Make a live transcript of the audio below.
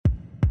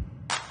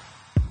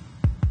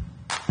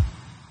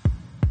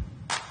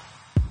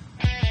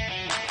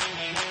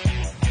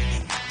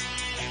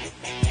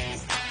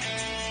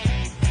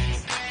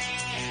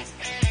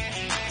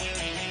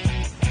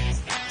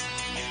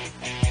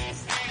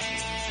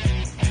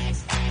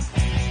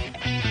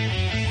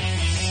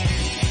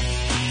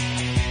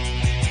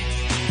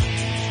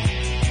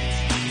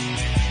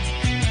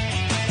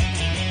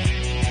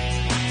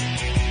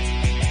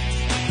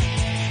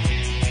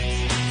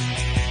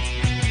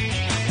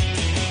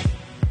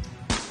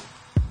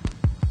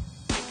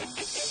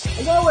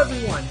Hello,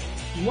 everyone,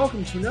 and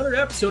welcome to another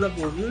episode of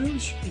the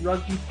Rouge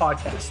Rugby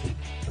Podcast.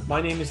 My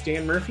name is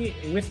Dan Murphy,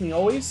 and with me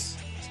always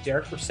is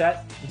Derek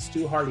Brissett and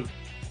Stu Hardy.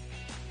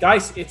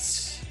 Guys,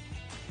 it's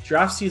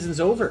draft season's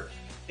over.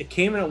 It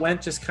came and it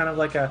went just kind of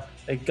like a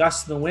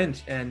gust in the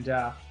wind, and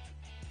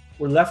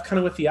we're left kind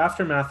of with the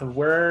aftermath of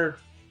where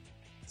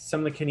some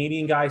of the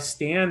Canadian guys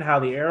stand, how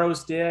the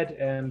Arrows did,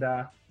 and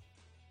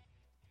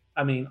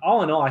I mean,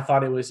 all in all, I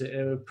thought it was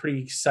a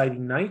pretty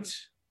exciting night.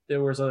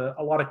 There was a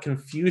lot of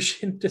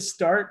confusion to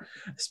start,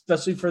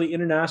 especially for the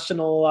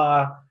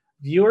international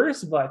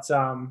viewers. But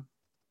I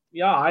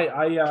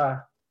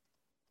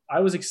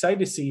was excited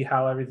to see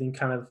how everything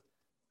kind of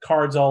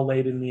cards all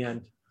laid in the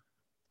end.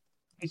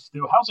 Hey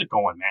Stu, how's it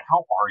going, man? How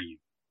are you?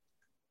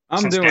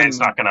 Since Dan's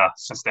not gonna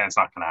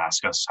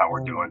ask us how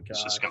we're doing,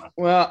 it's just gonna.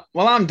 Well,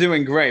 I'm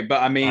doing great,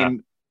 but I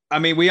mean,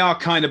 we are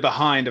kind of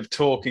behind of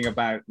talking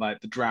about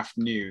like the draft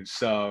news,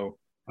 so.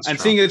 And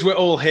seeing as we're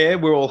all here,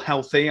 we're all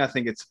healthy, I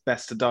think it's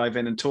best to dive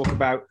in and talk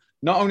about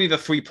not only the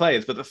three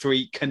players, but the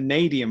three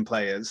Canadian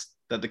players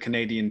that the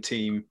Canadian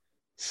team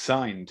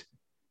signed.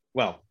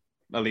 Well,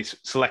 at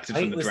least selected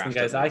from the draft.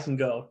 Guys, I can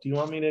go. Do you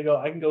want me to go?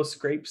 I can go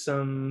scrape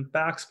some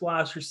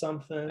backsplash or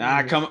something.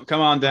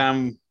 Come on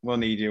down. We'll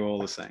need you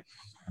all the same.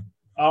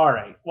 All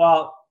right.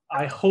 Well,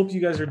 I hope you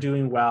guys are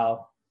doing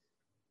well.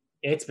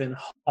 It's been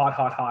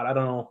hot. I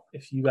don't know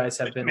if you guys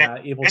have been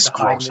able to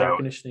hide the air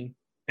conditioning.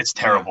 It's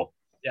terrible.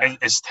 Yeah.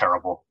 It's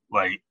terrible.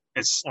 Like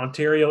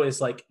Ontario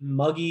is like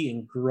muggy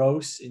and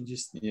gross and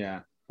just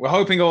We're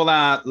hoping all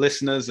our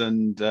listeners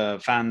and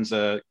fans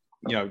are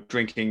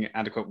drinking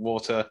adequate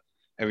water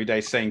every day,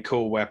 staying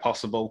cool where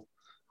possible.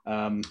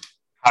 Have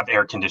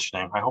air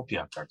conditioning. I hope you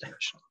have air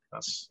conditioning.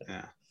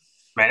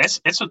 Man, it's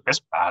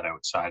bad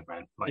outside,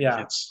 man.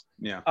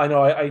 I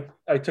know.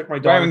 I took my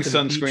daughter wearing to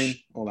sunscreen, the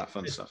beach. all that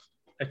fun stuff.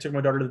 I took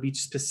my daughter to the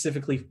beach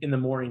specifically in the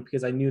morning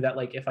because I knew that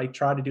like if I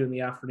tried to do it in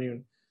the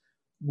afternoon,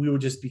 we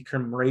would just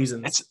become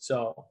raisins.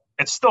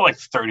 It's still like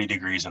 30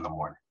 degrees in the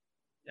morning.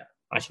 Yeah.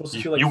 Like,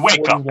 you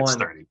wake 41. Up, it's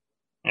 30.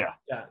 Yeah.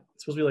 Yeah.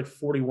 It's supposed to be like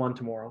 41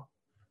 tomorrow.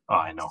 Oh,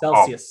 I know.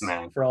 Celsius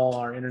for all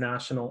our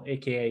international,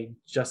 AKA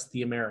just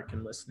the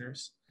American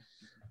listeners.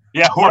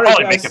 Yeah, who are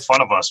probably making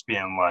fun of us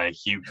being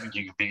like, you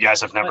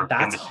guys have never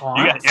been.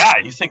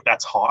 Hot? You think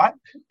that's hot?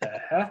 What the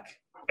heck?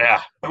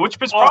 Yeah, which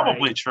is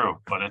probably true,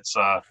 but it's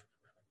I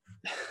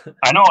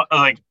know,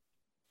 like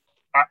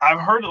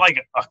I've heard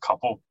like a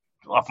couple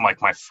of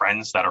like my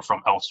friends that are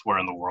from elsewhere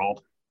in the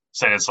world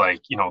said it's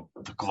like,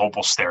 the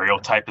global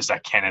stereotype is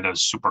that Canada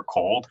is super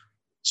cold.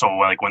 So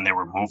like when they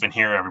were moving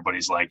here,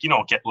 everybody's like,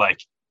 get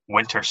like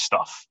winter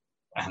stuff.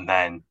 And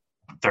then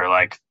they're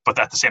like, but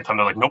at the same time,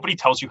 they're like, nobody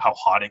tells you how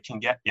hot it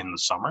can get in the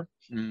summer.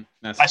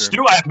 That's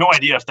true. I have no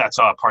idea if that's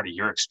part of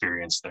your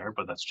experience there,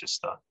 but that's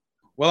just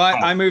well,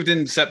 I moved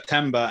in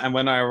September, and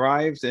when I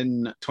arrived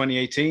in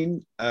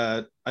 2018,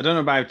 I don't know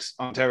about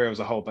Ontario as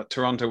a whole, but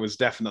Toronto was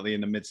definitely in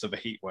the midst of a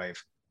heat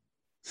wave.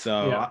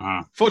 So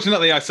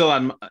fortunately, I still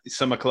had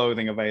summer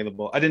clothing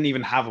available. I didn't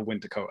even have a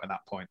winter coat at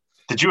that point.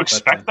 Did you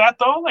expect that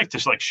though? Like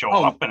just like show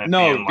up and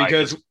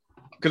because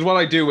what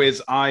I do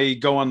is I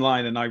go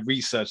online and I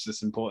research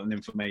this important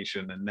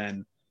information, and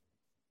then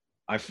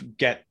I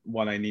get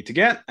what I need to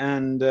get,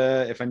 and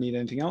if I need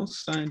anything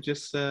else, I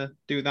just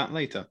do that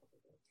later.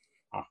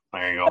 Oh,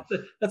 there you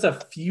go. That's a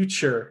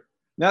future.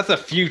 That's a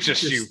future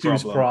Stu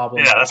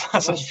problem. Yeah,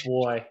 that's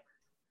boy.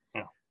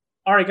 Yeah.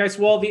 All right, guys.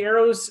 Well, the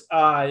Arrows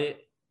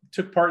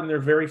took part in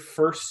their very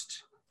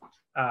first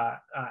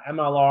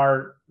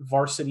MLR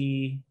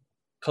varsity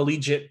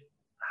collegiate,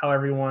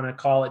 however you want to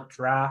call it,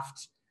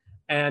 draft.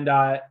 And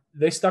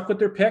they stuck with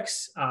their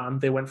picks.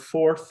 They went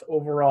 4th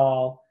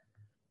overall,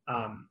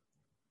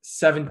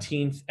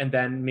 17th, and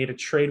then made a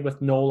trade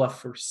with NOLA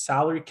for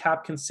salary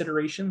cap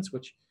considerations,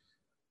 which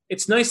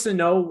it's nice to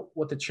know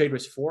what the trade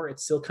was for.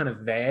 It's still kind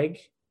of vague,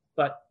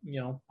 but,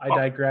 I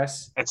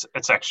digress.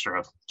 It's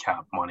extra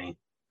cap money.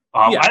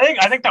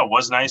 I think that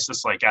was nice.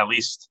 Just like at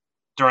least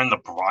during the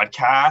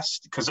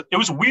broadcast, because it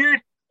was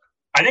weird.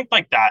 I think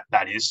like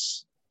that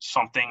is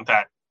something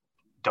that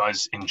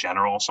does in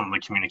general some of the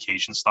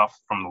communication stuff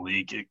from the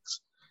league.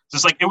 It's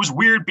just like it was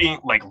weird being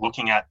like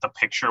looking at the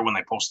picture when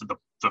they posted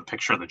the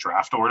picture of the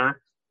draft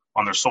order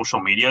on their social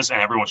medias, and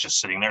everyone's just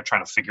sitting there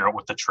trying to figure out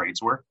what the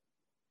trades were,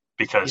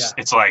 because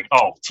it's like,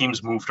 oh,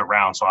 teams moved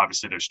around, so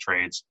obviously there's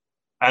trades.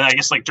 And I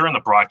guess like during the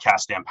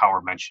broadcast, Dan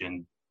Power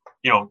mentioned,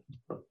 I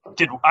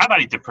thought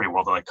he did pretty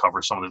well to like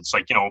cover some of it's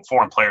like,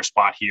 foreign player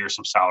spot here,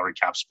 some salary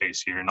cap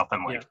space here,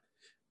 nothing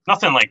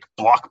like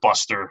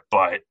blockbuster,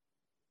 but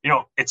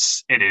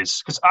it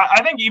is because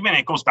I think even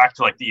it goes back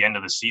to like the end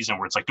of the season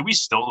where it's like,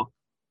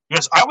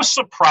 because I was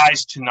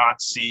surprised to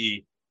not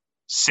see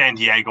San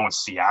Diego and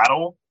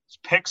Seattle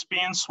picks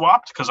being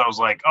swapped, because I was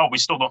like, oh, we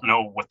still don't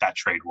know what that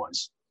trade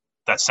was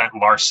that sent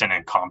Larson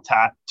and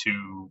Comtat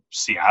to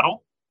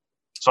Seattle.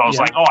 So I was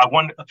like, oh, I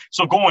wonder.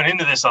 So going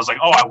into this, I was like,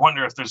 oh, I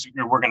wonder if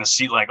we're going to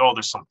see like, oh,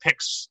 there's some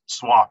picks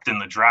swapped in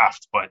the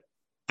draft, but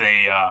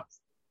that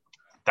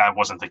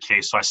wasn't the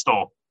case. So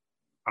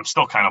I'm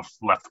still kind of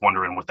left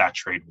wondering what that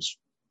trade was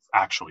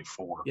actually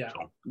for. Yeah.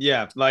 So.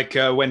 Yeah, like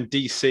when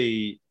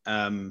DC,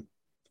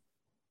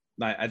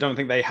 like I don't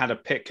think they had a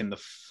pick in the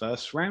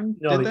first round.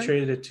 No, did they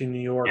traded it to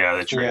New York. Yeah,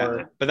 they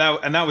traded it. But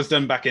that was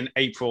done back in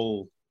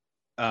April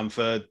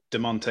for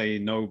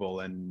DeMonte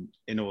Noble, and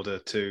in order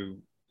to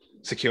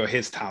secure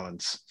his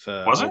talents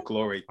for Old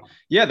Glory.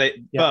 Yeah,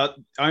 but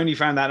I only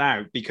found that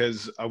out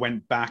because I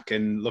went back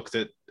and looked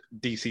at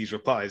DC's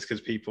replies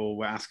because people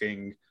were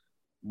asking,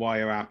 why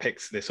are our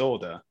picks this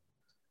order?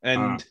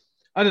 And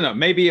I don't know,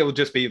 maybe it'll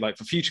just be like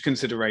for future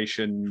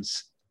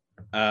considerations,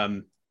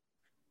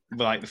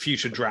 like the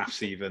future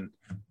drafts even,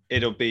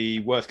 it'll be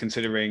worth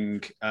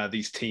considering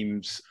these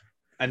teams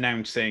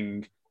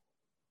announcing,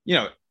 you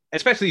know,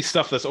 especially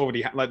stuff that's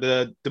already like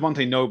the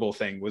DeMonte Noble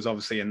thing was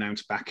obviously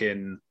announced back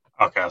in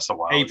that's a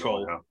while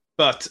April. ago, yeah.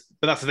 But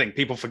that's the thing,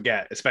 people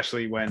forget,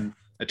 especially when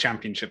a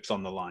championship's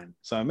on the line.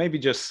 So maybe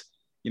just,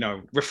 you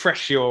know,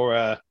 refresh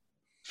your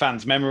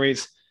fans'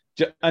 memories.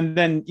 And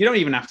then you don't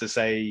even have to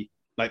say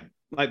like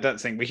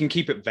that thing. We can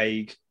keep it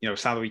vague, you know,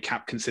 salary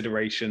cap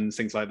considerations,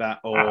 things like that,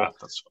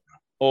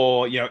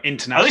 or you know,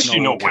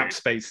 international cap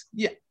space.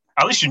 Yeah.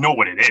 At least you know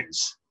what it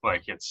is.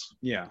 Like it's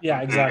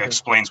exactly. It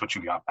explains what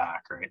you got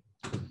back, right?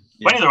 Yeah.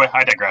 But either way,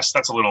 I digress.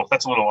 That's a little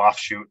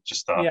offshoot.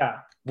 Just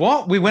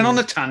What? We went on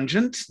a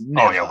tangent?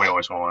 Never. Oh yeah, we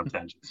always went on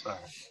tangents.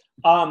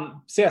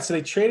 So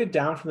they traded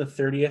down from the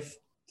 30th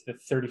to the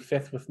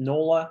 35th with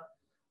Nola,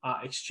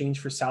 exchange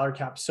for salary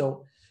cap.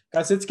 So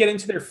guys, let's get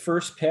into their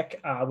first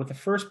pick. With the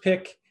first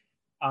pick,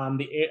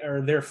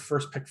 their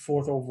first pick,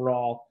 4th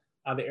overall,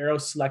 the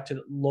Arrows selected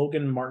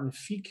Logan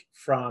Martin-Fique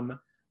from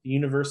the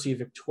University of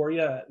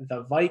Victoria,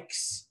 the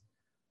Vikes.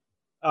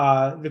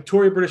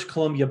 Victoria, British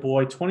Columbia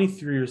boy,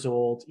 23 years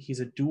old. He's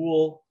a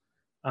dual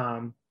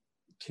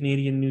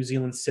Canadian, New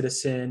Zealand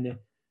citizen.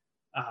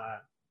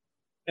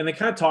 And they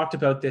kind of talked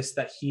about this,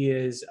 that he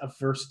is a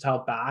versatile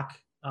back.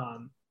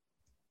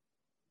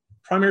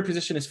 Primary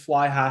position is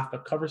fly half,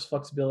 but covers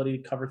flexibility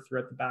to cover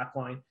throughout the back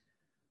line.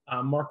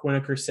 Mark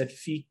Winokur said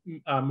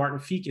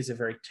Martin-Fique is a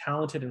very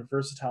talented and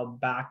versatile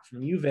back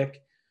from UVic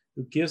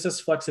who gives us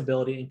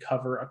flexibility and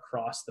cover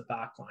across the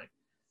back line.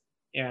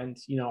 And,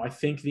 you know, I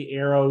think the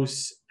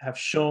Arrows have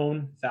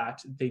shown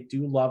that they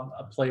do love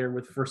a player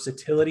with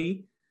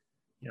versatility,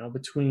 you know,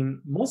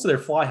 between most of their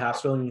fly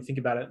halves, really, when you think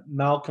about it.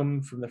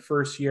 Malcolm from the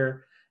first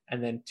year,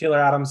 and then Taylor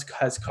Adams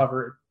has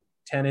covered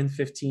 10 and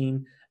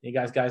 15. You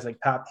guys like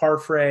Pat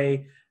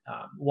Parfrey,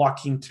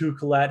 Joaquin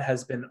Tucolet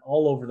has been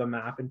all over the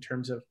map in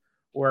terms of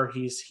where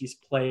he's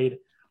played.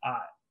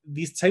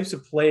 These types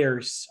of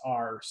players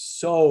are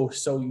so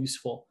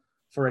useful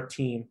for a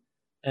team.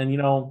 And, you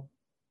know,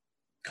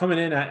 coming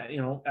in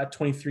at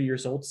 23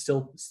 years old,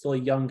 still a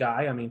young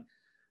guy. I mean,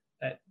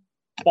 that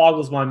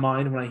boggles my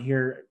mind when I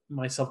hear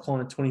myself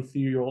calling a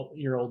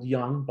 23-year-old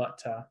young,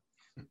 but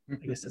I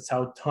guess that's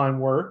how time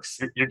works.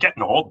 You're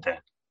getting old then.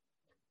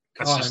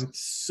 God, I'm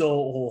so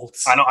old.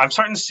 I know. I'm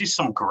starting to see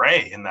some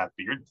gray in that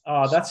beard.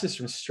 Oh, that's just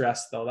from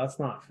stress, though. That's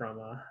not from.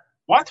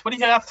 What? What do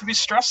you have to be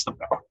stressed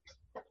about?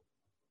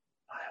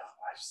 I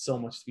have so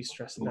much to be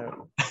stressed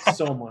about.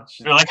 So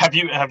much. You're like, have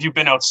you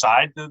been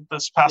outside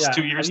this past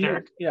 2 years,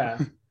 Derek? Yeah.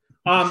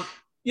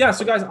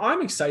 So guys,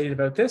 I'm excited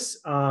about this.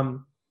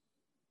 Even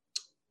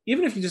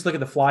if you just look at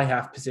the fly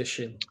half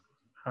position,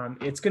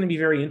 it's going to be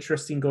very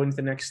interesting going to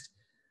the next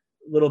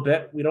little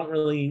bit. We don't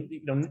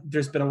really,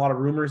 there's been a lot of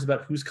rumors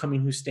about who's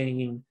coming, who's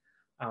staying.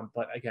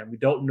 But again, we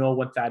don't know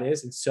what that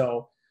is. And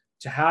so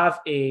to have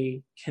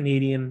a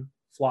Canadian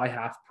fly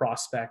half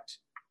prospect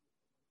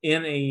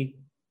in a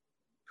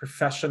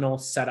professional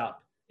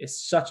setup is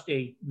such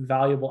a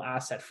valuable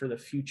asset for the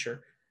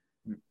future.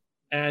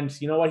 And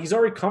you know what? He's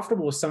already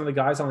comfortable with some of the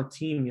guys on the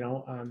team,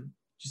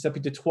 Giuseppe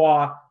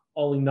Detroit,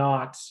 Ollie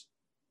Knott,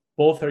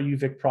 both are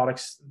UVic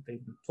products. They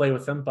play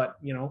with them, but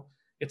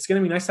it's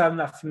going to be nice having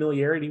that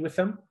familiarity with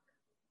them.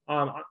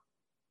 I'm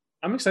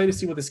excited to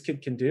see what this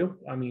kid can do.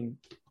 I mean,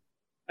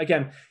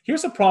 again,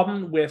 here's a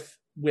problem with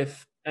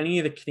any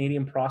of the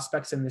Canadian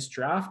prospects in this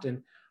draft.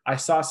 And I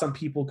saw some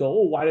people go,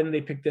 oh, why didn't they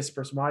pick this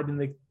person? Why didn't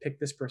they pick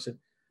this person?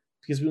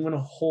 Because we went a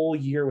whole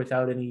year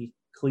without any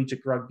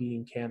collegiate rugby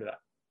in Canada.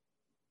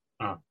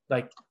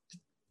 Like,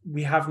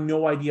 we have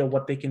no idea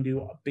what they can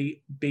do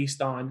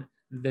based on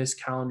this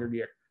calendar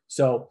year.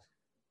 So,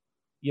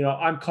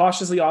 I'm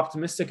cautiously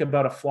optimistic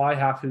about a fly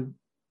half who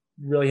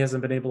really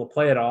hasn't been able to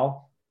play at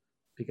all,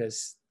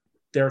 because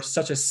they're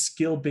such a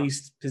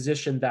skill-based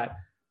position that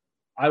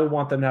I would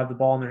want them to have the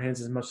ball in their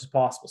hands as much as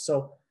possible.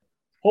 So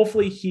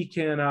hopefully he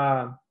can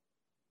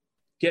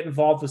get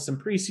involved with some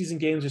preseason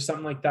games or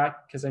something like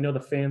that, because I know the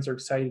fans are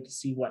excited to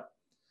see what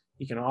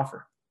he can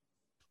offer.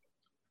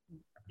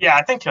 Yeah,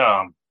 I think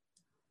I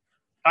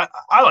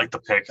like the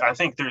pick. I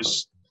think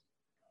there's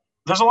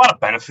a lot of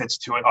benefits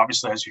to it.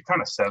 Obviously, as you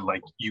kind of said,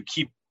 like, you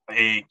keep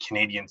a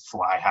Canadian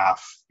fly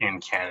half in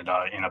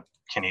Canada in a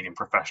Canadian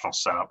professional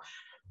setup.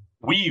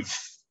 We've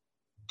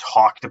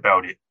talked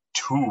about it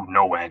to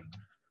no end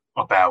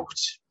about,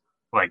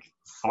 like,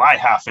 fly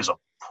half is a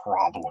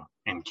problem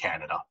in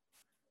Canada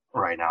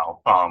right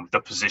now. The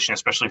position,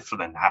 especially for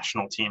the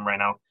national team right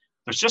now,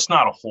 there's just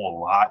not a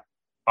whole lot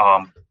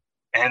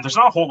And there's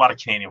not a whole lot of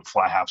Canadian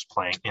fly halves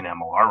playing in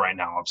MLR right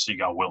now. Obviously, you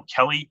got Will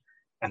Kelly,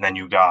 and then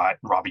you got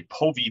Robbie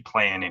Povey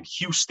playing in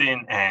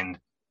Houston. And,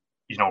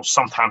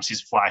 sometimes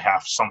he's fly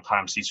half,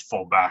 sometimes he's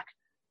fullback,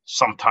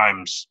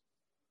 sometimes,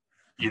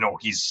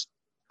 he's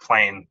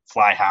playing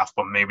fly half,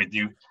 but maybe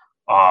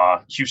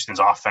Houston's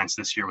offense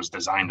this year was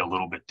designed a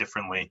little bit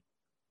differently.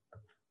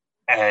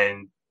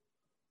 And,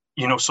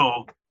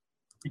 so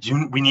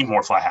we need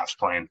more fly halves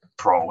playing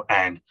pro.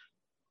 And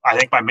I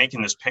think by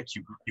making this pick,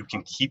 you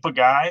can keep a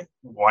guy,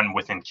 one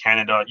within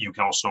Canada. You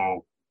can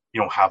also,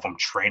 have them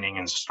training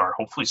and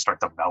hopefully start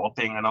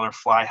developing another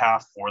fly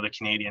half for the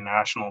Canadian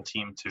national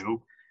team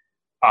too.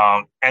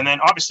 And then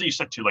obviously you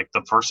said too, like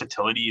the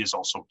versatility is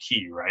also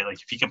key, right?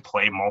 Like if he can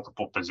play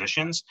multiple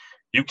positions,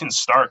 you can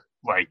start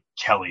like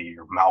Kelly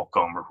or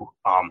Malcolm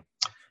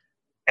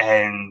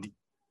and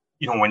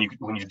when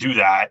you do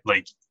that,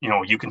 like,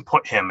 you can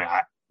put him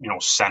at,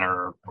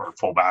 center or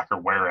fullback or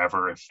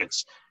wherever, if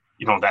it's,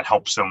 that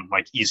helps him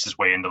like ease his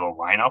way into the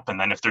lineup. And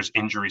then if there's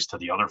injuries to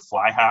the other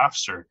fly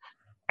halves or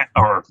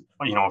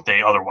if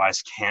they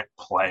otherwise can't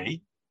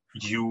play,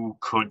 you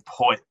could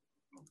put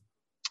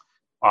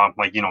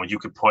you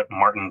could put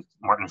Martin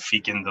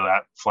Feek into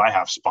that fly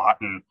half spot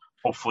and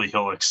hopefully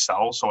he'll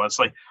excel. So it's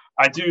like,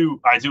 I do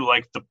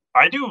like the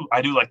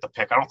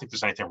pick. I don't think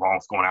there's anything wrong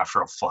with going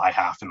after a fly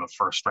half in the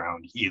first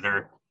round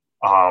either.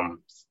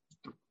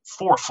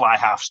 4 fly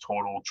halves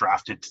total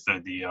drafted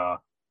to the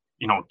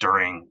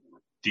during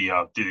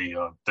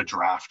the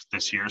draft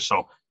this year.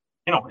 So,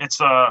 it's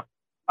I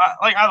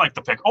like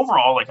the pick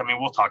overall. Like, I mean,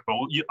 we'll talk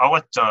about. I'll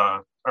let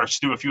or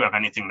Stu, if you have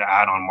anything to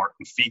add on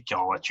Martin Feek,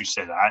 I'll let you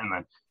say that, and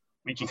then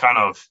we can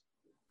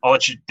I'll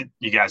let you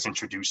guys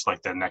introduce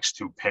like the next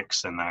 2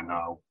 picks, and then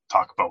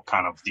talk about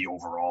kind of the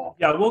overall.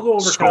 Yeah, we'll go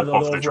over kind of the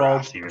overall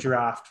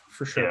draft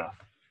for sure.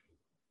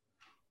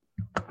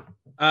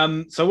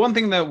 Yeah. So one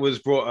thing that was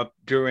brought up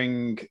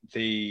during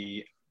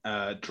the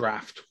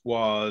draft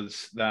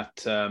was that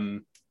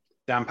Dan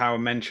Power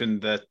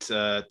mentioned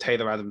that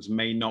Taylor Adams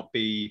may not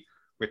be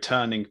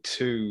returning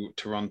to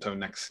Toronto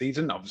next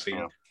season. Obviously,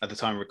 At the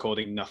time of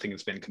recording, nothing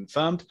has been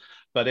confirmed.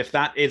 But if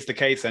that is the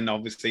case, then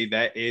obviously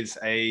there is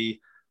a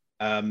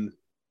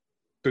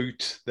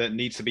boot that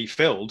needs to be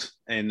filled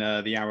in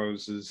the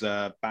Arrows'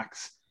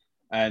 backs.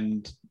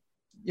 And,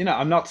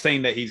 I'm not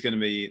saying that he's going to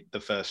be the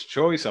first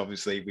choice.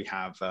 Obviously, we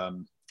have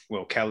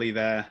Will Kelly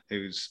there,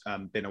 who's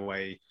been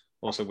away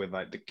also with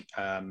like the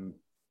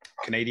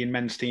Canadian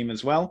men's team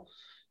as well.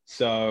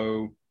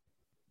 So,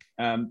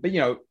 but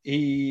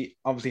he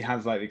obviously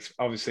has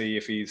obviously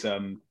if he's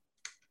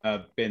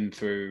been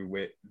through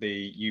with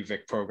the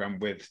UVic program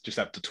with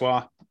Giuseppe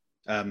Dutoit,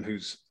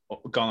 who's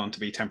gone on to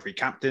be temporary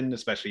captain,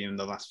 especially in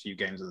the last few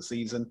games of the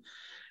season.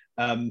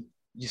 And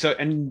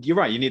you're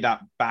right, you need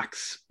that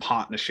backs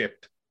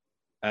partnership.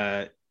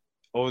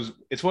 Or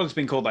it's what it's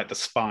been called like the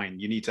spine.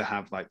 You need to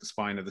have like the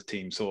spine of the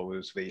team. So it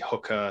was the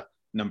hooker,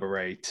 number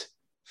 8,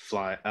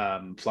 fly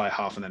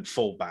half, and then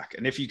fullback.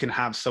 And if you can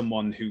have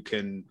someone who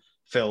can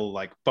fill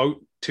like both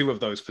 2 of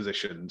those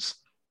positions,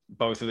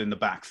 both within the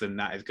backs, then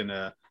that is going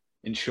to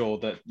ensure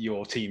that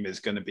your team is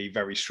going to be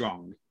very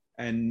strong.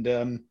 And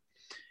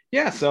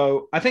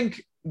so I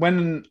think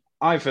when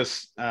I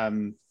first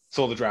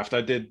saw the draft,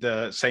 I did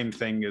the same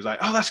thing. It was like,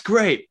 oh, that's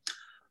great.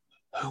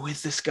 Who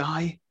is this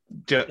guy?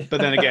 But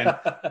then again,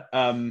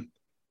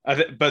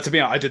 but to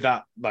be honest, I did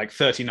that like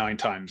 39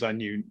 times. I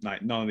knew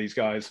like none of these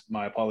guys.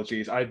 My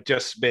apologies. I've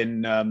just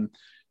been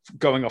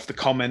going off the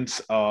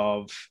comments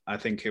of, I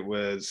think it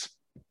was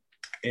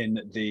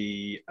in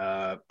the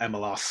MLR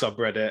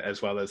subreddit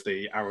as well as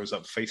the Arrows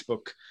Up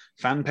Facebook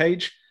fan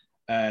page,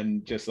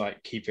 and just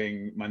like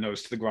keeping my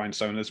nose to the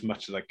grindstone as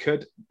much as I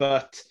could.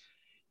 But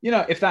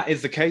if that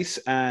is the case,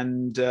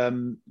 and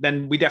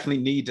then we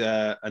definitely need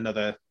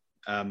another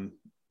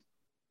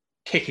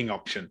kicking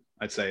option,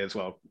 I'd say as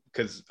well,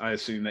 because I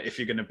assume that if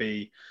you're going to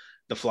be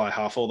the fly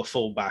half or the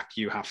full back,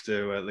 you have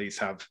to at least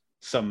have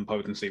some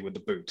potency with the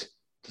boot,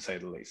 to say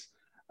the least.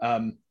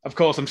 Of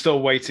course, I'm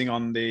still waiting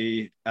on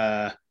the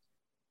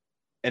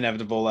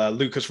inevitable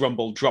Lucas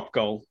Rumble drop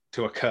goal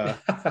to occur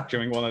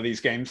during one of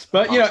these games.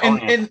 But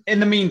in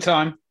the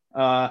meantime,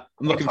 I'm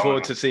looking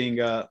forward to seeing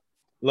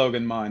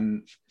Logan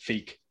Martin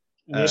Feek.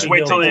 Just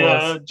wait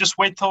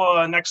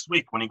till next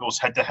week when he goes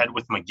head to head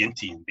with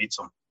McGinty and beats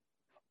him.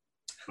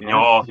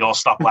 Yeah. You'll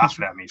stop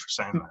laughing at me for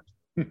saying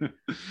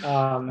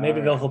that.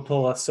 Maybe they'll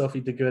pull a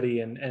Sophie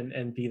DeGoody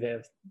and be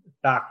the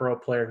back row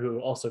player who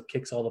also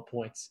kicks all the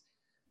points.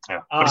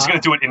 Yeah, but he's going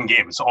to do it in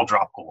game. It's all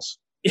drop goals.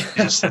 He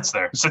just sits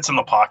in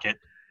the pocket,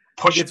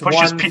 pushes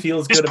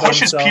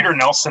Peter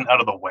Nelson out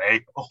of the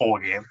way the whole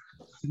game.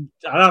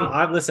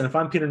 Listen, if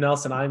I'm Peter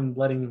Nelson, I'm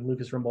letting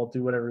Lucas Rumble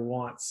do whatever he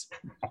wants.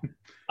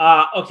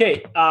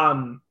 Okay.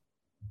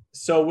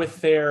 So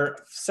with their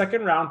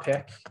second round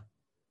pick,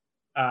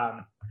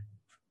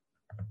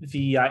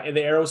 the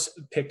Arrows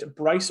picked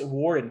Bryce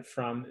Warren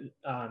from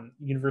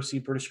University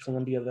of British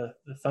Columbia, the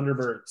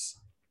Thunderbirds.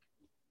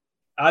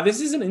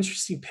 This is an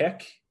interesting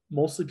pick,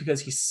 mostly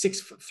because he's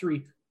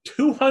 6'3",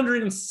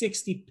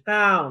 260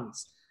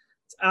 pounds.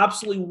 It's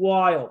absolutely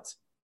wild.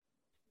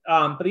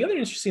 But the other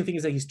interesting thing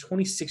is that he's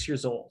 26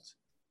 years old.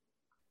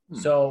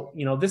 So,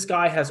 this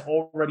guy has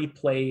already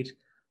played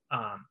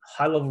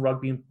high-level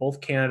rugby in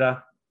both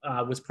Canada,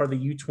 was part of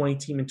the U20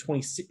 team in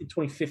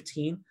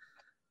 2015.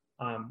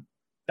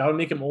 That would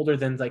make him older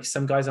than like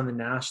some guys on the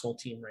national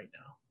team right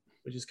now,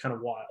 which is kind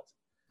of wild.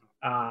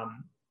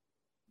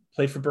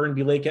 Played for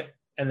Burnaby Lake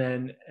and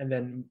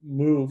then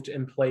moved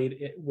and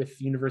played with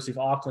the University of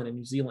Auckland in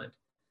New Zealand.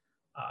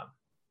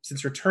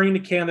 Since returning to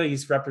Canada,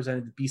 he's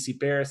represented the BC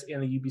Bears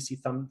and the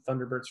UBC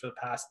Thunderbirds for the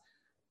past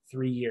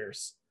 3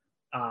 years.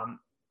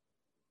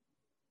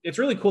 It's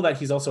really cool that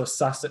he's also a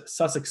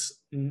Sussex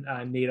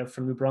native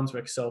from New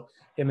Brunswick. So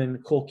him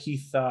and Cole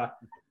Keith,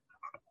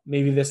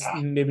 maybe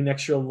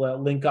next year will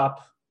link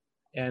up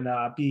and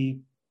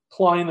be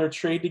plying their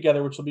trade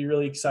together, which will be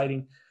really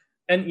exciting.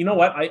 And you know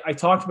what? I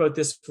talked about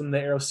this from the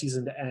Arrows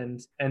season to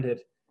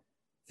ended.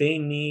 They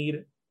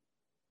need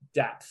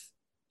depth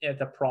at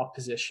the prop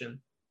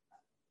position.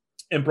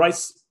 And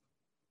Bryce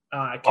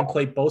can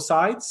play both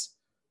sides,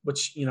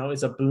 which,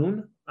 is a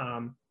boon.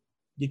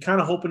 You kind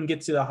of hope and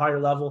get to the higher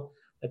level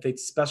that they'd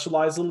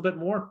specialize a little bit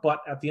more.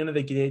 But at the end of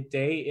the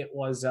day, it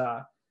was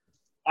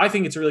I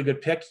think it's a really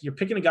good pick. You're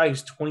picking a guy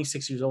who's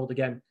 26 years old,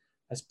 again,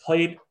 has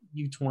played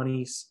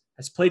U20s,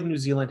 has played in New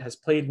Zealand, has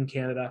played in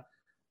Canada.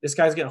 This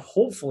guy's going to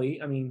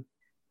hopefully,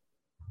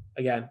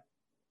 again,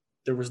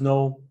 there was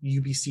no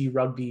UBC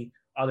rugby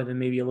other than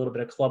maybe a little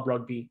bit of club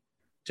rugby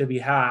to be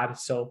had.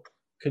 So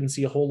couldn't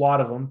see a whole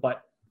lot of them,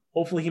 but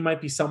hopefully he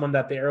might be someone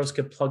that the Arrows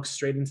could plug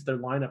straight into their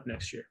lineup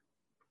next year.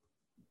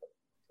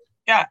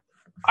 Yeah.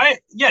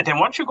 Dan,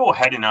 why don't you go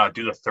ahead and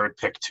do the third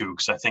pick too?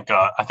 Because I think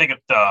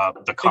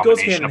the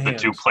combination of the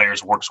two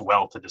players works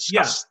well to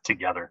discuss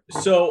together.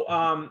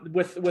 So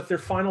with their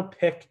final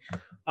pick,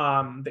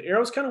 the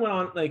Arrows kind of went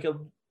on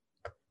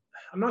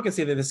I'm not gonna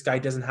say that this guy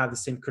doesn't have the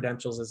same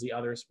credentials as the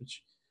others,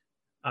 which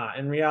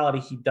in reality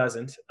he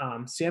doesn't.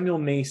 Samuel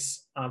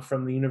Mace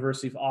from the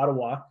University of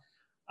Ottawa,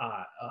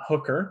 a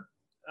hooker,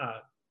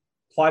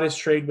 applied his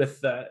trade with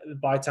the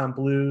Bytown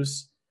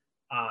Blues,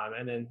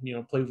 and then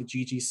played with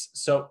the GGs.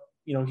 So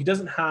he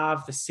doesn't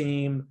have the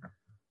same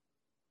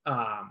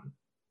kind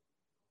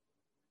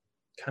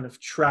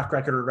of track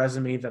record or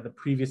resume that the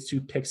previous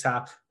two picks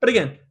have. But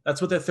again,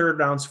 that's what the third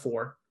round's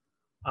for.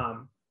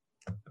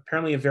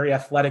 Apparently a very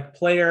athletic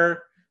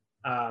player.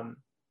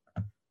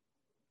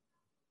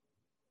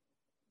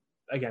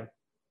 Again,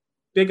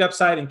 big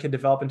upside and can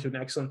develop into an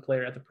excellent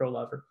player at the pro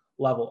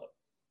level,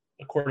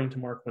 according to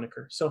Mark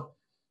Winokur. So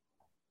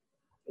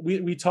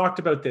we talked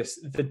about this.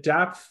 The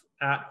depth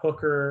at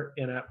hooker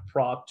and at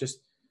prop just,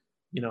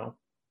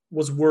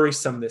 was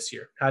worrisome this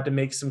year. Had to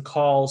make some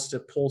calls to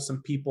pull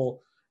some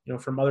people,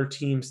 from other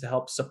teams to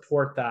help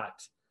support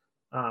that.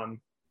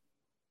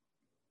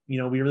 We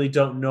really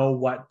don't know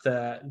what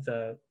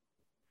the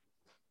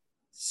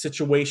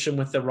situation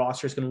with the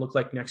roster is going to look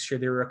like next year.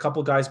 There were a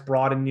couple guys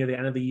brought in near the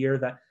end of the year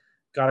that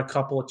got a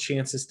couple of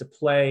chances to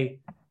play.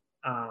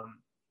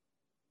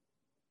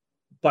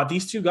 But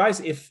these two guys,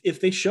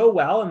 if they show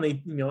well and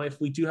they, if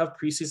we do have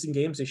preseason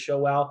games, they show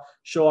well,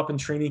 show up in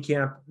training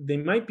camp, they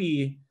might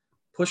be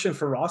pushing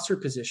for roster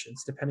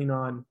positions depending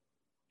on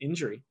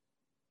injury.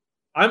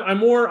 I'm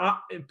more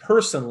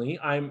personally,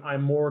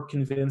 I'm more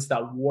convinced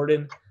that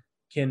Warden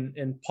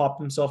can pop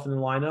himself in the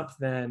lineup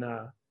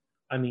than,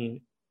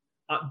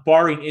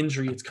 barring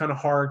injury, it's kind of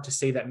hard to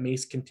say that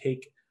Mace can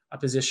take a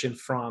position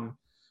from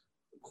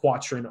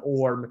Quattrin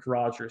or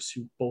McRogers,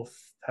 who both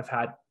have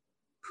had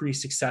pretty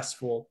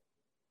successful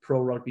pro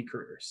rugby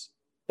careers.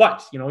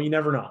 But, you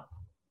never know.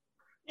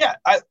 Yeah,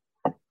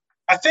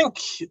 I think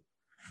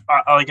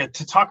I get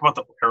to talk about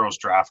the Arrows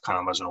draft kind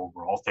of as an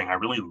overall thing. I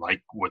really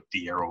like what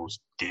the Arrows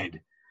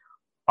did.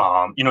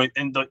 You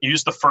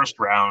use the first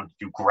round,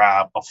 you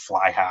grab a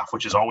fly half,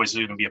 which is always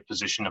going to be a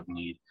position of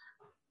need.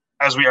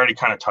 As we already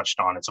kind of touched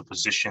on, it's a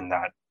position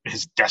that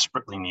is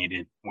desperately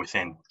needed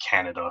within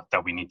Canada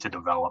that we need to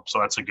develop. So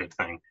that's a good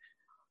thing.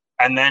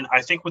 And then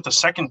I think with the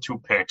second two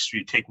picks,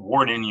 you take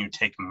Warden, you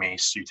take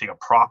Mace, you take a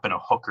prop and a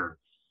hooker,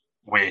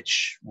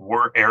 which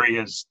were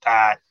areas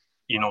that,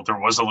 there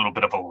was a little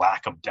bit of a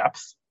lack of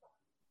depth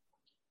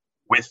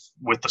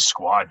with the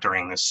squad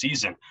during this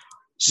season.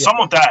 Some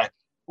of that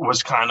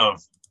was kind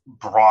of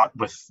brought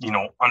with,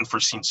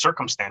 unforeseen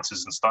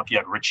circumstances and stuff. You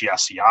had Richie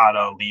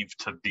Asiata leave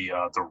to the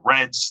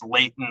Reds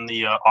late in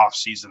the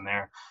offseason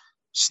there.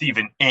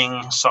 Stephen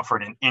Ing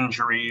suffered an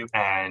injury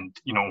and,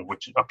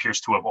 which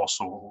appears to have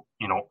also,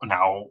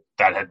 now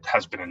that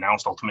has been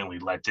announced, ultimately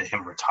led to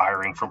him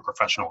retiring from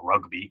professional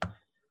rugby.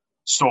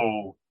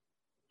 So,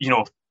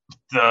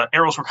 the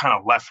Arrows were kind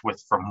of left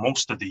with, for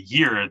most of the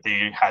year,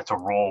 they had to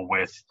roll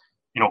with,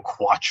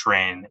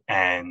 Quattrin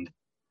and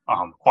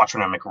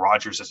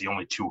McRogers as the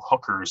only two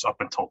hookers up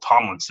until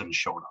Tomlinson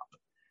showed up.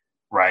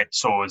 Right.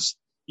 So it was,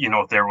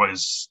 there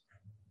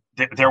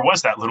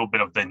was that little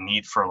bit of the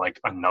need for like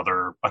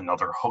another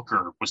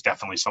hooker was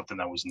definitely something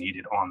that was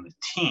needed on the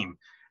team.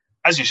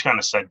 As you kind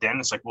of said, Dan,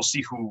 it's like, we'll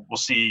see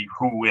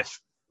who if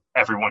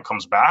everyone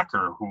comes back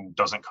or who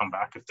doesn't come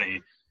back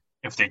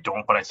if they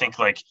don't. But I think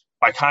like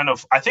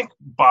I think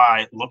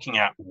by looking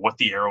at what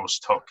the Arrows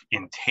took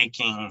in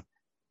taking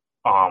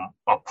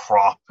a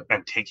prop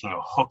and taking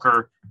a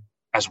hooker,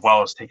 as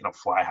well as taking a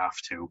fly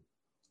half too,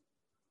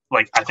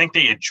 like I think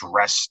they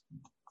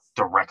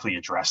directly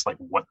addressed like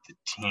what the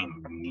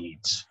team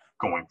needs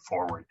going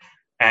forward.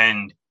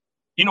 And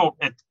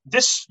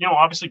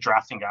obviously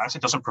drafting guys,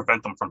 it doesn't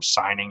prevent them from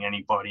signing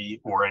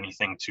anybody or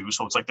anything too.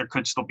 So it's like there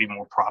could still be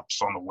more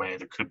props on the way.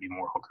 There could be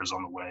more hookers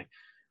on the way.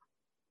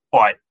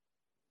 But,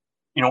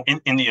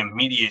 in the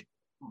immediate,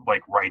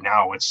 like right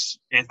now,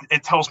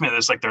 it tells me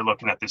this, like they're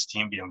looking at this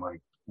team being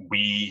like,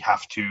 we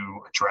have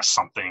to address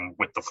something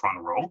with the front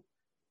row.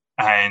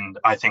 And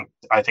I think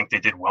they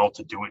did well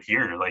to do it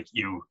here. Like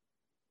you're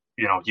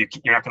not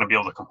going to be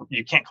able to,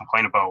 you can't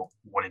complain about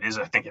what it is.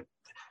 I think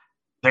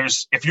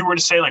if you were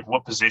to say like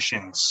what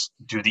positions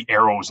do the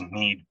Arrows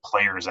need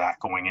players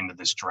at going into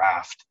this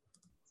draft,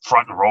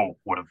 front row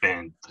would have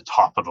been the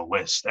top of the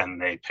list,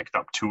 and they picked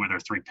up 2 of their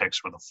 3 picks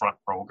for the front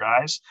row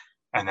guys.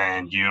 And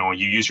then you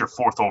use your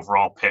 4th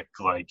overall pick.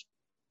 Like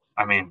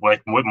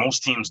what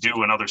most teams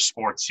do in other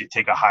sports, you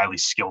take a highly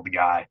skilled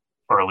guy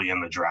early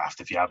in the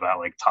draft if you have that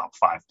like top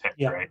 5 pick,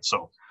 right?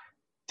 So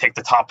take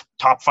the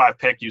top 5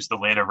 pick, use the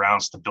later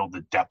rounds to build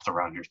the depth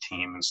around your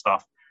team and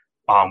stuff.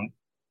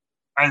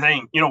 I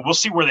think, we'll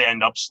see where they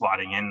end up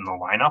slotting in the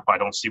lineup. I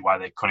don't see why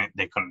they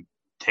couldn't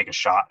take a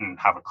shot and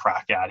have a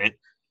crack at it.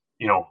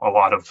 A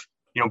lot of,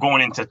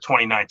 going into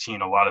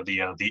 2019, a lot of the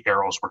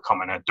Arrows were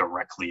coming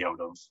directly out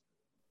of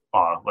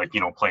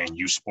playing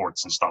U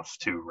Sports and stuff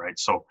too, right?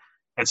 So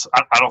I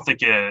don't think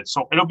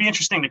so it'll be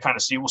interesting to kind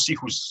of see. We'll see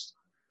who's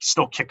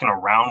still kicking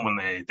around when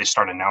they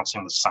start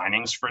announcing the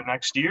signings for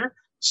next year,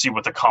 see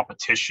what the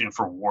competition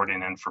for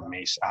Warden and for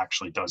Mace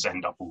actually does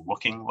end up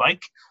looking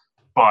like.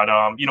 But,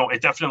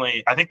 it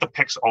definitely, I think the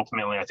picks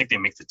ultimately, I think they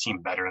make the team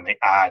better and they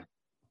add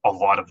a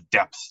lot of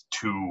depth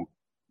to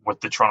what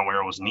the Toronto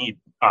Arrows need.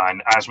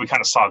 And as we kind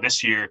of saw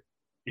this year,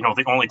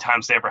 the only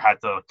times they ever had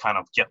to kind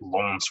of get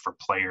loans for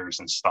players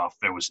and stuff,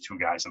 there was 2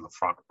 guys in the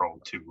front row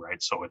too,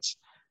 right? So it's,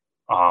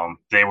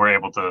 they were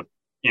able to,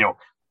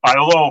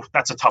 although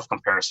that's a tough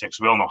comparison because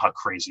we all know how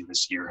crazy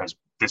this year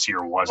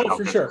was and how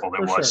difficult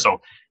it was.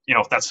 So,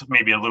 that's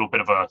maybe a little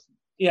bit of a,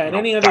 in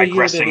any other year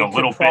digressing a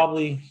little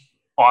bit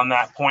on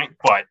that point,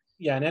 but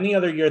in any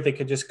other year they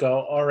could just go,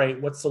 all right,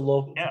 what's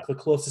the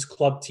closest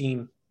club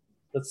team?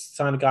 Let's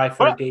sign a guy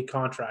for a day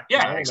contract.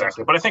 Yeah,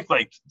 exactly. But I think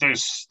like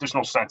there's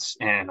no sense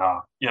in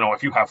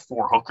if you have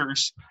 4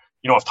 hookers,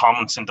 if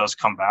Tomlinson does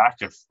come back,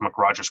 if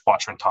McRogers,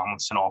 Quatra, and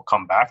Tomlinson all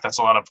come back, that's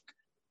a lot of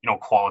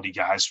quality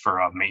guys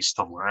for Mace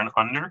to learn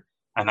under.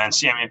 And then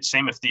same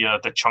if the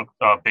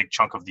big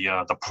chunk of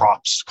the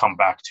props come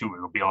back too.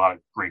 It'll be a lot of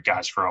great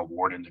guys for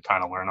Warden to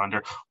kind of learn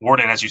under.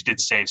 Warden, as you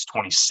did say, is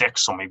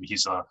 26, so maybe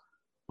he's a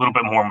little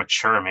bit more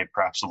mature, maybe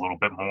perhaps a little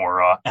bit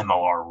more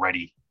MLR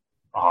ready,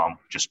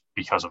 just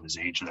because of his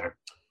age there.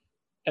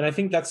 And I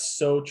think that's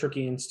so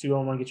tricky. And Stu, I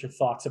want to get your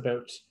thoughts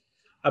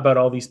about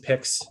all these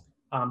picks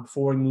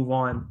before we move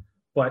on.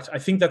 But I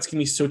think that's going to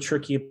be so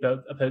tricky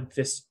about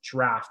this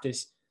draft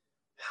is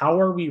how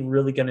are we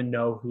really going to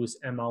know who's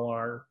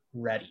MLR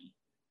ready?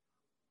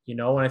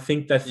 And I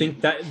think that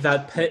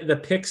the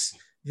picks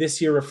this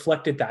year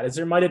reflected that. As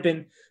there might have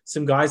been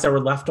some guys that were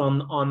left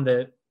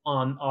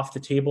off the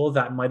table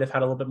that might have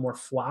had a little bit more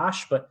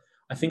flash, but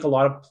I think a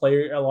lot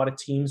of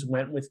teams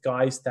went with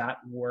guys that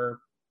were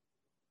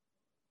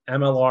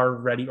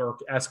MLR ready or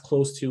as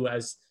close to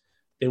as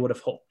they would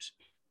have hoped.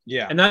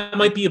 Yeah. And that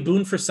might be a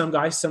boon for some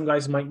guys. Some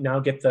guys might now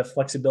get the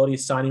flexibility of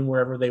signing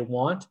wherever they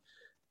want.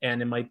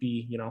 And it might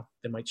be,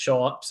 they might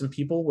show up some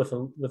people with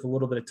a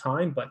little bit of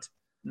time, but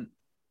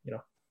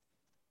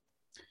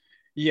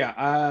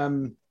Yeah.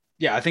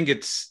 I think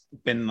it's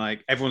been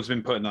like, everyone's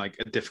been put in like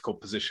a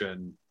difficult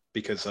position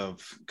because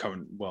of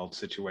current world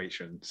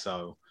situation.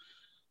 So,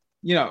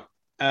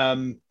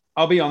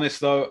 I'll be honest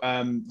though,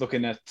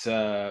 looking at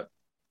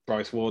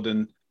Bryce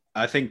Warden,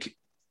 I think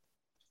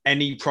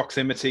any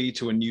proximity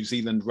to a New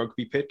Zealand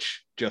rugby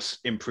pitch just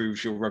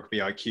improves your rugby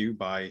IQ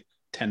by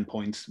 10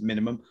 points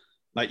minimum.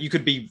 Like you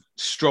could be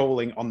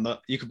strolling,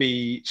 you could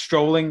be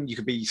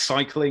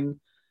cycling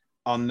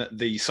on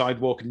the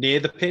sidewalk near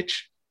the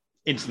pitch,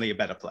 instantly a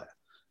better player.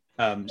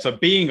 So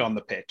being on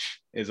the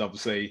pitch is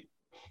obviously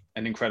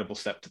an incredible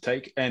step to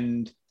take.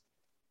 And,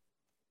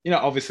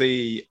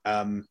 obviously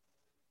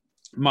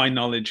my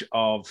knowledge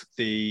of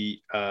the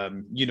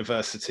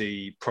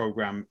university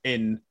program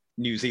in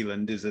New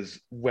Zealand is as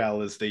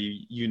well as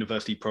the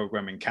university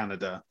program in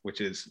Canada,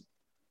 which is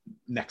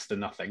next to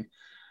nothing.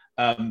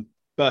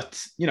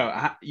 But,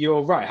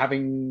 you're right.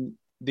 Having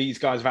these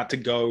guys have had to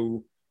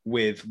go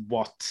with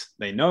what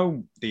they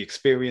know, the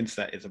experience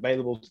that is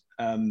available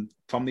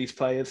from these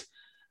players.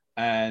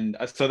 And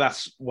so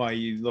that's why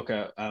you look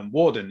at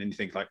Warden and you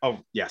think like, oh,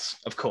 yes,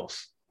 of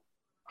course.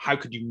 How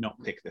could you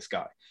not pick this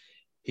guy?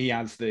 He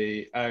has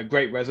the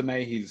great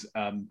resume. He's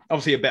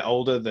obviously a bit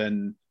older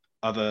than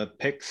other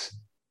picks,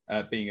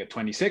 being at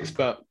 26,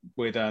 but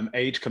with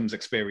age comes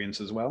experience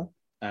as well.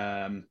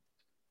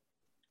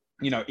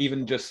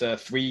 Even just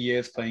 3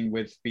 years playing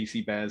with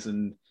BC Bears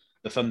and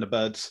the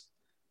Thunderbirds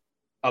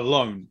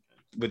alone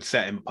would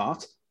set him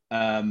apart.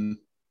 And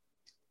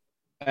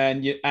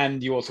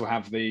you also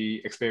have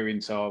the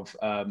experience of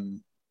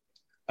Ben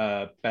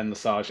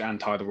Lesage and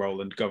Tyler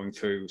Rowland going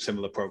through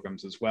similar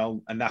programs as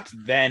well, and that's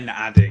then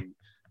adding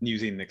New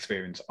Zealand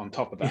experience on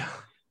top of that.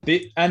 Yeah.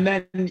 And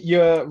then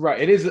you're right;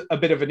 it is a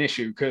bit of an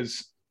issue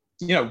because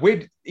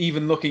we're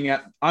even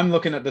I'm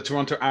looking at the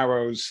Toronto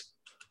Arrows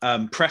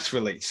press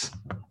release,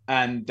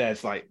 and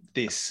there's like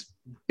this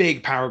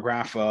big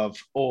paragraph of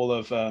all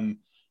of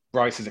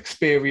Bryce's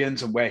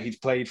experience and where he's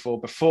played for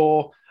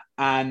before.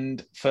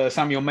 And for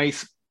Samuel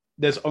Mace,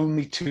 there's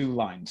only 2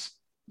 lines.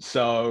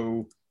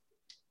 So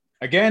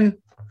again,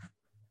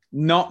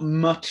 not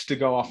much to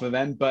go off of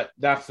them, but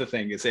that's the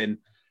thing is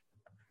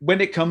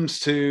when it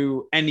comes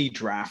to any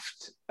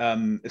draft,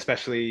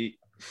 especially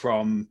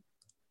from,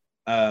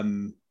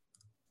 to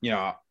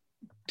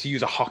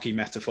use a hockey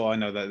metaphor, I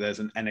know that there's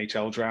an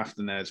NHL draft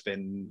and there's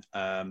been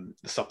the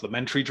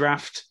supplementary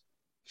draft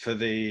for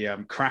the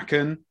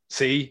Kraken.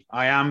 See,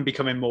 I am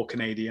becoming more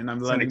Canadian. I'm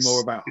learning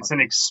more about it's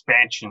an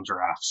expansion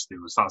draft,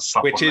 Stu. It's not a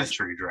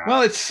supplementary draft.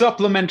 Well, it's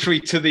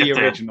supplementary to the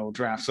original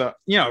draft. So,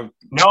 No,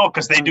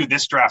 because they do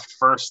this draft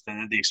first. They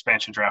did the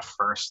expansion draft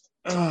first.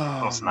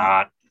 So it's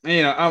not.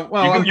 You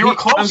were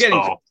close.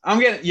 I'm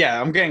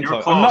getting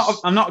close.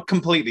 Close. I'm not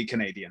completely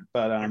Canadian,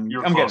 but I'm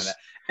getting there.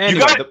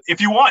 Anyway,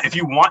 if you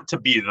want to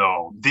be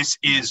though, this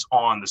is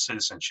on the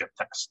citizenship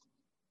test.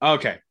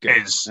 Okay, good.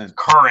 Is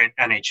current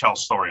NHL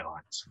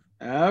storylines.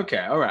 Okay,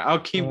 all right. I'll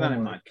keep that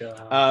in mind.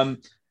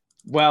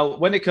 Well,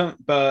 when it comes,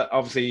 but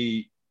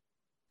obviously,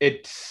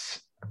 it's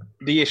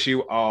the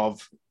issue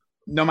of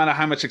no matter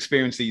how much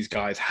experience these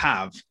guys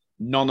have,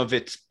 none of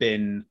it's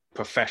been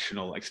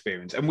professional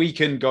experience, and we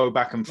can go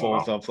back and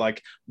forth of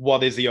like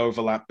what is the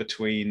overlap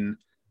between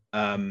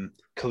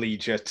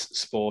collegiate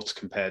sports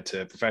compared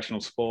to professional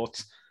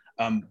sports.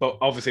 But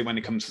obviously, when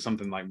it comes to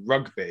something like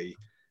rugby,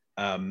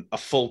 a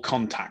full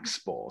contact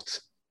sport,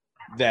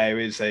 there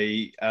is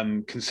a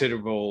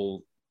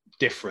considerable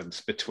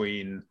difference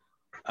between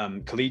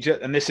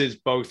collegiate, and this is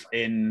both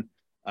in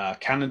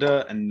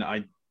Canada and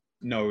I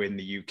know in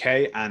the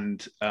UK,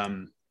 and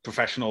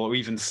professional or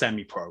even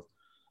semi-pro.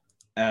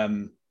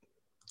 But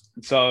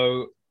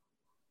Samuel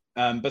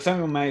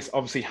Mace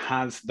obviously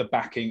has the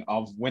backing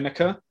of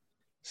Winokur,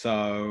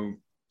 so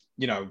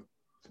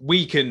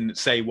we can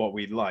say what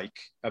we like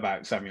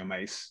about Samuel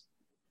Mace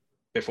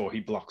before he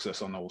blocks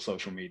us on all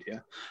social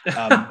media.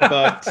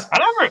 But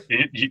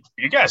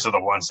you guys are the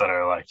ones that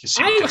are like, you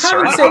seem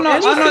concerned. I'm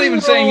not even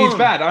saying he's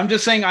bad. I'm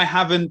just saying I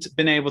haven't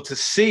been able to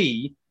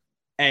see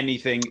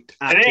anything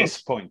at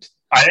this point.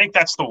 I think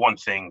that's the one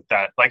thing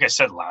that, like I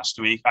said last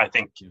week, I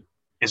think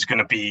is going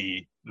to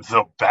be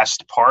the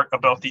best part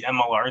about the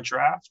MLR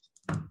draft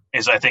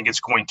is I think it's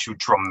going to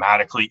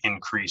dramatically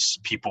increase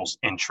people's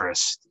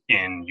interest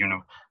in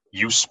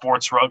U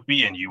sports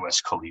rugby and US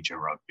collegiate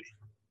rugby.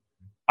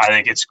 I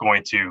think it's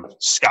going to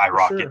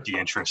skyrocket the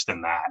interest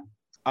in that.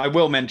 I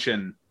will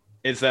mention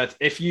is that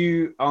if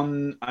you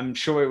I'm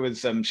sure it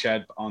was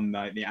shared on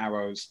the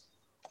Arrows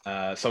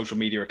social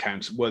media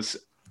accounts, was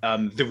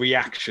the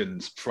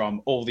reactions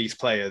from all these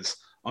players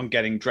on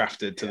getting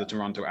drafted to the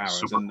Toronto Arrows.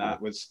 Super and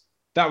cool.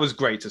 that was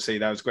great to see.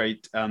 That was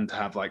great to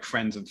have like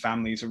friends and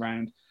families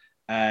around.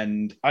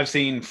 And I've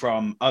seen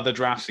from other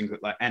drafts,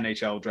 like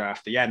NHL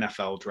draft, the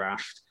NFL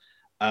draft,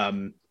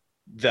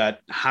 that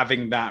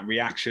having that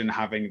reaction,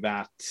 having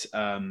that,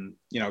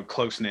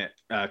 close-knit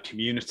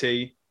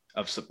community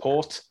of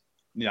support,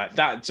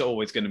 that's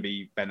always going to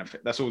be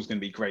benefit. That's always going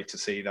to be great to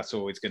see. That's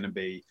always going to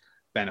be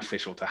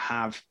beneficial to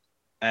have.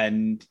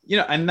 And,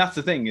 and that's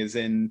the thing is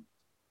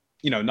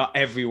not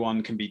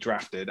everyone can be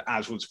drafted,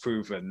 as was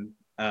proven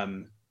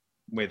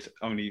with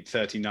only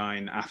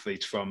 39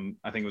 athletes from,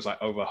 I think it was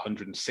like over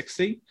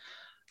 160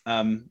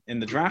 in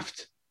the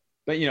draft.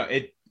 But,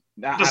 it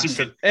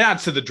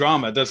adds to the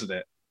drama, doesn't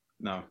it?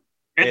 No.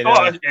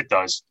 It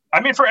does.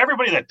 I mean, for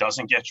everybody that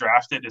doesn't get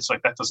drafted, it's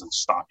like that doesn't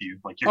stop you.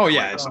 Like your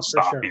career doesn't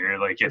stop here.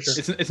 Like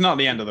it's not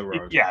the end of the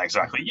road. Yeah,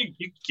 exactly.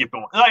 You keep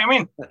going. I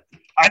mean,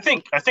 I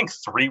think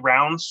 3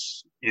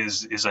 rounds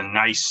is a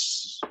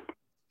nice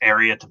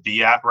area to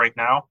be at right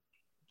now.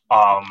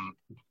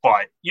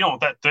 But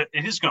that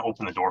it is going to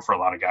open the door for a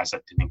lot of guys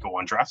that didn't go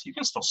undrafted. You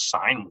can still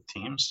sign with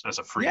teams as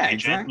a free agent.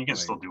 Exactly. You can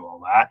still do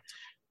all that.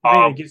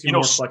 It gives you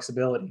more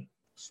flexibility.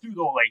 Stu,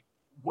 though, like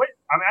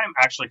I'm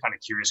actually kind of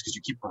curious because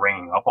you keep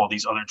bringing up all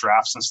these other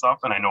drafts and stuff,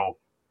 and I know,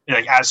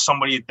 like, as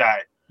somebody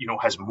that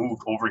has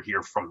moved over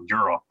here from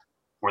Europe,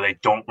 where they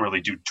don't really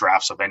do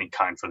drafts of any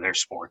kind for their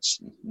sports,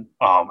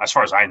 as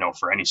far as I know,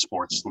 for any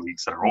sports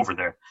leagues that are over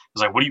there,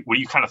 it's like, what do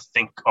you kind of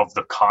think of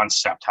the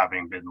concept,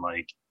 having been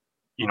like,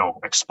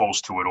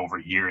 exposed to it over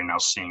here and now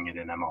seeing it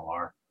in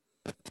MLR?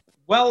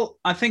 Well,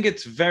 I think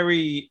it's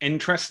very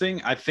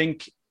interesting. I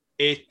think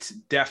it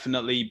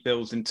definitely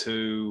builds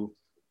into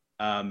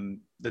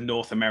the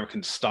North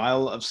American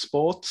style of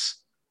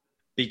sports,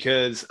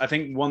 because I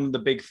think one of the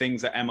big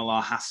things that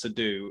MLR has to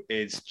do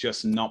is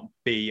just not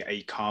be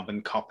a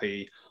carbon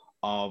copy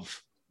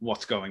of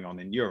what's going on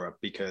in Europe,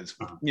 because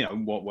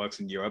what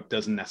works in Europe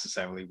doesn't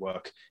necessarily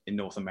work in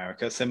North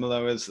America.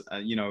 Similar as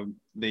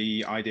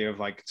the idea of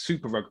like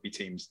Super Rugby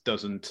teams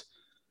doesn't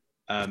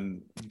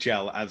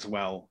gel as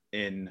well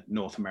in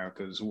North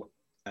America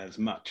as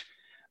much,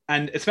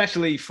 and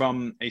especially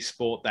from a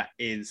sport that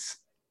is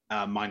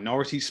a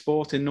minority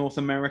sport in North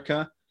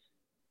America,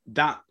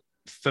 that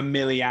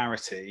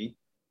familiarity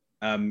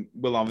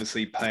will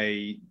obviously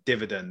pay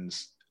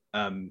dividends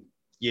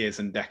years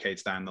and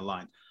decades down the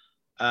line.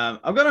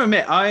 I've got to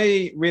admit,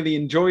 I really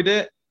enjoyed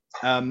it.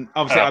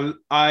 Obviously,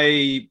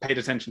 I paid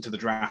attention to the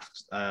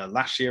draft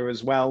last year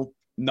as well,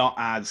 not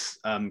as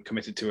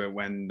committed to it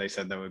when they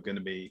said there were going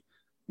to be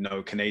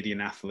no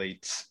Canadian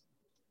athletes,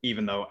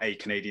 even though a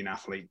Canadian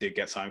athlete did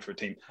get signed for a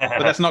team.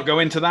 But let's not go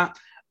into that.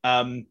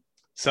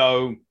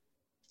 So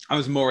I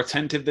was more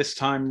attentive this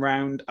time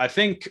round. I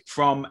think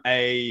from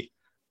a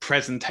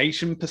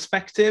presentation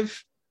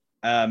perspective,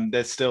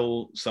 there's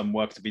still some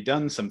work to be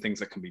done, some things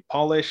that can be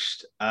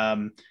polished.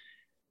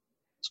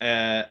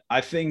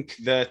 I think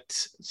that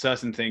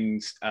certain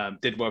things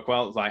did work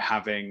well, like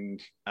having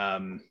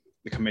the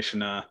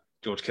commissioner,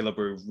 George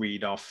Killebrew,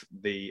 read off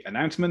the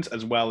announcements,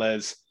 as well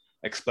as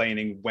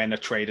explaining when a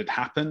trade had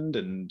happened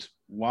and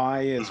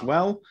why as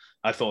well.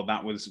 I thought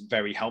that was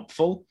very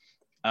helpful.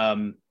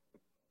 But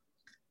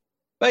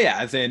yeah,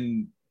 as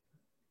in,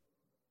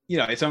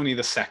 it's only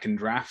the second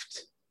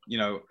draft,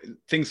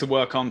 things to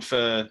work on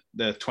for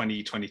the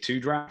 2022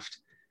 draft.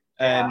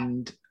 Yeah.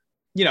 And,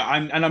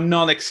 I'm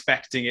not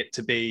expecting it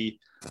to be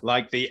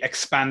like the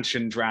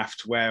expansion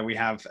draft where we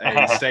have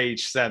a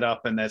stage set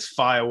up and there's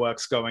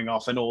fireworks going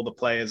off and all the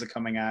players are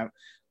coming out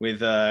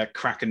with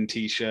Kraken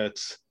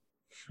t-shirts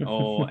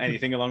or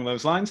anything along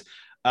those lines.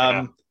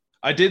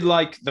 I did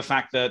like the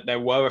fact that there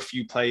were a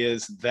few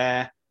players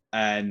there,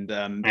 and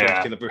George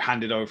Killebrew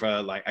handed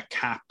over like a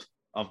cap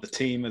of the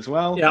team as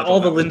well. Yeah, all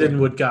the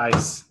Lindenwood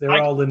guys. They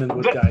were all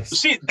Lindenwood guys.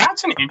 See,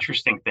 that's an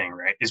interesting thing,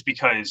 right? Is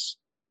because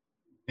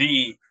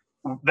the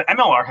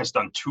MLR has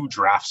done 2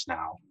 drafts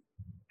now,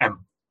 and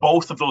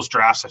both of those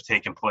drafts have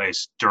taken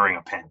place during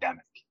a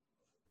pandemic.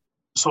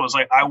 So it's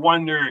like, I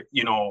wonder,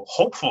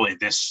 hopefully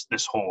this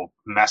whole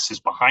mess is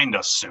behind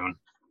us soon.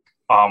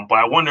 But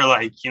I wonder,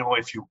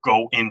 if you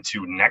go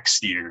into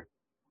next year,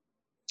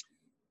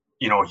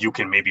 you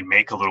can maybe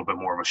make a little bit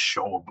more of a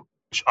show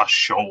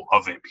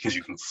of it, because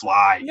you can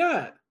fly.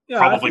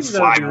 Probably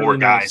fly more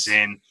guys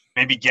in.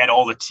 Maybe get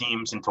all the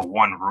teams into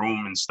one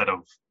room instead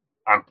of.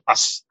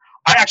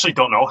 I actually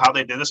don't know how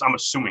they did this. I'm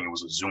assuming it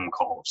was a Zoom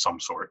call of some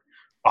sort.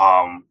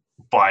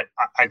 But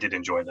I did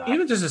enjoy that.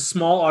 Even just a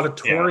small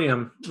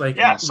auditorium, where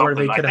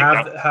they could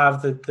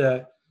have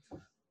the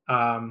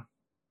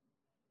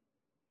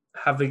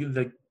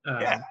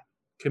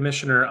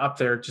commissioner up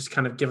there, just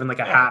kind of given like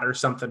a hat or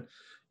something.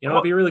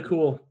 It'd be really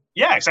cool.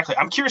 Yeah, exactly.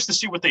 I'm curious to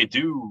see what they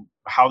do,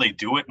 how they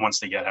do it once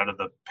they get out of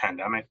the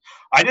pandemic.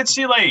 I did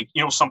see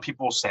some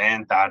people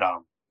saying that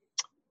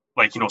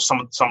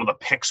some of the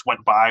picks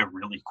went by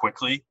really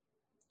quickly.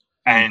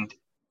 And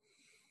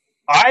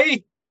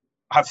I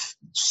have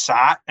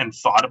sat and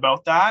thought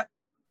about that,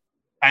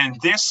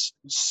 and this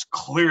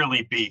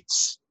clearly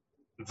beats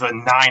the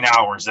 9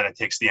 hours that it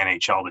takes the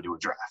NHL to do a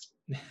draft.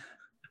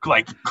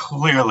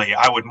 Clearly,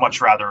 I would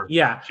much rather.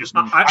 I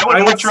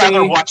would much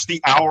rather watch the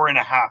hour and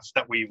a half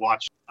that we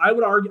watched. I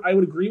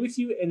would agree with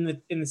you in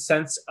the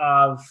sense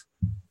of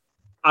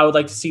I would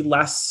like to see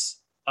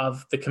less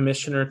of the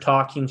commissioner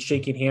talking,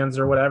 shaking hands,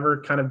 or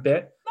whatever kind of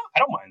bit. No, I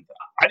don't mind that.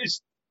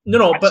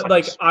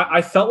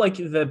 I felt like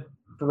the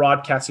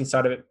broadcasting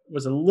side of it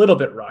was a little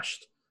bit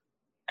rushed.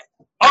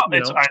 It's probably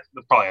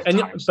a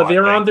time but they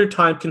were on their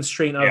time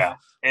constraint of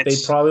they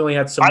probably only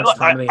had so much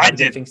time and they had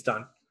to get things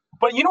done.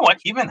 But you know what?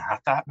 Even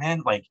at that,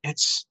 man,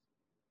 it's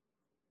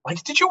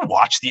did you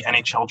watch the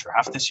NHL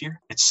draft this year?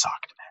 It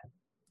sucked, man.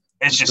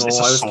 It's just it's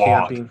a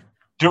slog. Camping.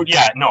 Dude,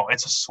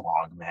 it's a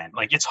slog, man.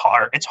 It's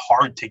hard. It's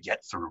hard to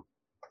get through.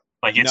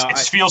 It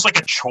feels like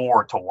a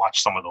chore to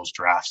watch some of those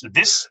drafts.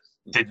 This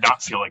did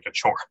not feel like a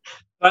chore.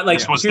 But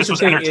this was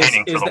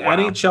entertaining. Is the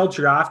NHL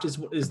draft is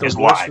the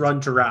worst run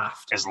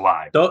draft? Is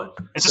live.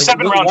 It's a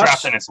 7-round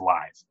draft and it's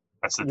live.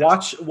 That's the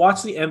watch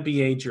the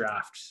NBA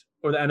draft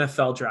or the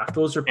NFL draft.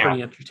 Those are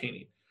pretty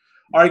entertaining.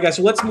 All right, guys.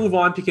 So let's move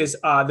on, because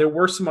there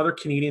were some other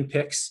Canadian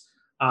picks.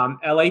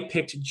 LA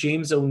picked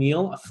James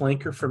O'Neill, a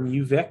flanker from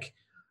UVic.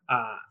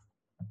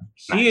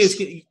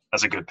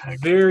 That's a good pick.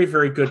 Very,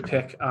 very good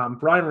pick.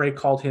 Brian Ray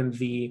called him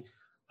the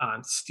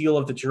steal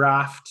of the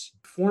draft.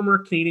 Former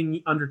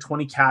Canadian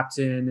under-20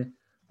 captain.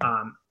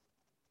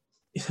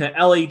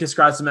 LA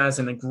describes him as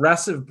an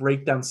aggressive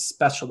breakdown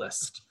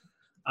specialist.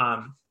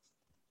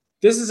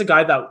 This is a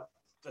guy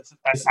that's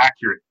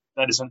accurate.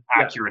 That is an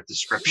accurate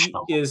description.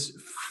 He is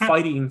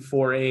fighting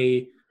for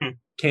a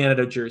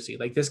Canada jersey.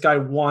 This guy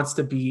wants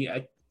to be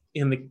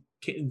in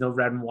the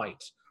red and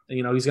white.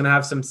 He's going to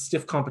have some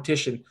stiff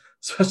competition,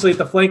 especially at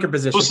the flanker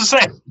position. What's to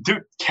say,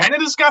 dude?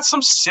 Canada's got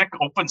some sick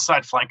open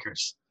side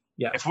flankers.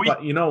 Yeah,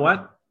 but you know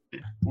what?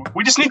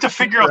 We just need to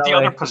figure out the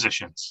other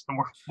positions, and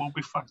we'll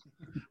be fine.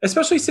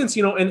 Especially since,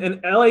 you know,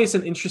 and LA is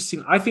an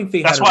interesting. I think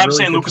they. That's had why a I'm really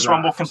saying good Lucas draft.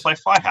 Rumble can play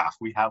fly half.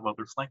 We have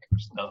other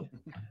flankers. So.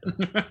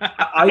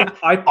 I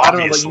don't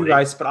know about you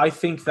guys, but I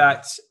think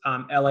that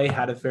LA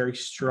had a very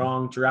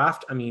strong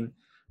draft. I mean,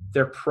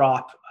 their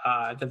prop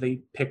that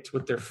they picked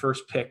with their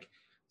first pick,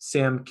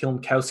 Sam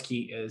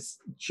Kilmkowski, is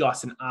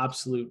just an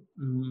absolute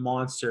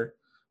monster.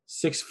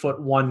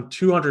 6'1",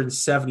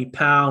 270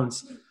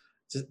 pounds,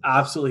 just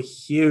absolutely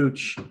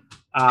huge.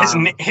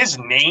 His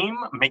name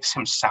makes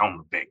him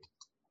sound big.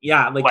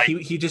 Yeah, like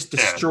he just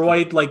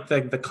destroyed like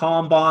the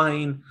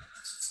combine.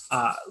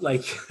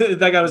 Like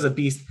that guy was a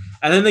beast.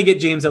 And then they get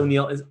James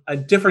O'Neill, is a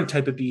different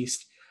type of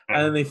beast. Yeah.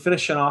 And then they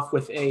finish it off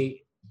with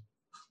a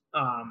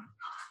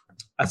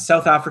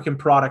South African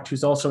product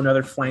who's also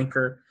another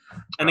flanker.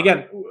 And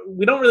again,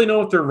 we don't really know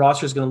what their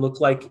roster is going to look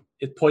like.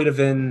 It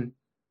Poitevin,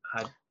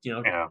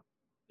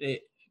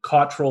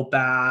 Cottrell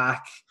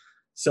back.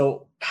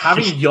 So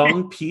having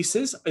young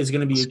pieces is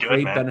going to be a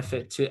great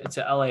benefit to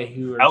LA.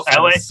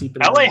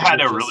 LA had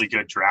a really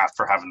good draft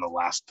for having the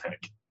last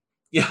pick.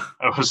 Yeah,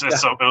 it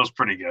was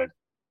pretty good.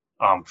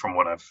 From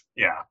what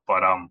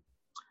but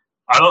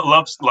I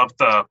love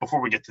the,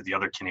 before we get to the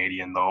other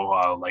Canadian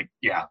though,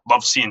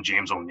 love seeing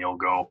James O'Neill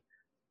go.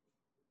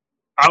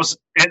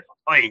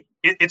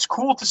 It's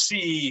cool to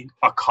see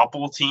a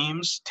couple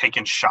teams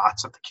taking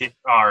shots at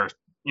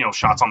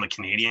shots on the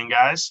Canadian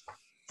guys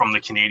from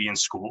the Canadian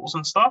schools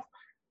and stuff.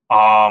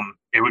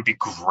 It would be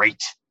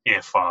great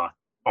if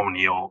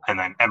O'Neill and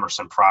then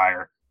Emerson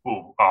Pryor,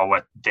 who I'll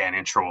let Dan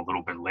intro a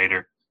little bit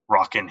later,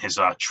 rocking his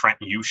Trent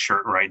U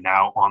shirt right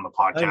now on the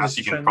podcast.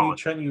 You can call it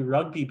Trent U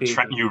Rugby, baby.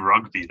 Trent U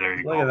Rugby. There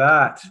you go. Look at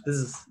that.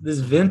 This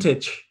is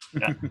vintage.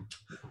 Yeah.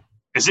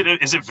 Is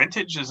it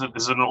vintage? Is it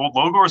an old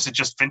logo, or is it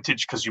just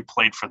vintage because you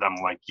played for them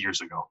like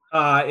years ago?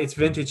 It's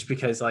vintage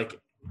because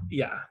it's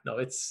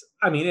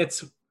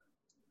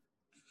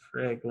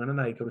frig. When did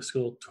I go to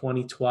school?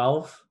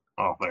 2012.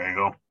 Oh, there you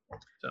go.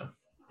 So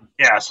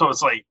yeah, so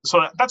it's like,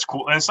 so that's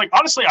cool. And it's like,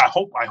 honestly, I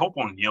hope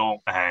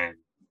O'Neill and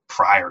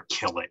Pryor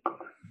kill it,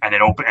 and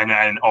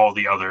and all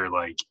the other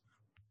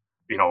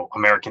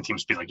American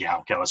teams be like, yeah,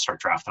 okay, let's start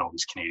drafting all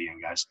these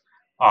Canadian guys.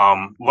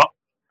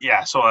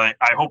 So I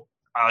hope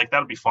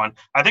that'll be fun.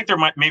 I think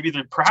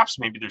perhaps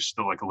there's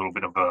still like a little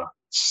bit of a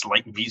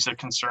slight visa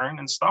concern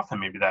and stuff,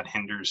 and maybe that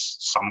hinders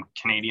some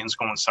Canadians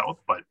going south.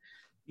 But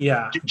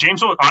yeah,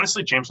 James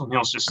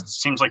O'Neill just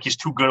seems like he's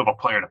too good of a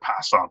player to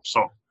pass up.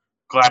 So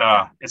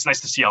glad it's nice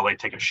to see LA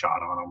take a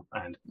shot on him.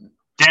 And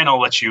Dan, I'll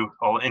let you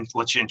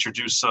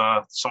introduce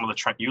some of the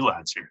Trent U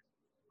lads here.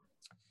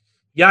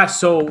 Yeah,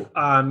 so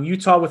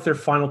Utah with their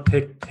final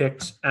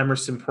picked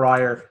Emerson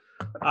Pryor.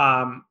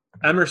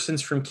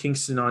 Emerson's from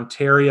Kingston,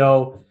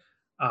 Ontario.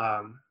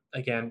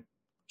 Again,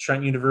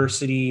 Trent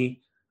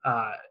University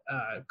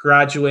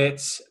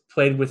graduate,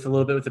 played with a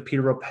little bit with the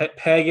Peterborough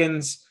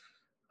Pagans.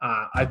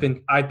 I've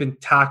been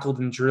tackled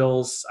in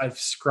drills. I've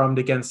scrummed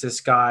against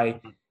this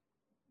guy.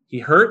 He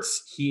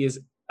hurts. He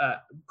is a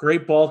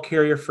great ball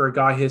carrier for a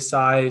guy his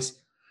size.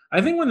 I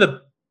think one of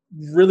the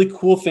really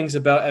cool things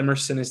about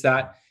Emerson is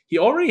that he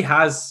already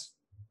has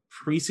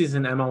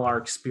preseason MLR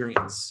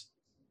experience.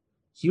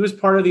 He was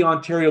part of the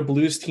Ontario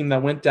Blues team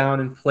that went down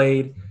and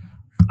played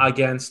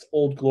against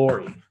Old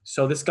Glory.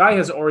 So this guy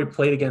has already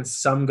played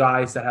against some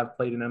guys that have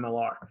played in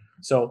MLR.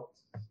 So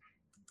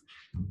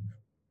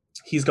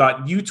he's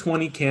got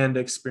U20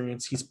 Canada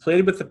experience. He's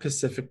played with the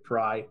Pacific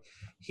Pride.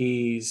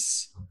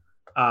 He's,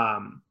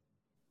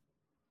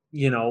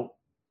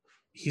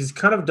 he's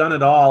kind of done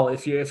it all.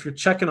 If you're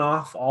checking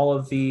off all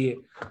of the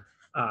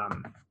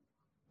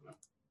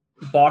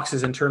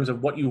boxes in terms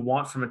of what you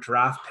want from a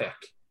draft pick,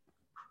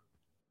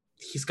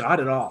 he's got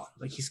it all.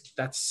 Like he's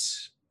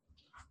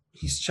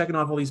checking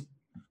off all these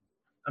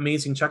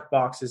amazing check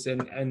boxes.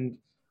 And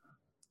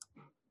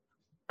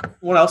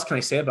what else can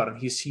I say about him?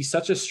 He's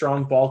such a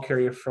strong ball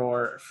carrier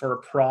for a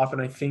prop.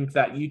 And I think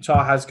that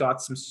Utah has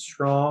got some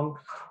strong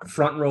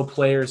front row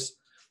players.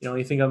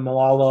 You think of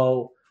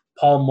Malalo,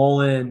 Paul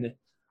Mullen,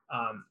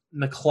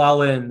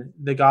 McClellan.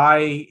 The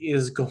guy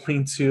is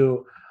going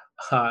to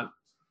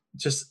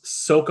just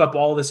soak up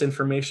all this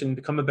information,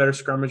 become a better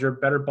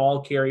scrummager, better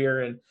ball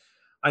carrier. And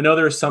I know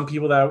there are some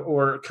people that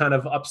were kind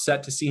of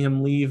upset to see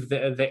him leave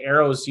the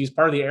Arrows. He's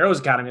part of the Arrows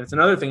Academy. That's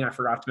another thing I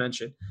forgot to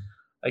mention.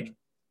 Like,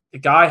 the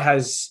guy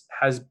has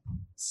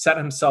set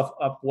himself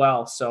up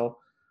well. So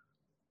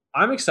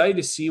I'm excited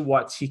to see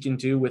what he can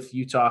do with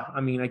Utah.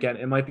 I mean, again,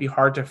 it might be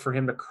hard for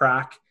him to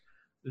crack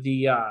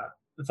the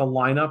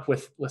lineup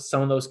with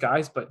some of those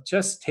guys, but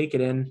just take it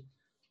in,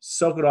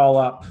 soak it all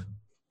up.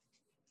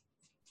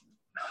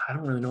 I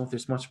don't really know if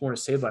there's much more to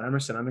say about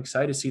Emerson. I'm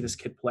excited to see this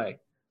kid play.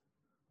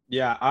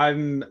 Yeah,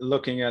 I'm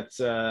looking at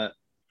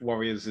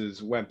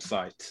Warriors'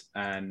 website,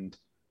 and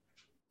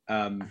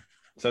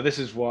so this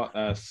is what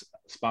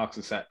Sparks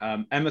has said.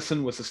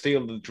 Emerson was the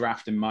steal of the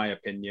draft, in my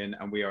opinion,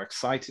 and we are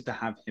excited to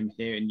have him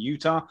here in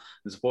Utah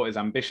and support his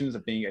ambitions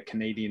of being a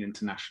Canadian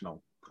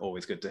international.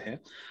 Always good to hear.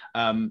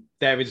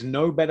 There is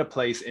no better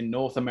place in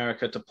North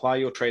America to ply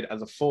your trade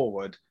as a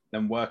forward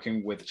than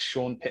working with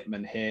Sean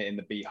Pittman here in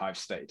the Beehive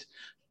State.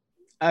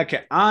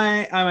 Okay,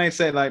 I may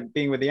say like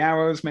being with the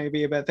Arrows may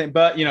be a bad thing,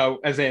 but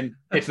as in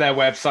it's their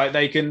website,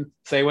 they can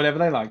say whatever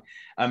they like.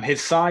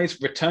 His size,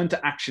 return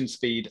to action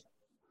speed,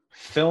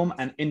 film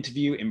and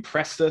interview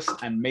impressed us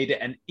and made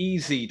it an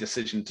easy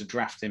decision to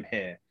draft him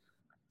here.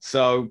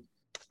 So,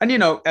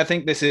 and I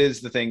think this is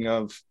the thing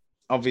of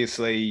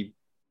obviously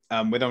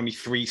with only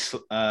three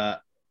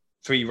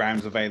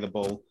rounds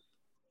available,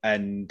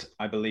 and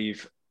I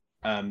believe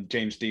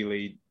James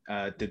Dealey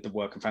did the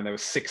work and found there were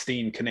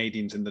 16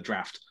 Canadians in the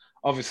draft.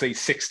 Obviously,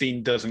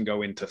 16 doesn't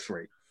go into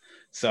 3.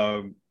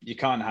 So you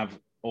can't have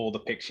all the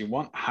picks you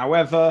want.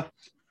 However,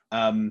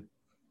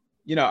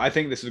 I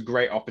think this is a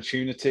great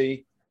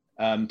opportunity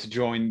to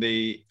join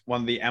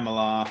one of the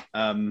MLR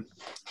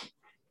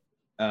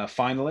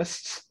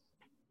finalists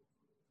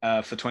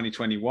for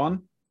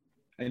 2021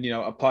 and,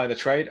 apply the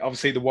trade.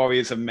 Obviously, the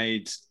Warriors have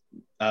made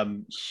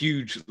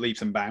huge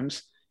leaps and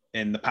bounds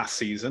in the past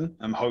season.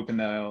 I'm hoping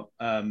they'll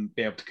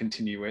be able to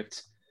continue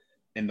it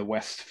in the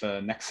West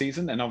for next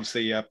season. And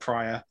obviously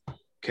Pryor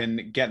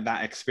can get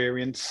that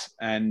experience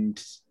and,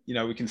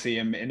 we can see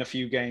him in a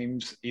few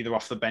games, either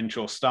off the bench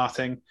or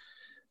starting.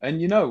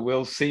 And,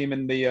 we'll see him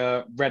in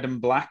the red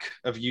and black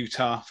of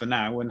Utah for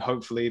now, and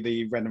hopefully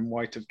the red and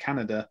white of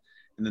Canada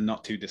in the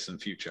not too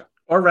distant future.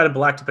 Or red and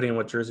black, depending on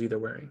what jersey they're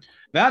wearing.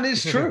 That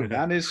is true.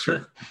 That is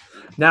true.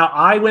 Now,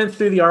 I went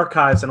through the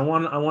archives, and I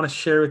want to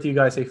share with you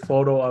guys a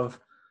photo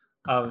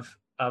of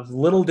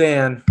little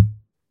Dan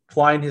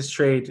plying his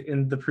trade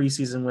in the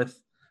preseason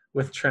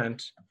with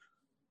Trent,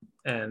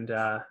 and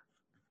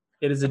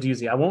it is a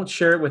doozy. I won't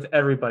share it with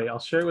everybody. I'll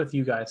share it with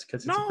you guys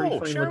because it's a pretty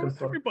funny share looking with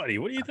photo. Everybody.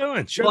 What are you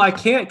doing? Well, I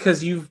can't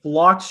because you've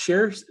blocked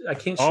shares. I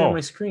can't share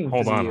my screen.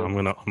 Hold on, I'm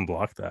gonna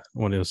unblock that.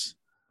 What is?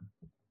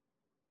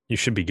 You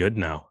should be good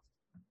now.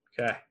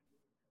 Okay.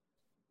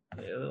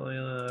 There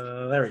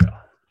we go.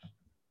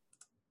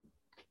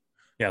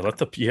 Yeah,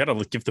 you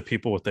gotta give the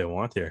people what they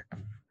want here.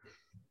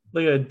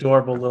 Look at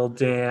adorable little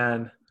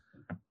Dan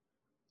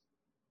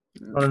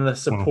on the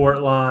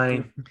support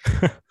line,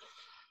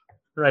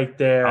 right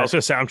there. I was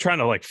gonna say I'm trying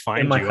to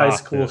find in my high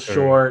school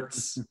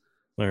shorts.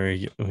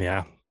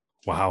 Yeah.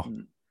 Wow.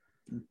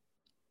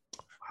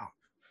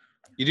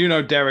 You do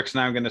know Derek's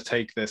now going to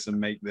take this and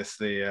make this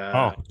the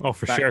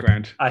for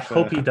background. sure. I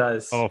hope he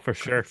does. Oh, for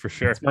sure.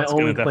 It's my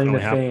only claim to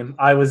fame.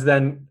 I was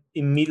then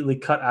immediately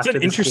cut after. It's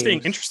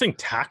an interesting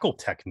tackle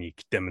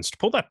technique.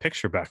 Pull that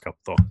picture back up,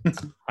 though.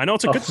 I know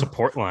it's a good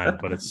support line,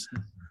 but it's.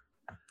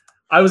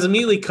 I was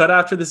immediately cut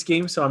after this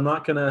game, so I'm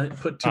not going to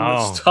put too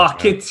much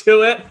stock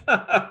into it.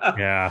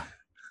 Yeah,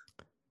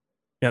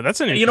 that's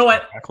an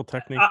tackle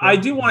technique. I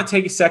do want to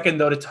take a second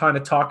though to kind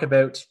of talk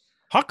about.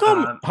 How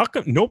come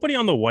nobody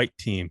on the white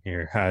team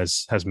here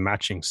has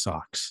matching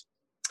socks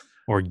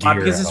or gear?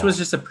 Because this was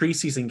just a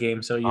preseason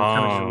game, so you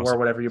kind of just wore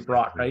whatever you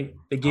brought, right?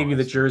 They gave you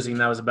the jersey,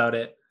 and that was about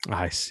it.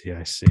 I see.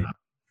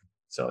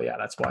 So yeah,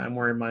 that's why I'm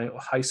wearing my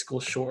high school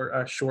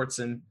shorts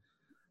and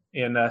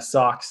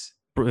socks.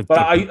 But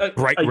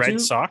bright red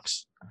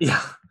socks.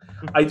 Yeah,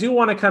 I do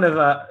want to kind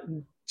of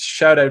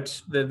shout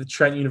out the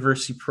Trent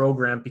University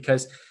program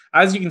because,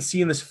 as you can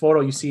see in this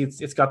photo, you see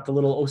it's got the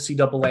little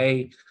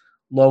OCAA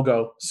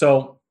logo.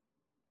 So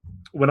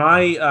when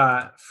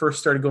I first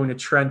started going to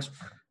Trent,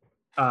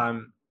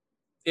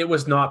 it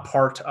was not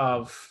part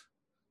of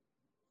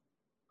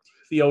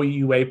the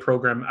OUA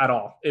program at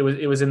all. It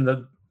was in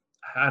the,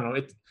 I don't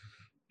know,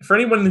 for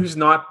anyone who's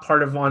not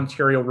part of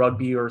Ontario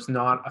rugby or is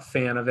not a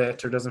fan of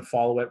it or doesn't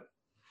follow it,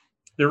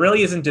 there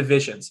really isn't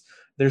divisions.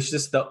 There's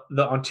just the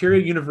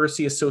Ontario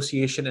University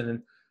Association and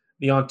then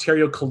the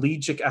Ontario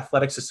Collegiate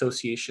Athletics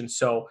Association.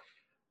 So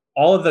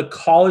all of the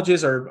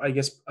colleges are, I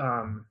guess,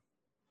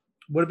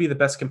 what would be the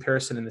best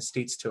comparison in the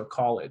States to a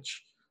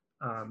college?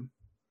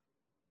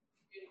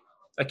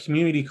 A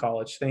community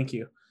college. Thank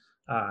you.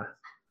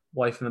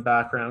 Wife in the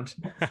background.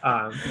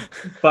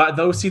 But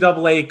the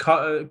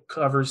OCAA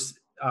covers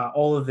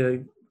all of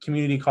the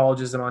community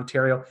colleges in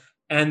Ontario.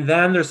 And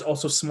then there's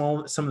also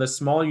some of the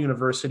smaller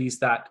universities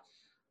that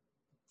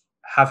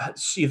have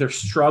either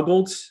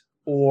struggled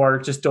or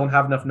just don't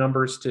have enough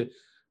numbers to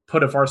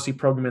put a varsity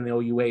program in the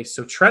OUA.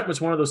 So Trent was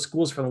one of those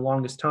schools for the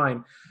longest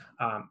time.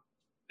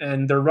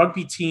 And their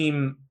rugby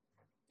team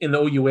in the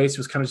OUA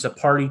was kind of just a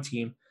party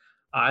team.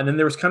 And then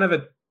there was kind of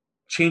a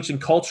change in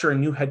culture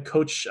and new head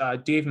coach,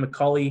 Dave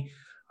McCulley.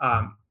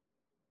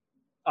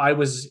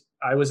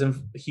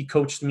 He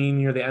coached me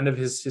near the end of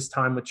his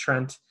time with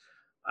Trent,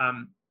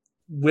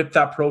 whipped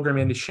that program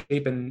into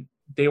shape, and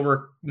they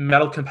were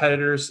medal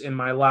competitors in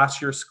my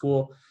last year of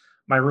school.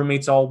 My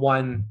roommates all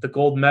won the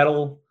gold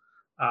medal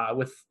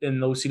in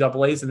the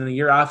OCAAs, and then the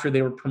year after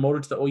they were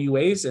promoted to the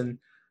OUAs, and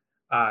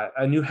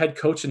a new head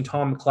coach in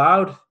Tom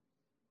McLeod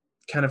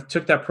kind of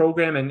took that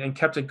program and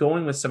kept it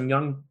going with some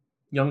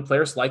young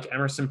players like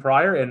Emerson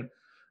Pryor. And,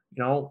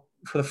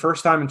 for the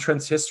first time in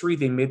Trent's history,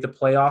 they made the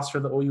playoffs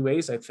for the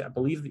OUAs. I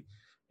believe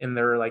in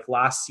their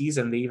last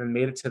season, they even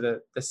made it to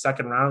the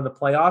second round of the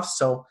playoffs.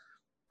 So,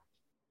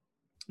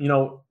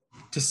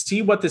 to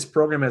see what this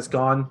program has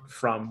gone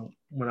from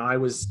when I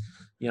was,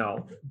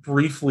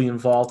 briefly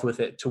involved with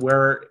it to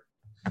where,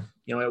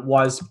 it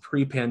was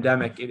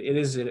pre-pandemic. It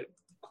is a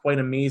quite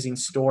amazing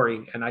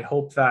story. And I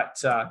hope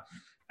that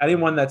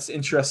anyone that's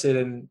interested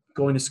in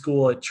going to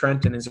school at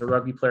Trenton as a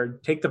rugby player,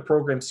 take the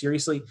program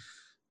seriously.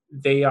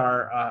 They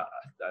are a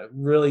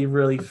really,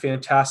 really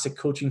fantastic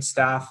coaching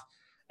staff.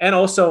 And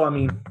also,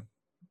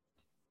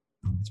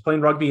 it's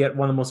playing rugby at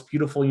one of the most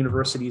beautiful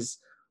universities,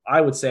 I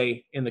would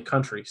say, in the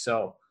country.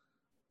 So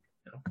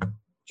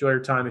enjoy your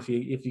time if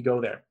you go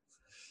there.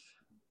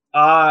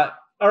 All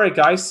right,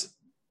 guys.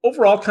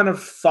 Overall, kind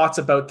of thoughts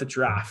about the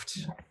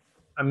draft.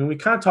 We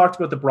kind of talked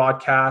about the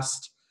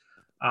broadcast.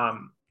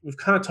 We've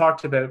kind of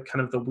talked about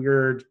kind of the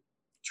weird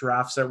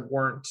drafts that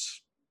weren't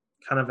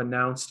kind of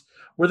announced.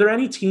 Were there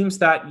any teams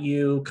that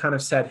you kind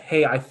of said,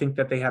 hey, I think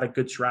that they had a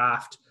good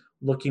draft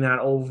looking at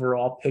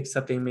overall picks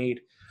that they made?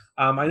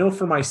 I know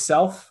for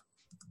myself,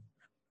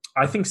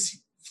 I think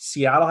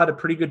Seattle had a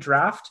pretty good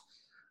draft.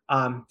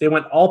 They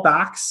went all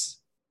backs,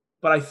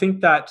 but I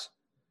think that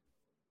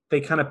they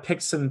kind of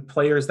picked some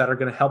players that are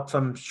going to help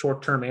them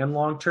short-term and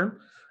long-term.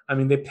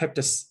 They picked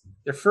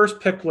their first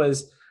pick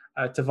was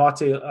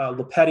Tavate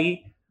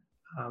Lopeti,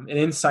 an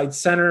inside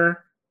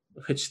center,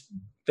 which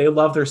they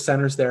love their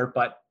centers there,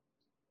 but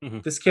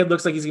this kid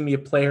looks like he's going to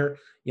be a player.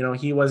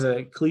 He was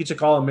a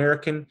collegiate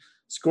All-American,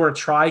 scored a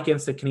try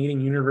against the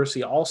Canadian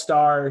University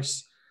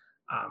All-Stars.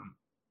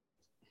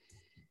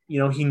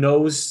 He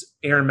knows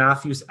Aaron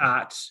Matthews,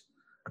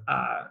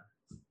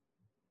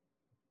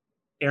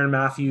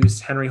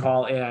 Henry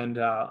Hall, and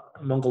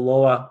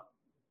Mongoloa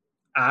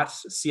at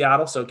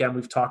Seattle. So again,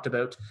 we've talked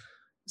about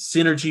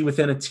synergy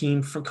within a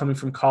team coming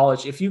from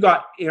college. If you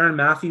got Aaron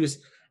Matthews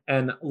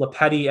and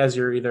Lopeti as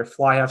your either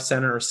fly half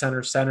center or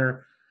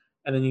center,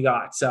 and then you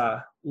got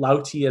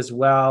Lauti as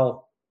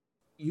well,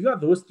 you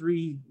got those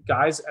three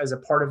guys as a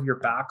part of your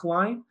back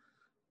line,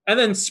 and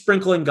then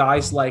sprinkling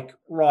guys like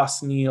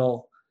Ross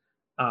Neal.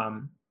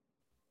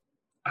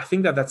 I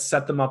think that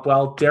set them up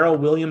well. Daryl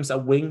Williams, a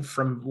wing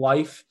from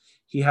Life.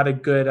 He had a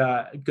good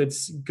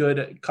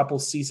couple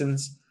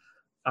seasons.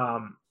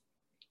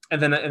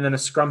 And then a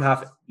scrum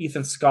half,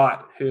 Ethan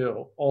Scott,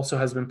 who also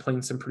has been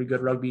playing some pretty good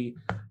rugby,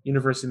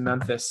 University of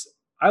Memphis.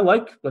 I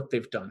like what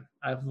they've done.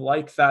 I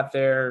like that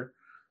they're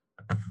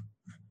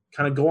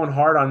kind of going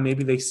hard on,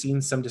 maybe they've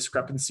seen some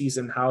discrepancies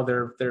in how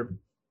their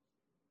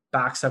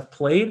backs have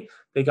played.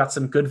 They got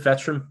some good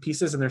veteran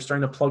pieces, and they're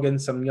starting to plug in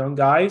some young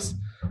guys.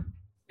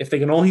 If they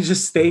can only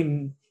just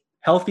stay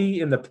healthy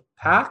in the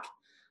pack,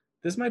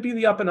 this might be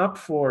the up and up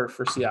for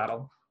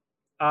Seattle.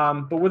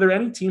 But were there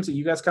any teams that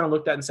you guys kind of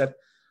looked at and said,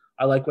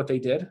 I like what they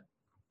did?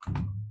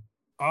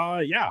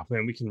 Yeah,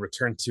 man, we can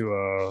return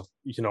to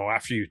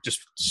after you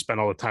just spent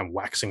all the time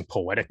waxing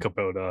poetic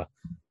about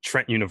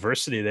Trent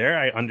University there,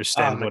 I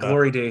understand what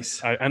glory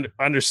days. I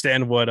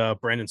understand what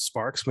Brandon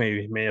Sparks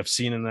may have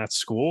seen in that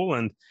school,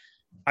 and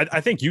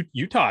I think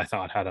Utah, I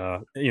thought, had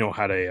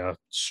a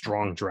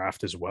strong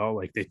draft as well.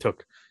 Like they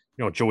took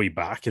Joey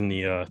back in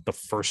the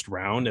first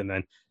round, and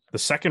then the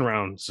second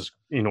round is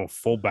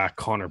fullback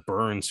Connor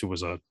Burns, who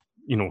was a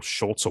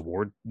Schultz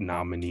Award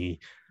nominee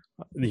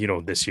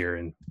this year,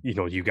 and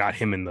you got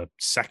him in the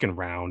second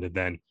round, and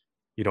then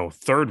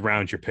third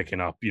round you're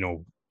picking up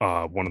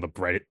one of the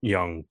bright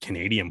young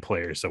Canadian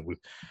players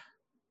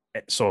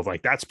so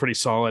like that's pretty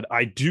solid.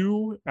 I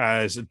do,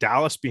 as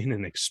Dallas being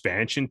an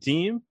expansion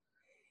team,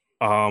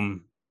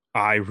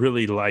 I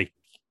really like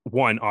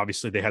one.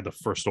 Obviously they had the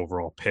first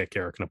overall pick,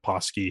 Eric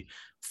Naposki,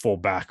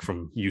 fullback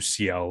from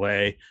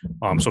UCLA.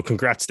 So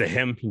congrats to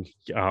him.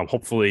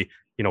 Hopefully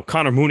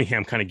Connor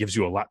Mooneyham kind of gives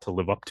you a lot to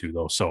live up to,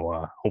 though.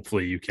 So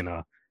hopefully you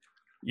can,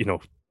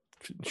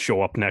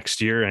 show up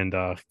next year and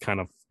kind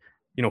of,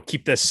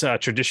 keep this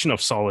tradition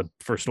of solid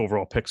first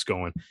overall picks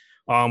going.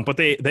 But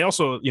they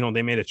also,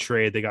 they made a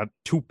trade. They got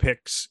 2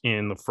 picks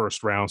in the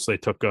first round. So they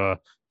took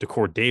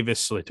Decor Davis.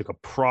 So they took a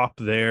prop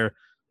there.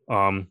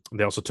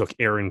 They also took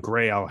Aaron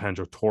Gray,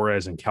 Alejandro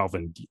Torres, and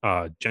Calvin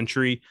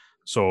Gentry.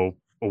 So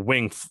a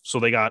wing. So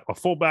they got a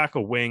fullback,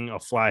 a wing, a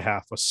fly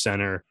half, a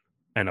center,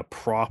 and a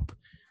prop.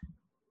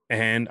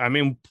 And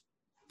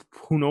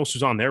who knows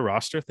who's on their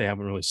roster? They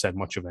haven't really said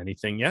much of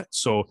anything yet.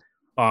 So,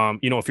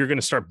 if you're going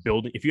to start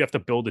building, if you have to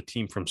build a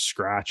team from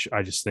scratch,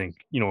 I just think,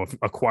 if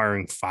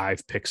acquiring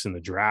 5 picks in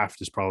the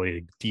draft is probably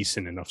a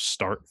decent enough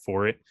start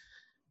for it.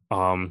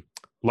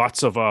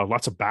 Lots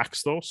of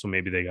backs though. So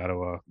maybe they got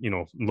to,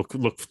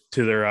 look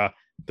to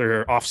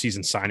their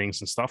offseason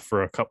signings and stuff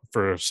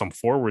for some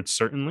forwards,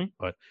 certainly.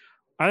 But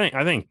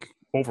I think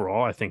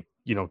overall,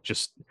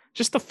 just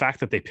the fact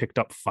that they picked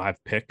up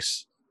 5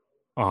 picks,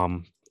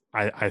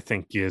 I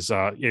think is,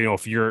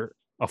 if you're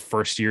a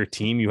first year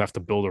team, you have to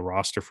build a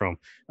roster from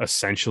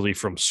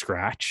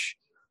scratch.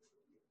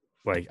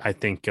 Like, I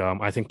think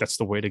that's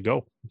the way to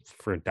go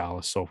for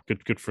Dallas. So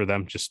good for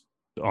them, just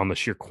on the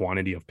sheer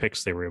quantity of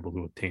picks they were able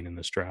to obtain in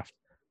this draft.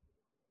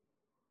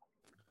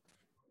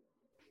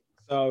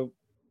 So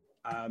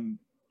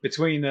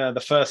between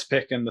the first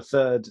pick and the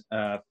third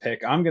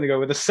pick, I'm going to go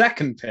with the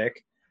second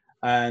pick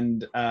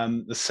and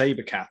the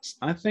Sabercats.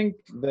 I think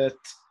that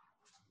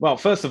Well,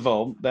 first of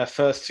all, their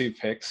first 2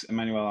 picks,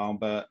 Emmanuel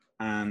Albert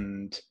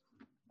and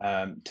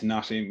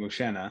Tanasi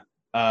Mushena,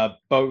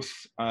 both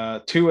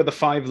 2 of the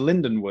 5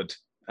 Lindenwood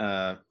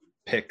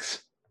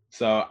picks.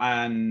 So,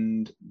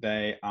 and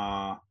they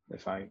are,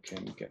 if I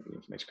can get the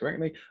information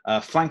correctly,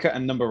 flanker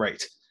and number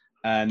 8.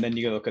 And then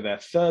you look at their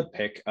third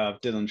pick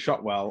of Dylan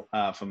Shotwell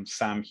from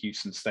Sam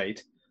Houston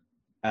State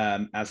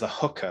as a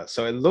hooker.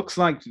 So it looks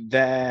like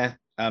they're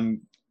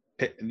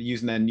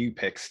using their new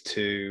picks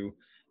to,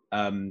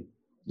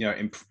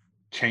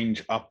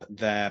 change up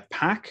their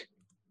pack.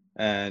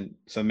 And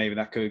so maybe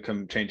that could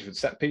come change with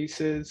set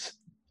pieces.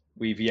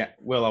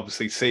 We'll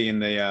obviously see in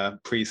the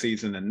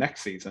preseason and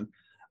next season.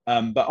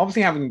 But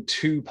obviously having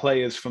 2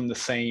 players from the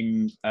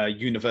same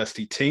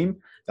university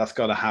team, that's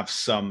got to have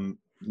some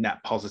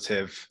net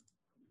positive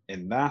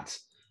in that.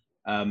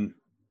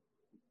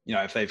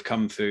 If they've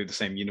come through the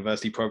same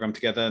university program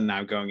together,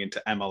 now going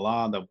into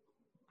MLR, they'll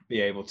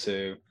be able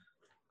to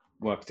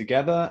work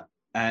together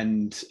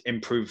and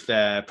improve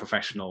their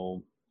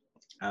professional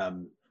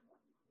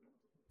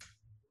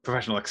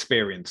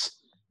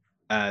experience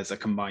as a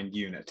combined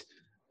unit.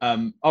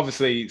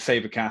 Obviously,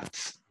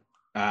 Sabercats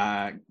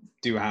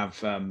do have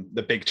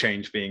the big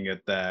change being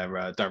at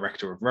their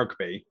director of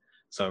rugby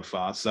so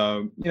far.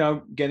 So,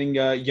 getting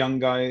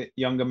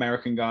young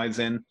American guys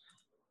in,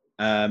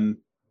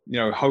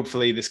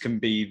 hopefully this can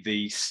be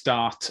the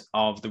start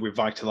of the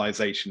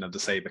revitalization of the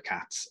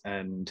Sabercats.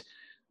 And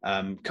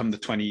come the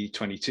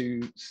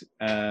 2022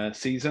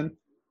 season,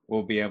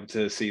 we'll be able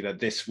to see that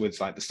this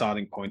was like the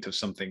starting point of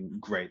something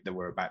great that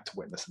we're about to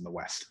witness in the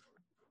West.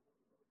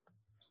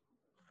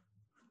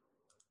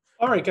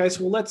 All right, guys.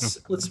 Well,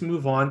 let's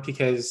move on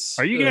because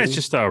are you guys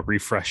just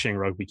refreshing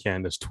Rugby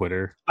Canada's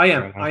Twitter? I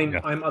am.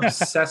 I'm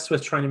obsessed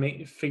with trying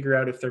to figure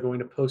out if they're going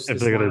to post this.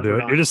 If they're going to do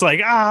it, you're just like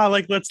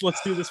let's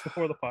do this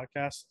before the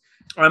podcast.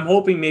 I'm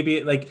hoping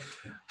maybe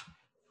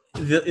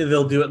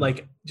they'll do it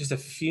like just a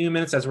few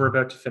minutes as we're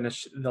about to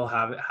finish. They'll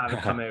have it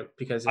come out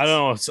because I don't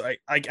know. It's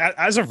like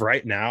as of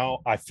right now,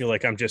 I feel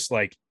like I'm just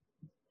like,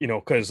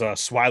 because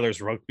Swiler's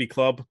Rugby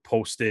Club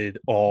posted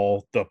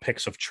all the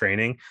pics of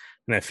training,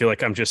 and I feel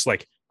like I'm just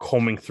like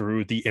combing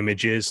through the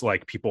images,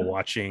 like people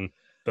watching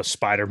the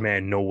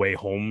Spider-Man No Way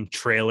Home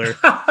trailer,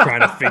 trying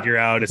to figure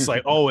out. It's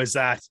like,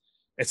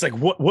 it's like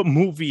what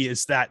movie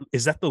is that?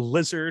 Is that the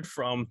lizard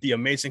from The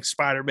Amazing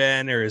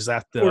Spider-Man, or is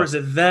that or is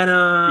it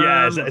Venom?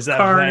 Yeah, is that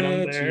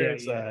Carnage?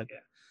 Venom there?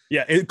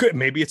 Yeah, it could.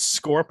 Maybe it's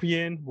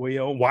Scorpion.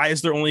 Why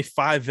is there only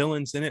 5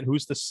 villains in it?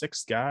 Who's the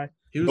 6th guy?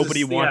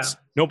 Nobody wants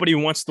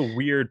the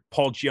weird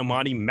Paul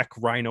Giamatti mech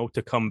rhino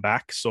to come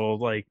back. So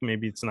like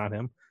maybe it's not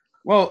him.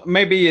 Well,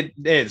 maybe it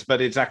is,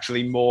 but it's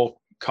actually more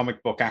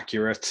comic book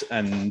accurate,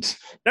 and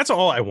that's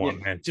all I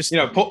want, man. Just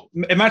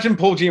imagine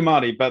Paul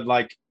Giamatti, but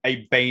like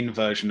a Bane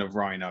version of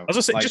Rhino. I was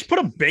gonna say, just put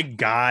a big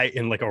guy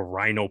in like a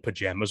Rhino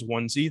pajamas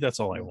onesie.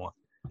 That's all I want.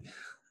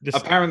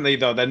 Apparently,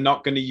 though, they're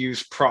not going to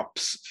use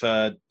props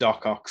for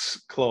Doc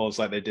Ock's claws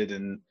like they did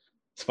in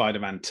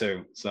Spider-Man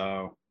 2.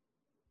 So,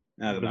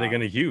 what are they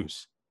going to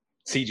use?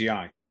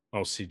 CGI.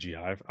 Oh,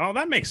 CGI. Oh,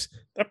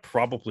 that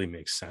probably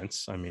makes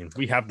sense. I mean,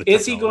 we have the.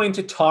 Is he going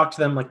to talk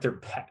to them like they're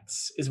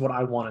pets? Is what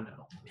I want to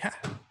know. Yeah,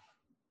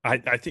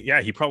 I think.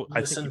 Yeah, he probably.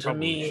 Listen to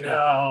me.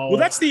 No. Well,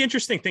 that's the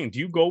interesting thing. Do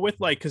you go with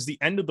because the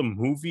end of the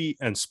movie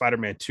and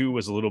Spider-Man 2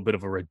 was a little bit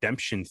of a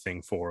redemption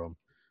thing for him,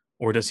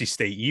 or does he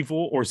stay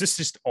evil, or is this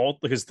just all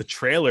because the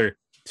trailer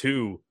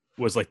 2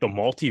 was like the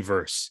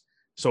multiverse?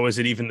 So is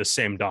it even the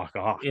same Doc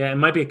Ock? Yeah, it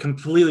might be a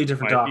completely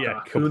different Doc Ock. Yeah,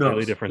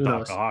 completely different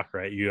Doc Ock,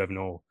 right? You have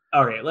no.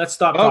 All right, let's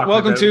stop.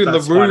 Welcome to the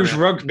Rouge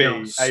Rugby, a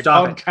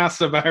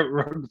podcast about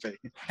rugby.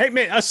 Hey,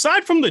 man,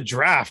 aside from the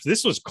draft,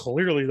 this was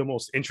clearly the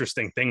most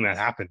interesting thing that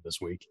happened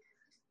this week.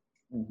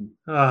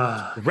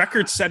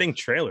 Record-setting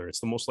trailer.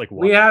 It's the most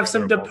we have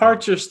some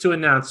departures to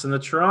announce in the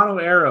Toronto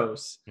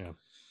Arrows. Yeah.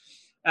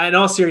 In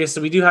all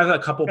seriousness, we do have a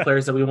couple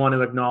players that we want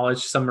to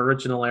acknowledge, some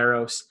original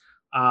Arrows.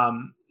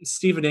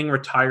 Stephen Ing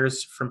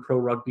retires from pro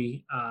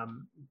rugby.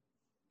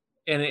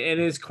 And it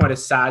is quite a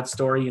sad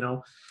story,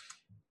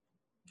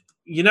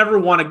 You never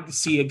want to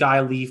see a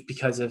guy leave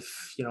because of,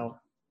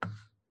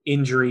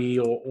 injury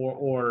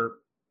or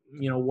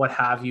what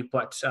have you.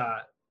 But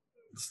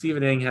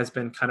Stephen Ing has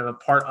been kind of a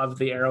part of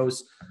the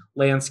Arrows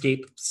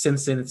landscape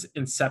since its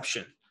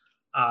inception.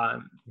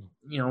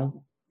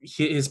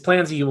 His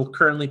plans, he will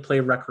currently play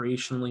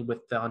recreationally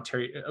with the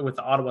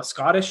Ottawa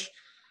Scottish,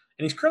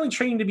 and he's currently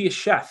training to be a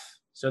chef.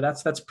 So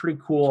that's pretty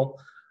cool.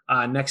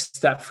 Next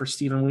step for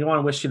Stephen. We want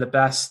to wish you the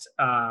best.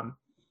 I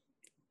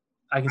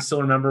can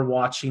still remember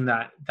watching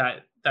that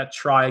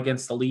try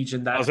against the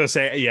Legion. That I was gonna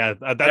say, yeah,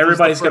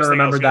 everybody's gonna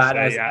remember that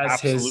as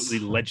absolutely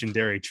his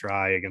legendary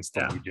try against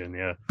the Legion.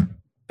 Yeah,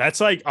 that's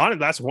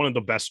that's one of the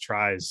best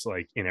tries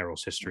in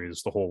Arrows history.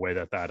 Is the whole way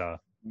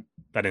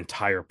that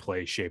entire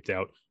play shaped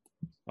out.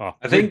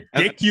 I think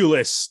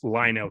ridiculous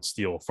line out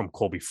steal from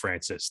Colby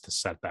Francis to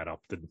set that up.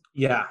 The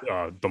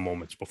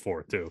moments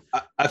before too.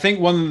 I think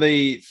one of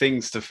the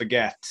things to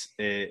forget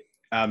that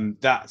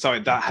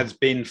has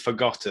been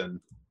forgotten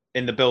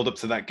in the build up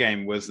to that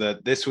game was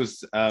that this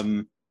was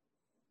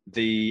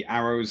the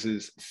Arrows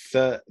is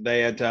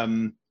they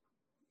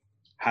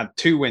had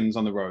 2 wins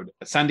on the road.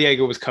 San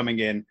Diego was coming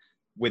in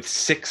with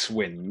 6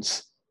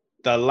 wins.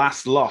 The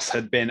last loss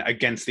had been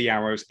against the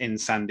Arrows in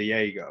San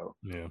Diego.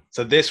 Yeah.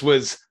 So this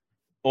was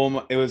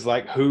almost, it was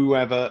like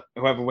whoever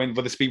wins,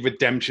 will this be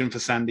redemption for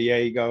San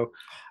Diego?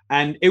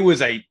 And it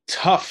was a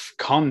tough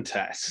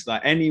contest.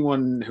 Like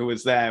anyone who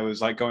was there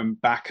was like going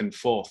back and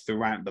forth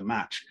throughout the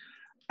match.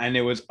 And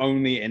it was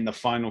only in the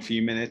final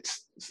few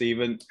minutes,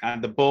 Stephen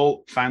had the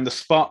ball, found the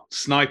spot,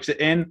 sniped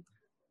it in,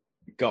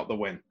 got the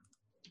win.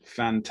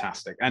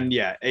 Fantastic. And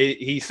yeah,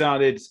 he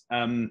started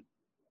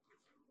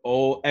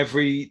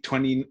every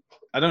 20.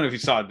 I don't know if he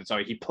started,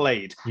 sorry, he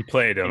played. He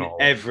played in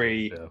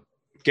every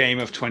game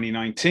of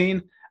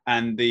 2019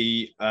 and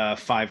the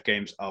 5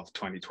 games of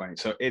 2020.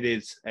 So it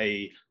is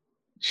a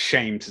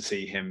shame to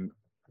see him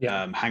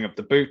hang up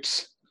the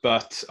boots.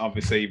 But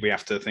obviously we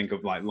have to think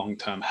of like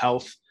long-term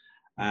health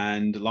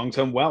and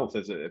long-term wealth,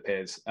 as it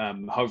appears.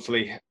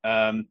 Hopefully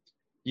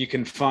you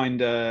can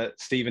find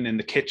Stephen in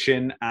the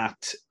kitchen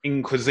at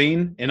In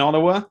Cuisine in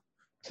Ottawa.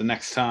 So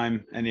next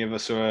time any of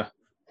us are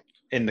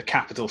in the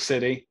capital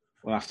city,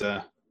 we'll have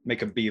to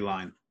make a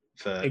beeline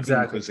for In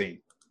Cuisine.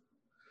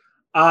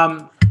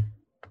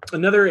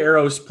 Another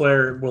Arrows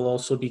player will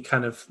also be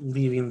kind of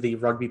leaving the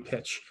rugby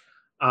pitch.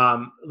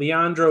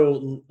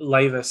 Leandro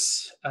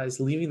Leivas is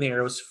leaving the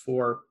Arrows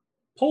for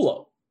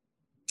polo.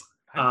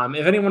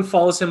 If anyone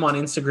follows him on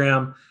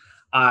Instagram,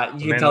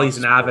 you can tell he's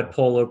an avid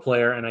polo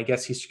player, and I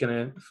guess he's going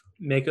to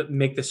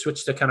make the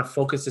switch to kind of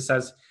focus this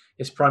as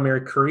his primary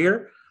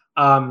career.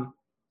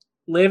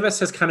 Leivas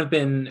has kind of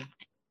been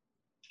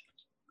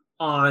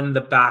on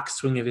the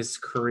backswing of his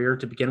career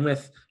to begin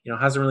with.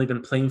 Hasn't really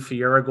been playing for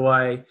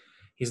Uruguay.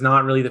 He's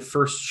not really the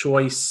first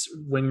choice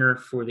winger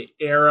for the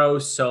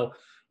Arrows. So,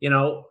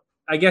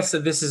 I guess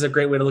that this is a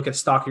great way to look at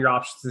stock your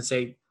options and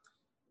say,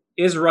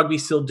 is rugby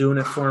still doing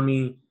it for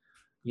me?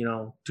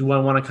 Do I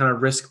want to kind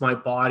of risk my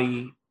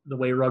body the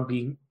way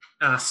rugby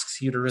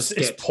asks you to risk it?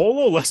 Is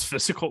polo less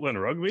physical than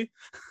rugby?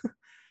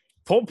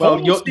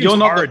 You're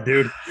not hard,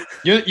 dude.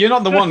 You're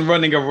not the one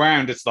running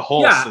around. It's the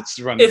horse that's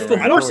running around. If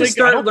the horses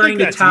start learning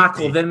to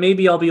tackle, then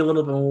maybe I'll be a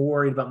little bit more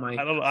worried about my.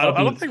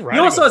 I don't think he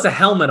also has a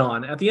helmet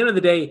on. At the end of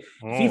the day,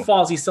 if he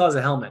falls, he still has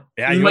a helmet.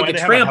 Yeah, he might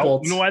get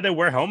trampled. You know why they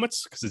wear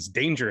helmets? Because it's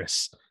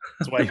dangerous.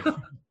 That's why. So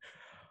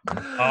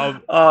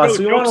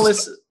we want to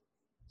listen.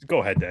 Go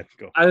ahead, Dan.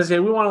 Go. I was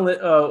saying we want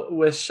to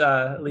wish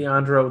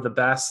Leandro the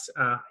best.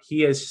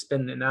 He has just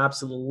been an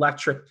absolute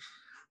electric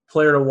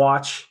player to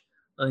watch.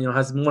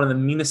 Has one of the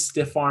meanest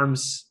stiff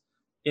arms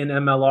in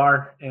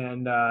MLR,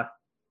 and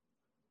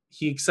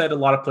he excited a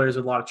lot of players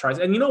with a lot of tries.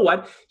 And you know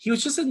what? He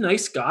was just a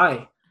nice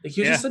guy. He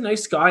was just a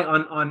nice guy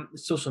on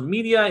social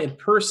media, in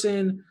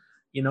person.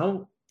 I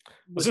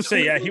was gonna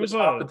say, he was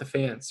with the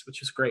fans,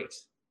 which is great.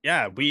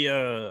 Yeah,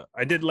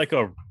 I did like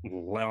a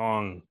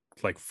long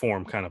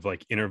form kind of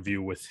like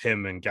interview with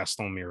him and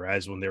Gaston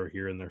Mirez when they were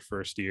here in their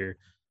first year,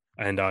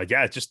 and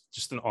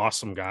just an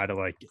awesome guy to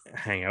like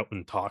hang out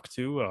and talk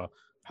to.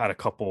 Had a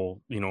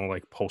couple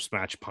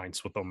post-match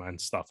pints with them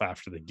and stuff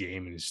after the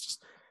game, and he's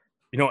just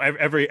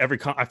every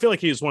I feel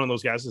like he's one of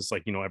those guys that's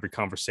like every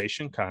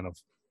conversation kind of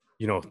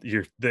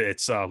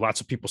it's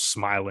lots of people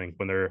smiling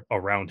when they're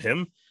around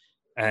him,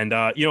 and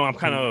I'm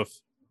kind of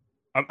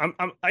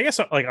I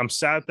guess like I'm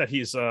sad that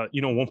he's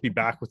won't be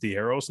back with the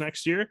Arrows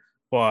next year,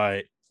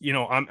 but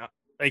I'm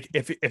like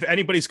if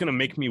anybody's gonna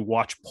make me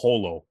watch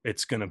polo,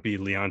 it's gonna be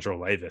Leandro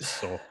Leivas.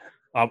 So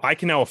I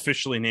can now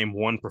officially name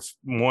one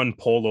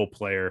polo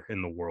player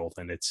in the world,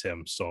 and it's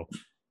him. So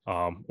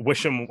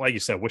wish him, like you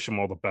said,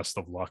 all the best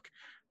of luck.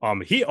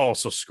 He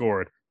also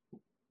scored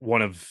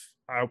one of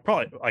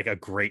probably like a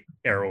great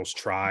Arrows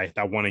try,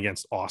 that one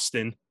against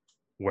Austin,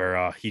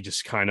 where he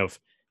just kind of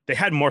they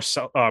had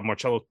Marcelo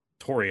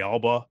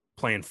Torrealba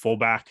playing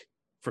fullback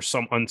for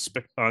some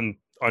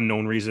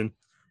unknown reason.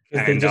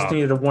 They just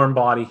needed a warm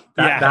body.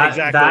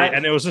 Exactly.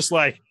 And it was just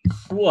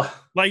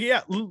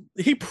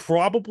he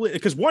probably,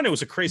 because one, it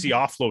was a crazy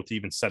offload to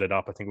even set it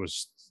up. I think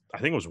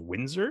it was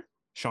Windsor.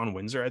 Sean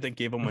Windsor, I think,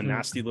 gave him a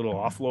nasty little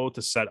offload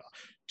to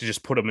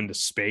just put him into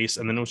space.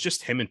 And then it was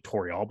just him and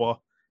Torrealba.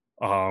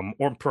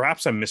 Or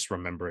perhaps I'm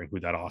misremembering who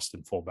that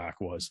Austin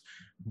fullback was.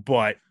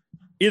 But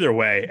either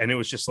way, and it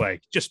was just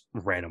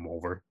ran him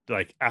over,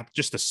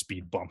 just a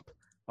speed bump.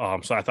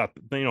 So I thought,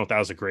 that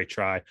was a great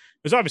try.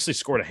 He's obviously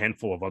scored a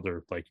handful of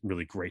other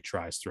really great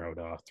tries throughout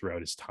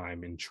his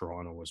time in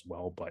Toronto as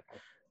well. But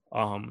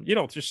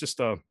there's just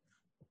a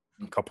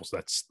couples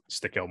that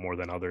stick out more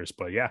than others.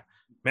 But yeah,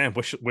 man,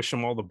 wish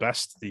him all the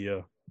best.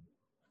 He'll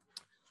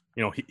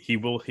I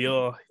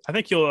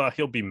think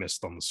he'll be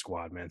missed on the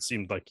squad, man. It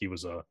seemed like he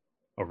was a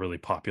really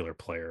popular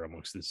player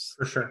amongst his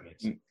for sure.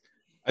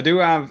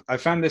 teammates. I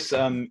found this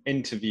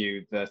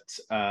interview that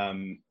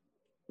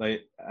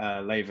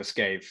Leivas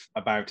gave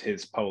about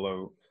his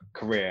polo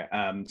career.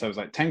 So it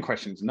was 10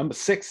 questions. Number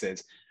 6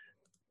 is,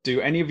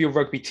 do any of your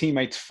rugby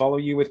teammates follow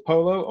you with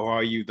polo, or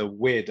are you the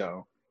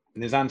weirdo?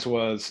 And his answer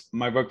was,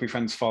 my rugby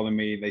friends follow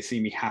me. They see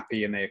me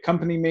happy and they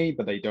accompany me,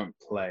 but they don't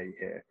play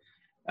here.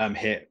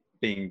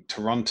 being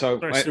Toronto.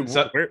 Sorry,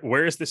 so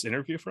where is this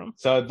interview from?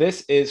 So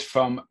this is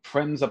from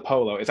Prensa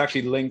Polo. It's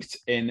actually linked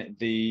in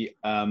the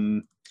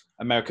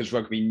America's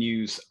Rugby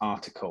News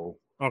article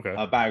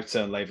about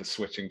Labour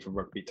switching from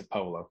rugby to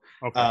polo.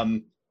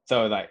 Okay.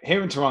 So like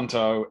here in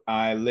Toronto,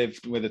 I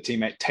lived with a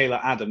teammate, Taylor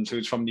Adams, who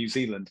was from New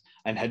Zealand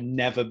and had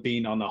never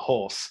been on a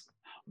horse.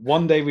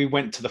 One day we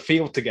went to the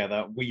field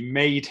together. We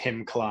made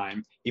him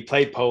climb. He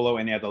played polo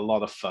and he had a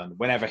lot of fun.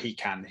 Whenever he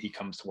can, he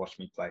comes to watch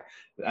me play.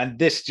 And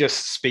this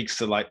just speaks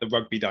to like the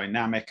rugby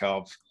dynamic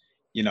of,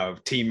 you know,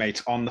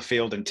 teammates on the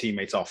field and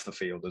teammates off the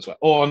field as well,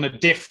 or on a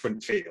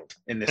different field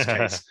in this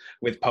case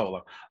with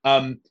polo.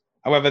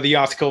 However, the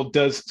article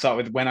does start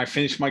with, when I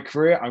finished my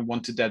career, I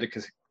want to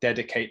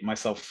dedicate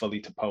myself fully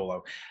to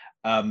polo.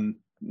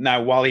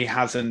 Now, while he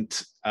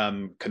hasn't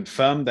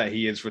confirmed that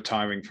he is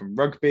retiring from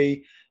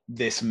rugby,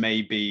 this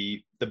may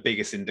be the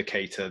biggest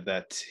indicator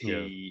that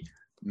he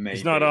may.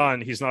 He's not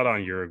on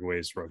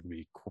Uruguay's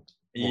rugby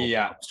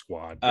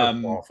squad,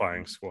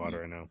 qualifying squad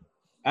right now.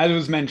 As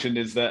was mentioned,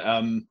 is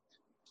that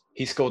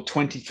he scored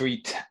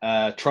 23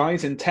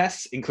 tries in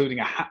tests, including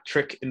a hat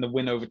trick in the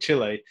win over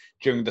Chile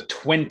during the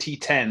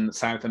 2010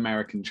 South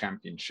American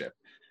Championship.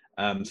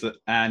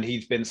 And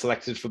he's been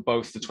selected for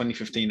both the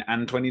 2015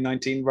 and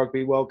 2019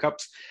 Rugby World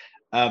Cups.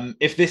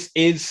 If this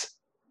is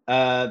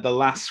the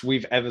last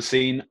we've ever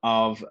seen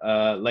of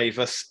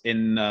Leivas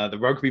in the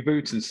rugby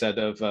boots instead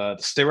of the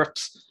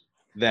stirrups,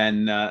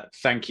 then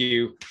thank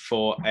you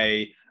for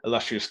a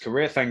illustrious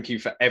career. Thank you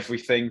for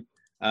everything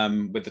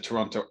with the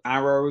Toronto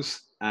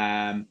Arrows.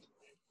 And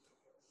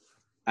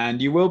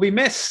you will be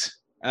missed.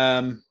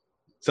 Some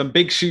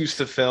big shoes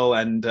to fill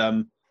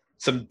and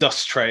some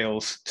dust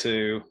trails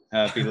to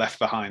be left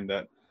behind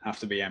that have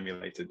to be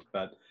emulated.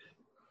 But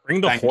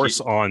bring the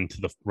horse on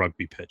to the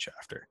rugby pitch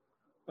after.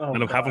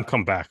 And have him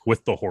come back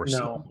with the horse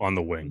on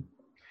the wing.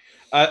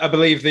 I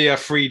believe the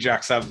Free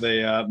Jacks have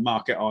the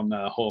market on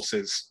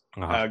horses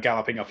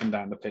galloping up and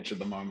down the pitch at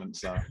the moment.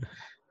 So,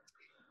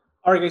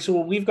 all right, guys.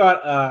 So we've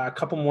got a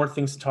couple more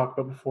things to talk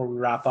about before we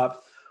wrap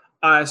up.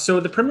 So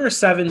the Premier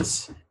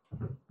Sevens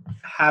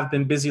have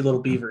been busy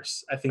little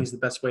beavers, I think is the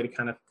best way to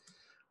kind of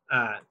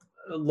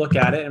look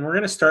at it. And we're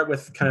going to start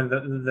with kind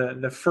of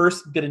the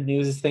first bit of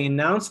news is they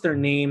announced their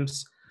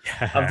names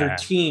of their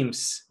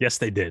teams. Yes,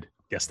 they did.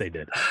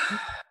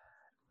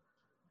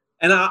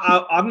 And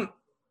I'm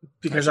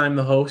because I'm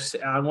the host,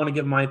 I want to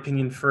give my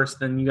opinion first,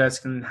 then you guys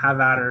can have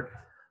at her.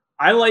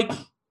 I'm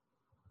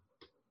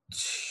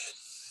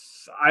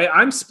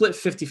split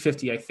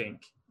 50-50, I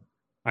think.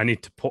 I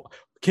need to pull.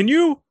 Can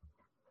you?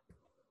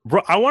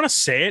 I want to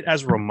say it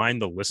as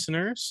remind the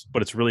listeners,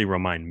 but it's really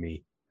remind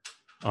me.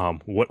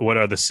 What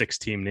are the 6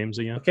 team names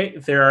again? Okay,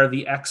 there are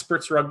the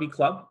Experts Rugby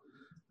Club.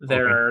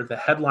 There are the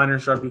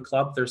Headliners Rugby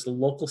Club. There's the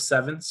Local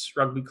Sevens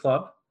Rugby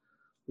Club,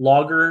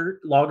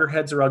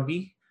 Loggerheads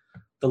Rugby,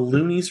 the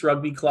Loonies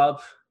Rugby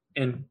Club,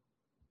 and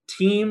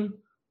Team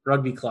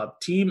Rugby Club,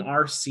 Team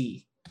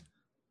RC.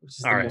 Which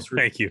is all right,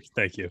 thank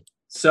you.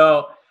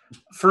 So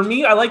for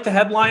me, I like the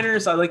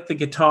Headliners. I like the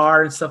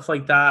guitar and stuff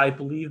like that. I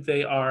believe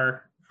they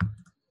are.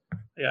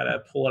 I gotta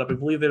pull it up. I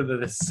believe they're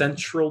the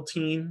central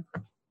team.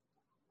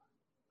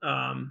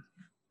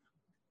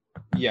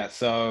 Yeah.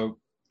 So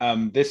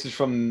this is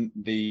from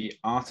the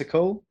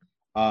article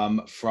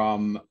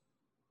from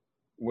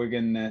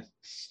Wigan.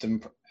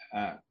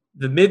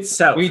 The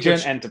Mid-South. Wigan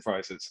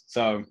Enterprises.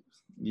 So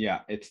yeah,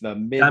 it's the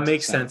Mid. That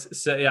makes sense.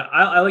 So yeah,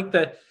 I like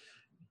the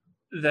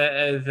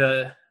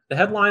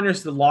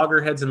Headliners, the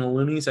Loggerheads, and the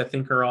Loonies. I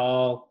think are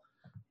all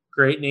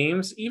great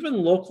names. Even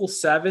Local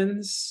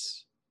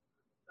Sevens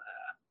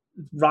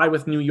ride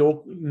with New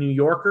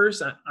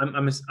Yorkers.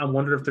 I'm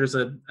wondering if there's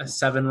a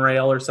 7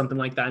 rail or something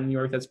like that in New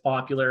York that's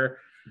popular.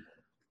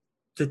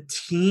 The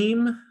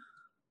team,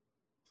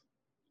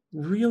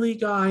 really,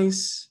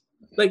 guys,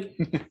 like.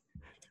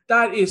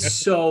 That is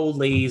so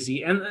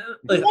lazy. And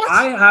like,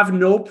 I have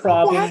no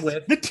problem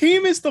with... The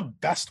team is the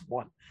best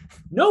one.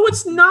 No,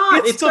 it's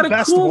not. It's got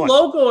a cool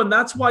logo, and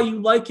that's why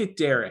you like it,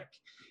 Derek.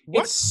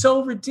 What? It's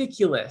so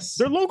ridiculous.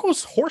 Their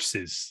logo's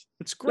horses.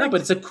 It's great. Yeah, but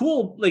it's a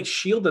cool like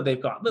shield that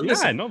they've got.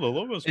 Listen, I know the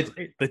logo's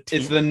great.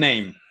 It's the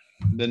name.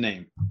 The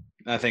name.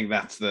 I think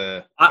that's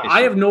the...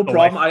 I have no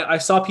problem. I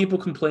saw people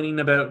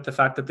complaining about the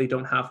fact that they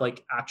don't have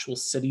like actual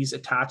cities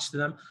attached to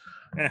them.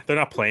 They're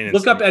not playing.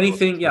 Look up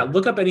anything. Yeah,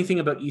 look up anything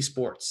about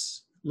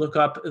esports. Look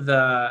up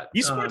the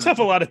esports have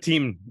a lot of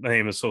team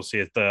name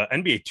associated. The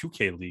NBA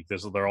 2K League.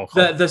 They're all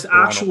the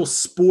actual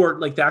sport,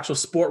 like the actual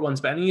sport ones,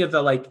 but any of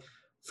the like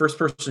first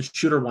person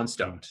shooter ones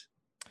don't.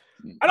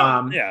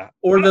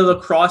 Or the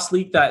lacrosse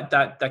league that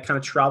kind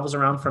of travels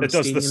around from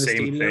stadium to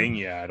stadium. Thing.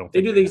 Yeah, I don't.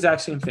 They do the exact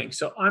same thing.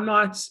 So I'm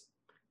not.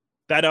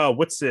 That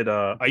what's it?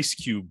 Ice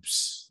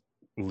Cubes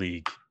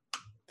League,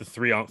 the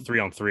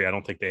 3-on-3. I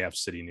don't think they have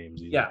city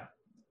names either. Yeah.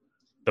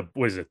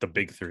 What is it? The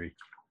Big 3.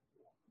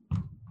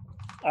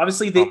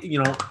 Obviously, they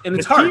and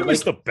it's the hard. Team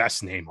is the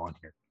best name on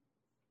here.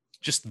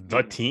 Just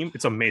the team.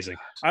 It's amazing.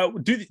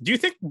 Do you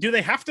think? Do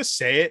they have to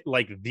say it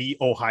like the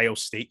Ohio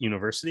State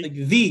University? Like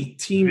the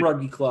Team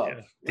Rugby Club.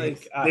 Yeah.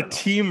 The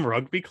Team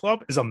Rugby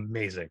Club is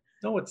amazing.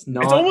 No, it's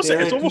not.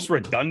 It's almost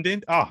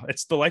redundant.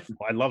 It's delightful.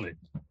 I love it.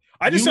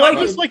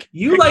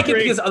 You like it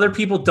because other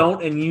people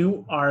don't, and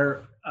you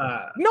are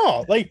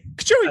no, like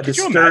could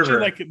you imagine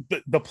like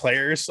the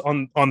players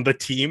on the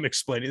team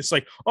explaining it's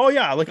like, oh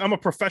yeah, like I'm a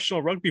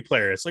professional rugby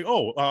player. It's like,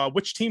 oh,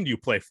 which team do you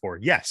play for?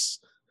 Yes.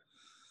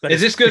 Is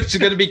this going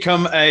to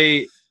become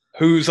a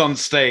who's on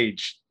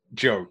stage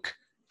joke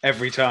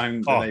every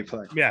time they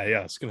play? Yeah,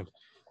 it's gonna.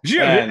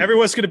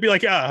 Everyone's gonna be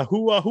like,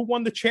 who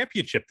won the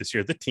championship this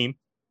year? The team.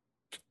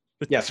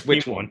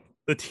 Which one?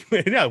 The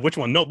team. Yeah, which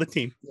one? No, the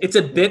team. It's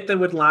a bit that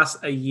would last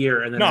a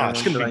year, and then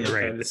it's gonna be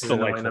great. Okay, this is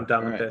annoying. I'm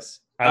done with this.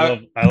 I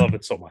love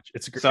it so much.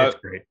 It's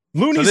great.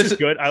 Looney's is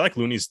good. I like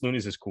Looney's.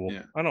 Looney's is cool.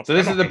 Yeah.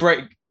 This is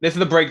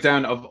the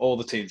breakdown of all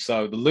the teams.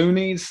 So the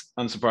Loonies,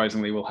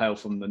 unsurprisingly, will hail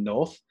from the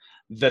north.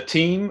 The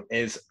team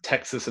is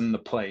Texas and the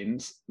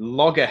Plains.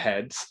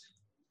 Loggerheads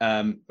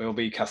will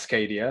be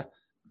Cascadia.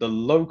 The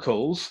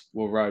locals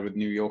will ride with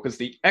New Yorkers.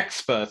 The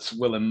experts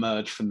will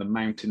emerge from the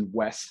Mountain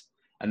West.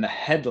 And the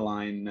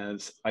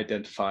headliners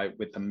identify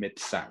with the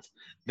Mid-South.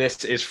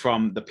 This is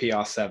from the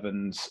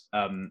PR7's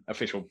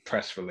official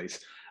press release.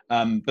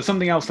 But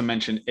something else to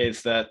mention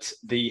is that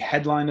the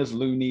headliners,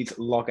 Loonies,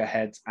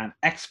 Loggerheads, and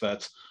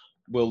experts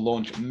will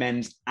launch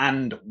men's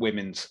and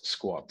women's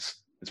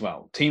squads as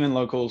well. Team and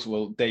locals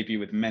will debut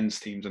with men's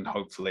teams, and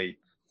hopefully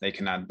they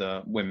can add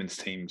the women's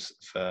teams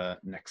for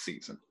next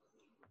season.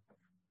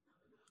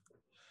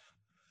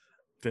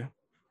 Yeah.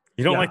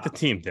 You don't like the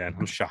team, Dan.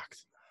 I'm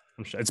shocked.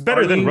 It's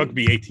better than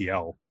rugby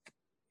ATL.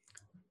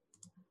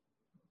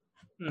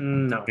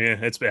 No. Yeah,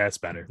 it's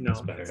better. No,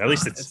 it's better. At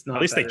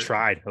least they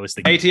tried. At least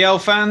they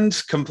ATL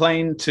fans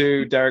complain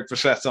to Derek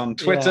Brissett on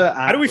Twitter. Yeah.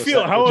 How do we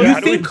feel? Do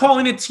you think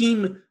calling a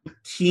team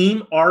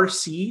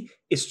RC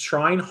is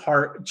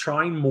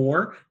trying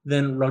more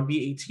than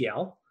rugby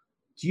ATL?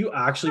 Do you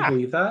actually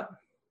believe that?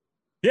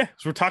 Yeah,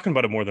 so we're talking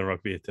about it more than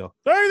rugby ATL.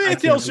 Rugby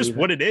ATL is just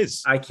what it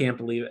is. I can't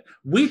believe it.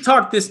 We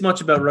talked this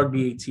much about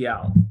rugby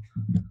ATL.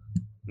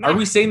 Are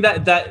we saying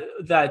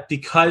that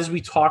because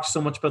we talked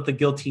so much about the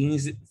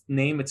Giltinis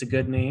name, it's a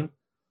good name?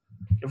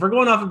 If we're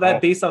going off of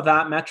that, based off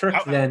that metric,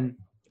 then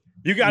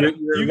you got to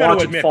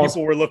admit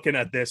people were looking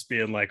at this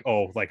being like,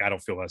 oh, like I don't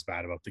feel as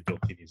bad about the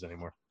Giltinis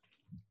anymore.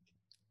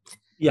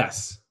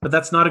 Yes, but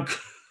that's not a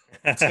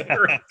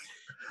good.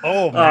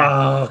 Oh man.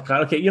 Oh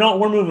god. Okay, you know what?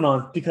 We're moving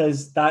on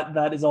because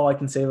that is all I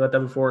can say about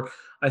that before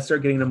I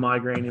start getting a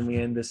migraine and we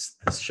end this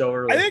show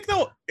early. I think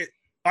though.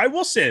 I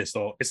will say this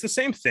though, it's the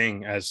same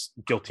thing as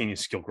Giltini,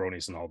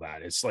 Skilgronis, and all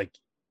that. It's like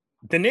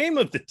the name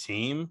of the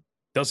team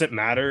doesn't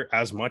matter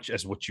as much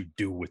as what you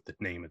do with the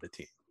name of the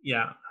team.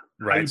 Yeah.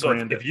 Right. So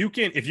if you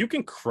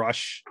can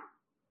crush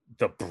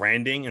the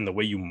branding and the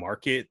way you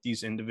market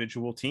these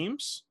individual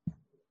teams,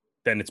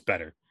 then it's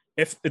better.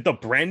 If the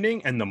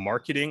branding and the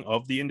marketing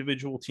of the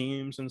individual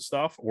teams and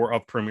stuff, or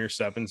of Premier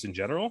Sevens in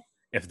general,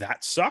 if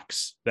that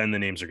sucks, then the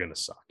names are going to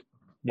suck.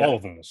 Yeah. All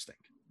of them will stink.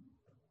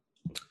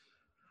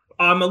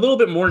 A little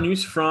bit more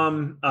news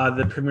from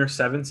the Premier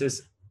Sevens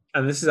is,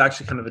 and this is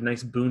actually kind of a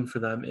nice boon for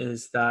them,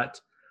 is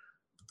that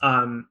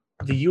the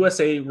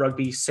USA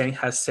Rugby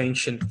has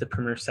sanctioned the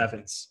Premier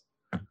Sevens,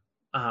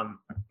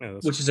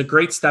 which is a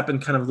great step in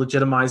kind of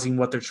legitimizing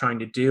what they're trying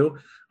to do.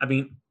 I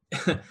mean,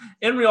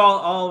 in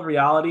all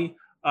reality,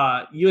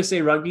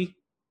 USA Rugby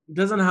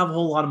doesn't have a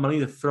whole lot of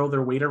money to throw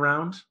their weight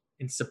around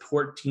and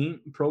support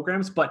team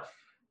programs, but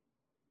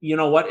you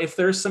know what? If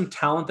there's some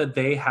talent that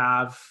they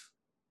have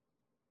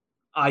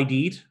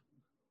ID'd,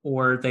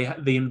 or they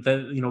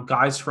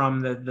guys from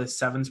the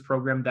Sevens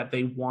program that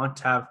they want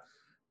to have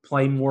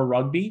play more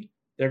rugby,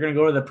 they're going to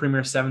go to the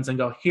Premier Sevens and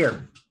go,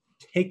 here,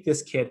 take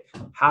this kid,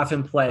 have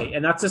him play,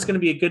 and that's just going to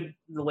be a good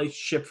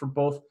relationship for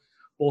both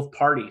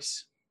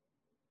parties,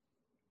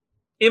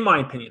 in my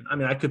opinion. I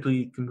mean, I could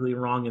be completely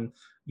wrong, and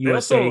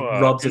USA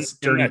rubs its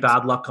dirty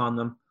bad luck on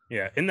them.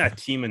 Yeah, in that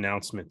team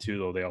announcement too,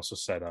 though, they also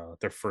said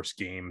their first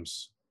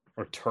games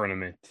or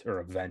tournament or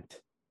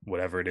event,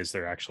 whatever it is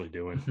they're actually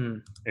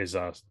doing, is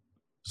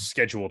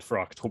scheduled for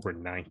October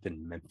 9th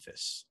in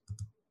Memphis.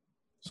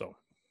 So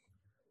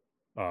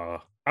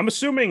I'm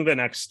assuming the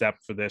next step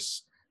for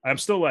this, I'm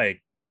still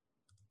like,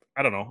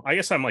 I don't know. I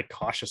guess I'm like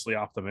cautiously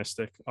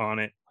optimistic on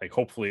it. Like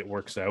hopefully it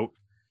works out,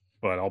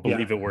 but I'll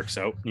believe it works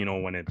out, you know,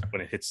 when it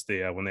hits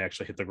when they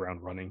actually hit the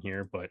ground running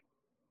here. But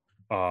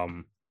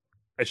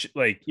I should,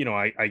 like, you know,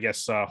 I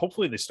guess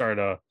hopefully they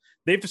start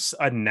they've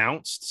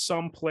announced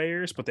some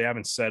players, but they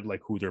haven't said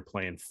like who they're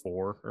playing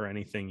for or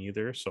anything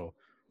either. So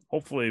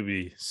hopefully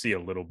we see a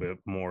little bit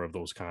more of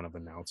those kind of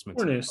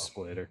announcements more news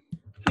later.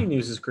 Any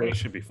news is great. It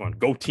should be fun.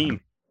 Go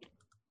team.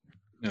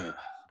 Yeah.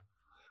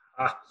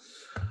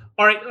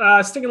 All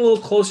right. Sticking a little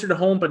closer to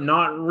home, but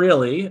not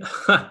really.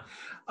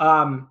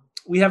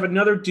 We have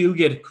another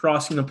Duguid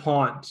crossing the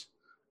pond.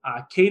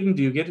 Caden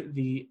Duguid,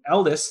 the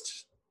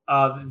eldest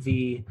of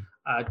the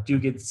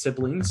Duguid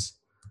siblings,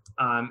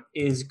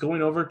 is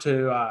going over to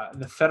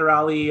the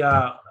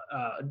Fédérale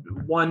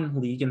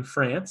 1 league in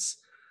France.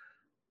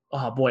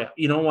 Oh boy,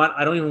 you know what?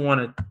 I don't even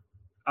want to.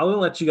 I'll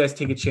let you guys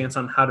take a chance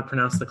on how to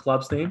pronounce the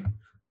club's name.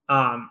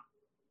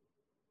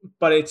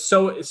 but it's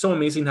so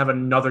amazing to have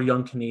another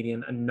young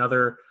Canadian,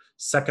 another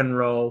second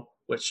row,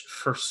 which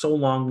for so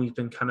long we've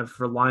been kind of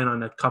relying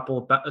on a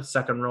couple of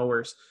second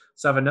rowers.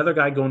 So have another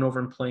guy going over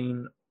and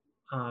playing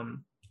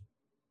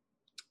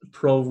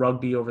pro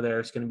rugby over there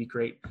is going to be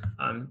great.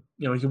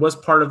 He was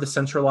part of the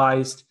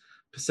centralized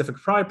Pacific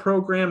Pride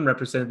program,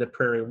 represented the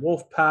Prairie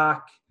Wolf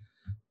Pack,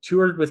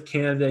 toured with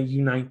Canada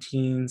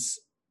U19s.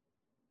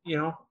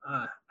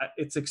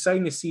 It's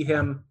exciting to see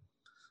him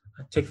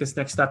take this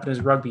next step in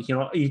his rugby.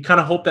 You kind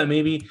of hope that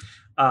maybe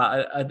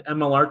an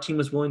MLR team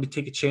was willing to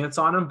take a chance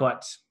on him,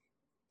 but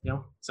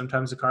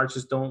sometimes the cards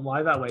just don't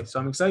lie that way. So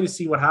I'm excited to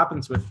see what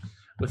happens with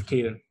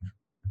Caden.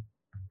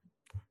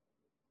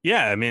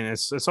 Yeah, I mean,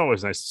 it's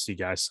always nice to see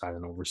guys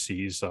signing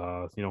overseas.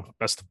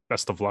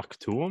 Best of luck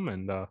to them,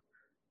 and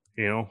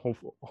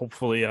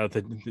hopefully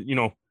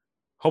the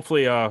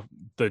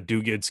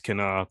Dugans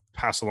can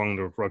pass along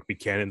to Rugby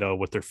Canada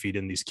what they're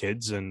feeding these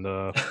kids, and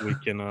we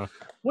can.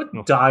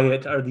 What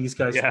diet are these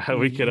guys? Yeah,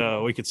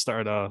 eating? we could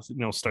start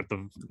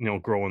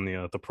growing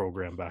the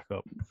program back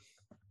up.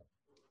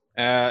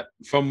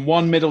 From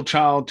one middle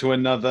child to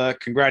another,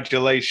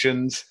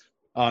 congratulations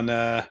on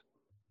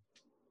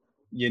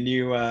your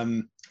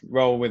new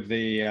role with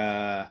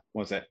the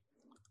was it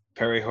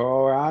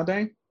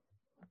Perihorade?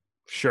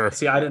 Sure.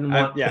 See, I didn't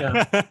want.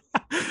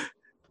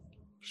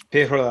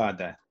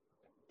 Perihorade.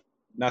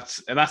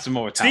 That's a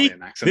more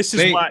Italian accent. This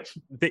is why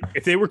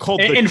if they were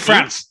called in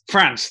France.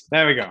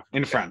 There we go.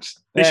 In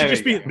France,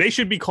 they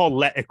should be called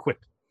Les Equip.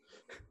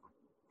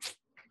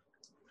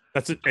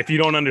 That's it. If you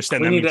don't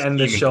understand, we need to end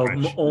the show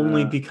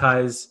only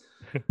because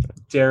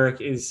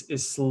Derek is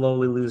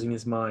slowly losing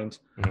his mind.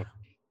 Mm-hmm.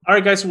 All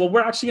right, guys. Well,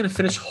 we're actually going to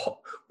finish.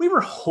 We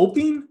were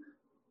hoping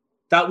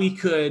that we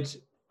could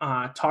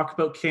talk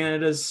about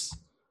Canada's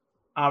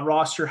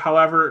roster.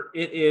 However,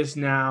 it is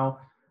now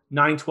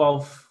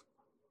 9:12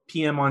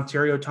 p.m.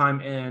 Ontario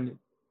time, and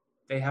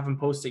they haven't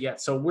posted yet.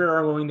 So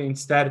we're going to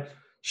instead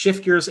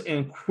shift gears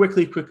and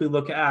quickly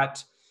look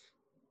at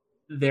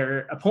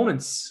their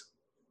opponents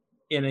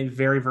in a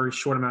very, very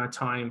short amount of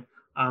time.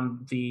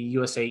 The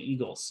USA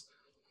Eagles.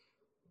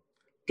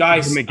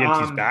 Guys,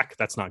 McGinty's back.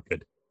 That's not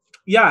good.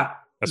 Yeah.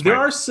 There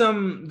are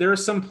some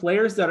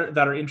players that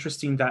are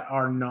interesting that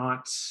are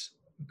not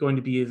going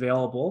to be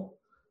available.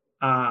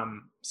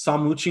 Sam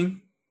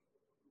Luching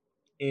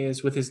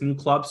is with his new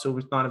club, so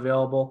he's not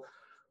available.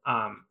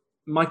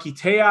 Mikey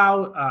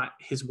Te'au,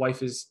 his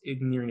wife is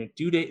nearing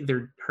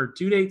her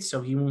due date,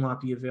 so he will not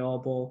be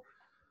available.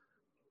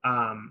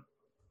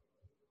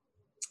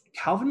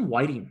 Calvin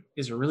Whiting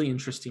is a really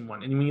interesting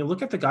one. And when you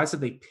look at the guys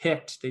that they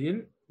picked, they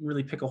didn't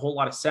really pick a whole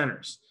lot of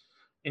centers.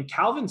 And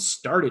Calvin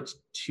started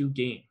 2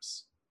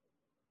 games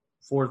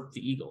for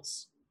the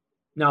Eagles.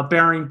 Now,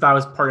 bearing that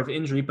was part of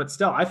injury, but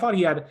still, I thought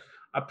he had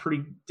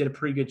did a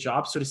pretty good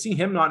job. So to see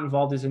him not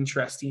involved is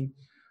interesting.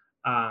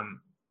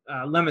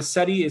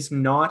 Lemisetti is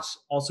not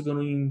also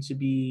going to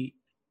be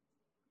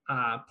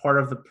part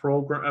of the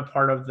program,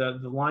 part of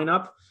the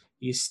lineup.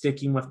 He's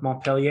sticking with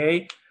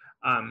Montpellier.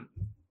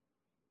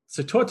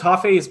 So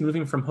Toa is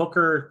moving from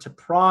hooker to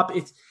prop.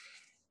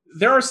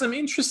 There are some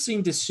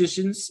interesting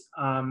decisions,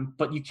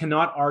 but you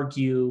cannot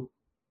argue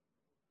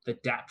the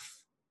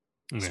depth,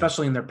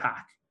 especially in their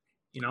pack.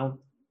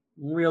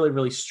 Really,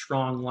 really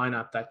strong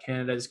lineup that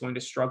Canada is going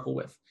to struggle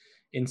with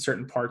in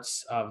certain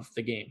parts of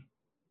the game.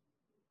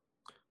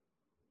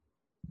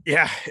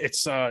 Yeah,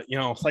 it's like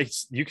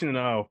you can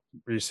what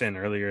you were saying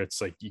earlier,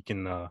 it's like you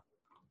can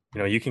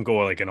you can go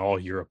like an all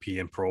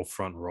European pro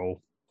front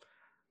row.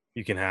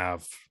 You can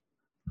have,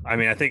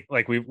 I think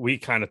like we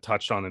kind of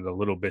touched on it a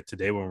little bit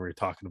today when we were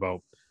talking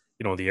about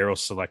the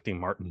Arrows selecting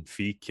Martin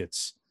Feek.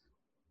 It's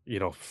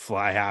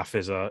fly half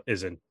is a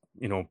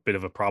bit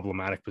of a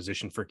problematic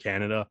position for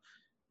Canada,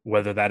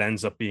 whether that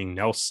ends up being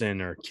Nelson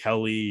or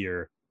Kelly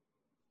or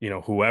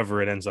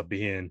whoever it ends up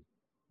being.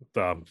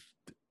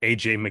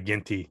 AJ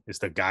McGinty is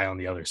the guy on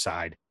the other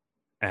side,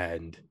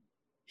 and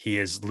he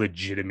is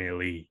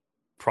legitimately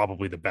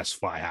probably the best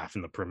fly half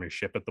in the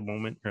Premiership at the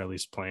moment, or at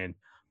least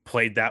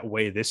played that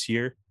way this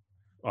year.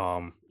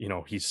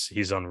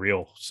 He's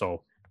unreal.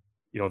 So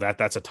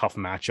that's a tough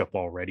matchup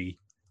already.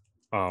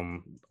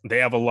 They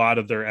have a lot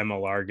of their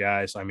MLR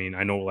guys. I mean,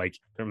 I know like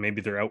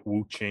they're out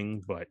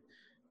Wu-Ching, but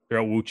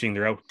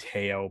they're out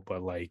Teo,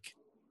 but like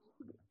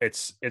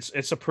it's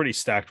a pretty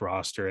stacked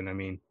roster. And I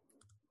mean,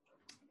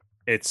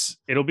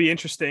 it'll be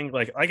interesting.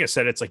 Like I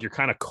said, it's like you're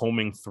kind of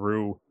combing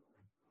through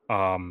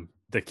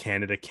the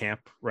Canada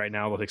camp right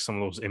now, like some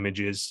of those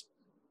images.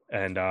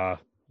 And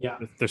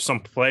there's some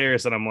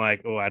players that I'm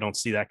like, oh, I don't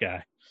see that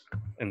guy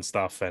and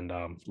stuff. And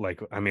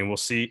we'll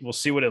see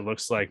what it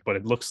looks like, but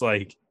it looks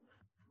like,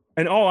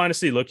 in all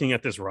honesty, looking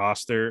at this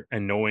roster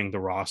and knowing the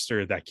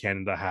roster that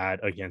Canada had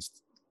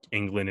against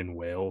England and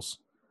Wales,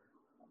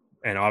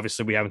 and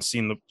obviously we haven't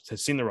seen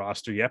the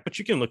roster yet, but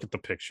you can look at the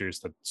pictures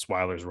that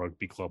Swiler's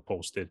Rugby Club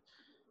posted.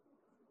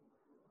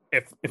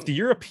 If the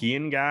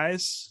European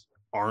guys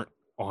aren't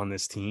on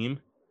this team,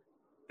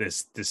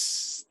 this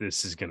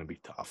is going to be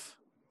tough.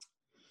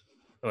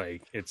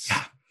 Like it's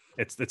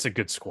a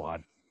good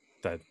squad.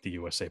 that the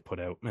USA put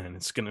out, man.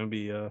 It's gonna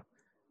be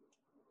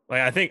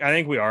like I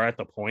think we are at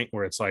the point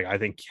where it's like I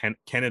think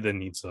Canada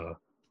needs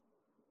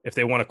if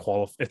they want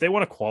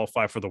to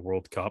qualify for the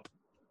World Cup,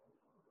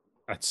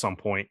 at some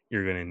point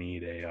you're gonna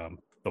need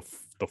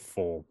the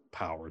full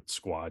powered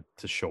squad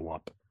to show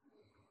up,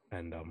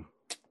 and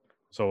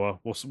so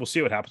we'll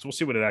see what happens. We'll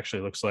see what it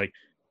actually looks like.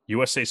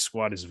 USA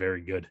squad is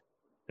very good.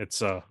 It's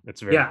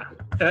very good.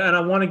 And I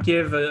want to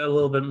give a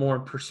little bit more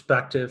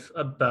perspective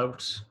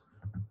about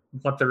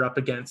what they're up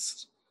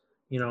against.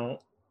 You know,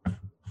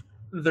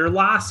 their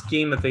last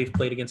game that they've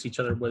played against each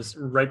other was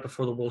right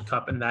before the World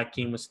Cup, and that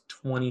game was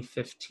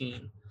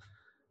 2015.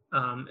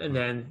 And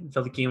then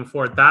the game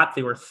before that,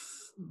 they were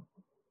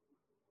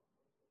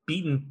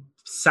beaten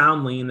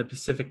soundly in the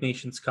Pacific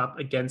Nations Cup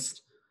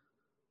against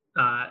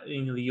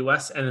the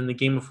US, and then the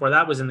game before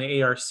that was in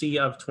the ARC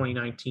of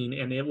 2019,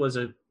 and it was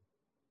a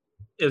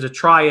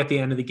try at the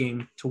end of the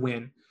game to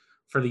win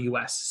for the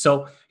US.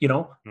 So,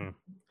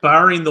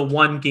 barring the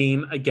one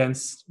game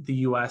against the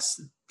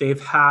US,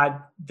 they've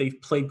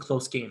played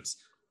close games.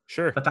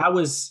 Sure. But that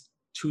was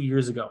 2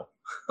 years ago.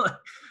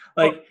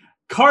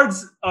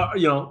 Cards are,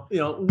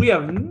 we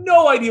have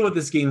no idea what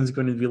this game is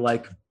going to be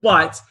like.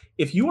 But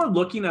if you are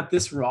looking at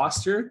this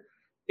roster,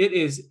 it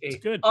is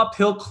a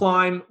uphill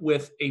climb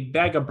with a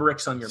bag of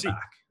bricks on your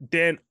back.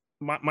 Dan,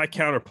 my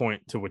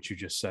counterpoint to what you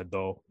just said,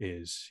 though,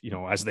 is,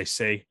 as they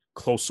say,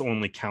 close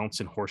only counts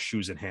in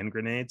horseshoes and hand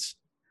grenades,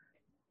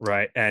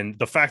 right? And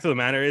the fact of the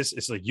matter is,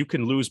 it's like you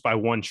can lose by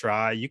one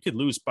try. You could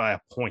lose by a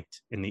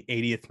point in the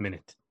 80th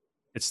minute.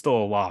 It's still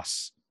a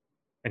loss.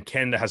 And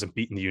Canada hasn't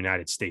beaten the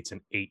United States in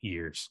 8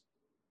 years.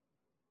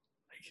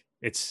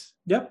 That's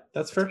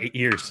fair. 8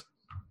 years.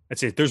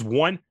 That's it. There's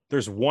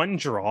one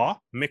draw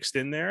mixed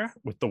in there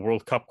with the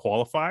World Cup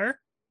qualifier,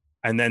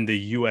 and then the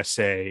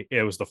USA.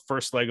 It was the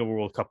first leg of a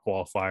World Cup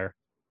qualifier.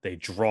 They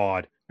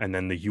drawed, and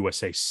then the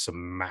USA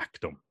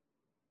smacked them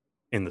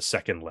in the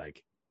second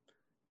leg.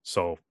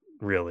 So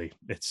really,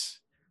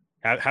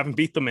 haven't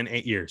beat them in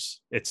 8 years.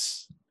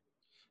 It's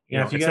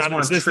if you guys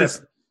want to trip,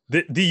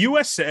 the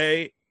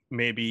USA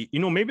maybe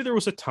there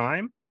was a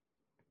time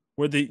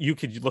where you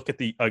could look at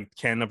the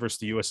Canada versus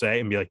the USA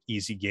and be like,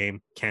 easy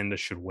game, Canada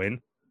should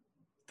win.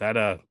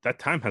 That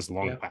time has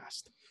long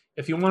passed.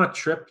 If you want to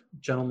trip,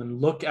 gentlemen,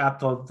 look at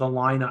the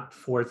lineup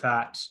for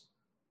that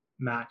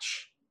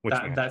match.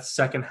 That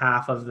second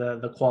half of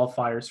the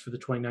qualifiers for the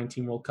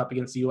 2019 World Cup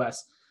against the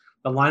US.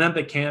 The lineup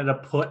that Canada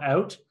put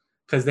out,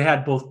 because they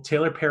had both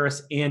Taylor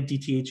Paris and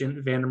DTH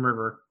and Van der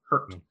Merwe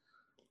hurt.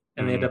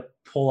 And they had to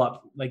pull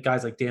up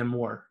guys like Dan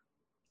Moore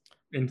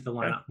into the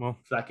lineup for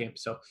that game.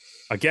 So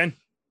again,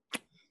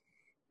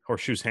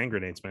 horseshoes, hand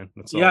grenades, man.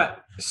 That's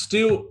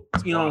Stu,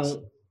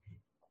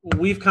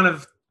 we've kind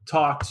of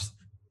talked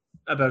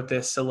about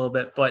this a little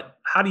bit, but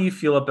how do you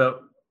feel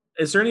about,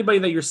 is there anybody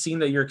that you're seeing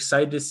that you're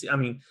excited to see? I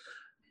mean,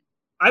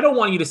 I don't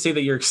want you to say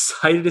that you're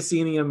excited to see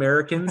any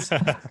Americans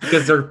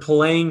because they're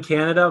playing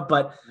Canada,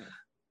 but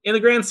in the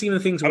grand scheme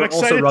of things, we're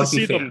also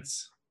rugby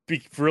fans.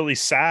 Be really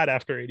sad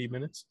after 80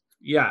 minutes.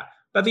 Yeah.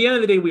 But at the end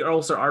of the day, we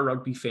also are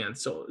rugby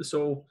fans.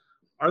 So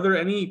are there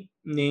any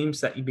names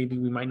that maybe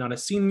we might not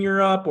have seen in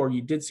Europe, or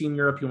you did see in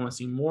Europe you want to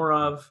see more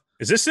of?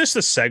 Is this just a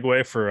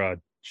segue for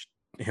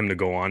him to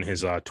go on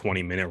his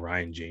 20-minute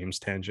Ryan James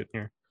tangent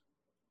here?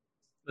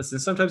 Listen,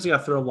 sometimes you got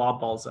to throw lob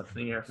balls up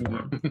in the air for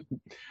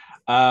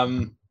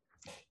him.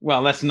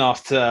 Well, let's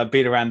not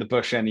beat around the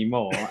bush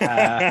anymore.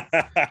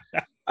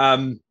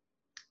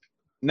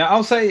 Now,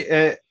 I'll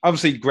say,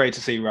 obviously, great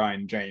to see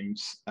Ryan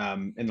James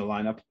in the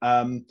lineup.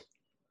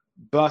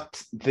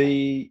 But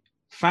the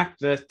fact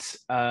that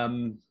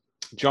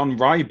John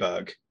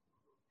Ryberg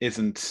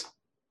isn't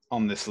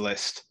on this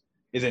list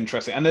is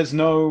interesting. And there's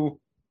no...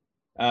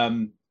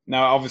 now,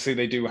 obviously,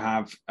 they do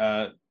have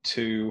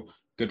two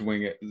good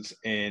wingers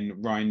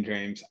in Ryan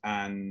James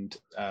and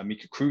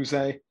Mika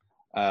Kruse.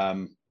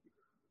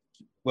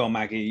 Will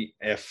Maggie,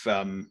 if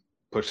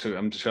pushed to,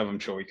 I'm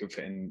sure he could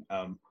fit in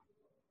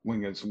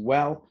wing as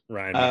well.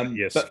 Ryan,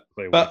 yes.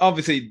 But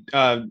obviously,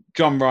 John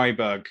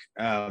Ryberg,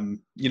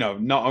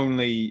 not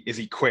only is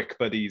he quick,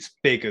 but he's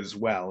big as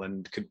well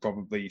and could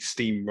probably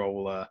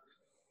steamroller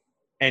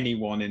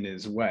anyone in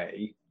his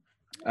way.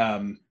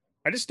 I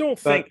just don't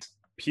think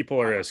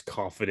people are as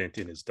confident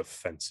in his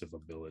defensive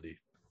ability.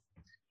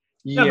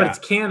 Yeah, but it's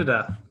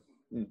Canada.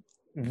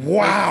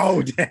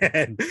 Wow,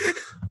 Dan.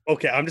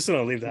 Okay, I'm just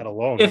gonna leave that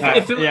alone.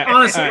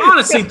 Honestly,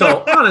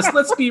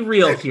 let's be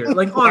real here.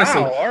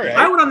 Honestly, wow, right.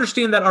 I would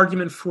understand that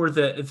argument for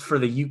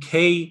the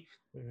UK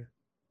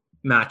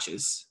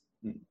matches,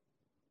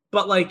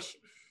 but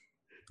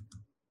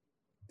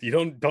you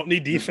don't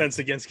need defense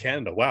against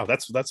Canada. Wow,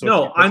 that's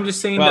no. I'm just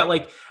saying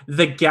that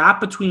the gap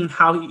between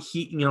how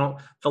he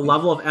the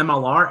level of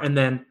MLR, and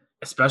then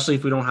especially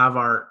if we don't have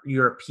our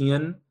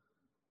European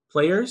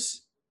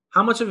players,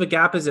 how much of a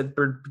gap is it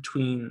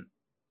between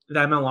the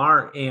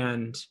MLR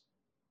and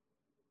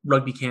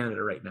Rugby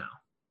Canada right now?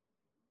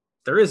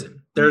 There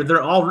isn't.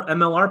 They're all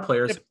MLR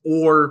players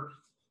or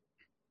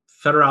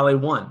Federale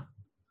 1.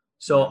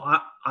 So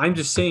I'm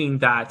just saying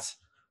that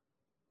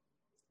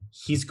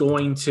he's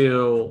going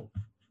to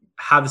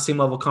have the same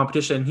level of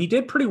competition. And he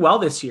did pretty well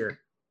this year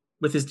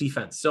with his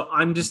defense. So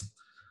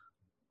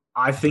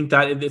I think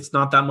that it's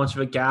not that much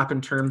of a gap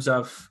in terms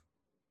of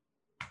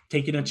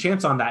taking a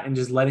chance on that and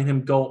just letting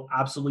him go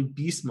absolutely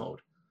beast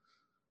mode.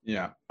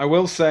 Yeah, I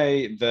will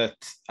say that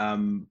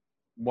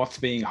what's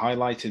being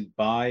highlighted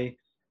by,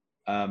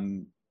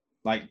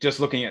 like just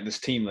looking at this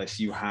team list,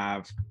 you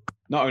have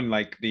not only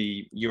like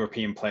the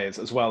European players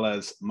as well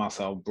as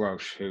Marcel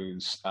Broche,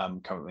 who's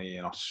currently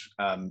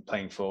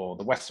playing for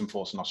the Western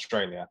Force in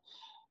Australia.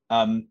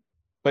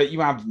 But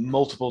you have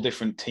multiple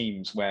different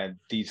teams where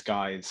these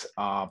guys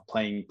are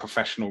playing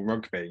professional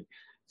rugby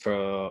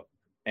for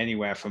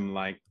anywhere from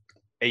like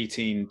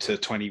 18 to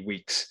 20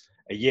 weeks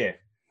a year.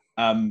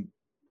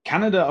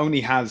 Canada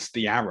only has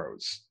the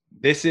Arrows.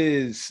 This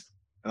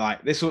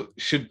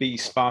should be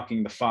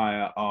sparking the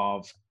fire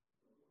of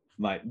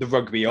like the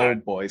rugby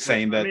old boys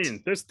saying that. I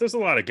mean, there's a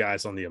lot of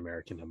guys on the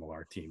American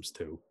MLR teams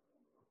too.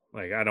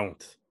 Like I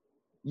don't.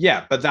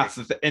 Yeah, but that's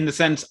in the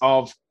sense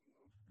of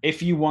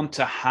if you want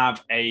to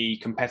have a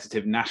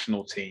competitive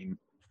national team,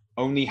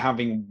 only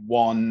having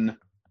one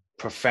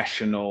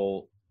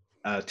professional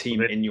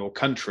team in your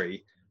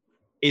country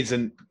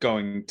isn't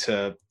going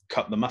to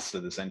cut the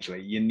mustard.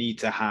 Essentially, you need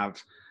to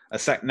have a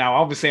sec. Now,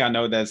 obviously, I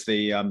know there's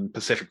the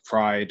Pacific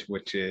Pride,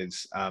 which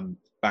is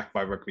backed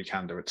by Rugby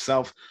Canada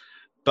itself,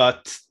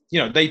 but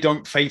they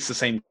don't face the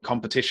same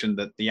competition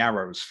that the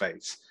Arrows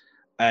face,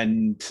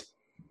 and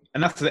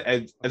that's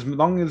as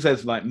long as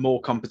there's like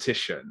more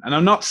competition. And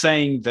I'm not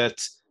saying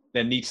that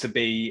there needs to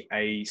be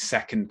a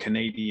second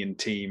Canadian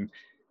team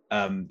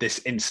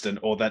this instant,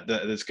 or that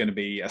there's going to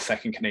be a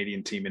second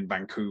Canadian team in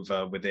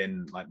Vancouver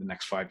within like the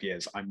next 5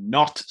 years. I'm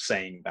not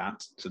saying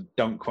that, so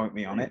don't quote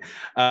me on it.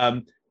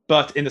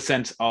 But in the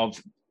sense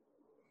of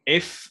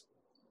if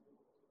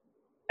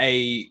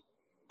a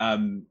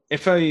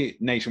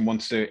nation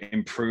wants to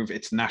improve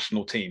its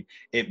national team,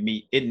 it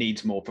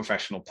needs more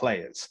professional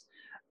players.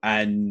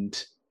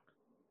 And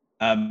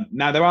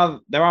now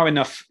there are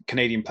enough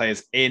Canadian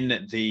players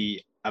in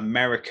the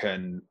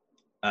American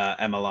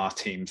MLR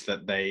teams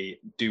that they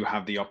do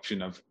have the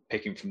option of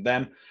picking from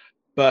them,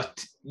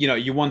 but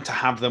you want to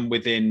have them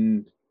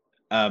within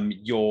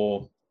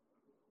your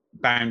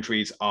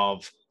boundaries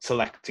of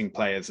selecting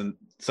players, and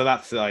so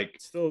that's like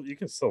still you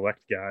can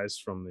select guys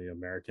from the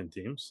American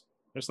teams.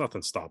 There's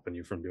nothing stopping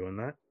you from doing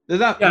that.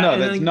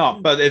 There's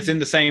not, but it's in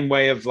the same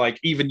way of like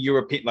even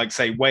European, like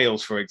say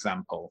Wales, for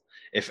example.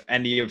 If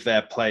any of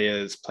their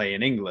players play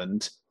in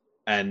England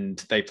and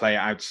they play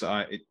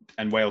outside,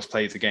 and Wales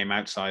plays a game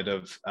outside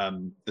of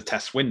the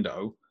test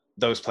window,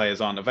 those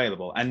players aren't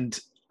available. And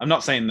I'm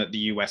not saying that the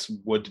US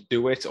would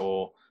do it,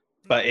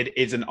 but it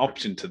is an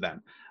option to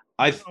them.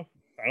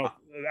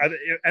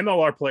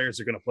 MLR players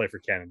are going to play for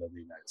Canada and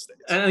the United States.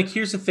 And like,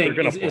 here's the thing: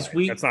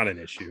 that's not an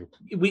issue.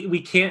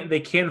 They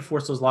can't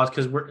enforce those laws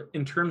because we're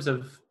in terms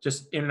of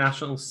just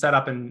international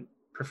setup and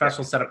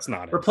professional setup.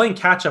 We're playing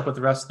catch up with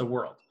the rest of the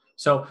world.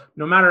 So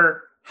no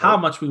matter how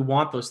much we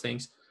want those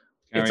things,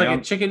 it's like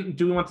a chicken.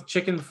 Do we want the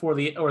chicken before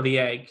the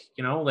egg?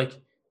 Like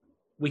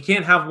we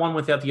can't have one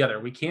without the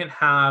other. We can't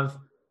have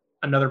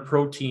another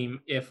pro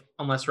team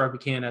unless Rugby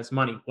Canada has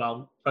money.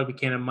 Well, Rugby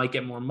Canada might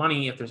get more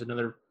money if there's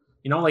another.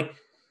 Like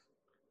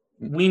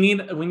we need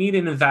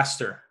an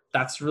investor.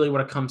 That's really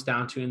what it comes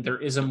down to, and there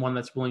isn't one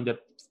that's willing to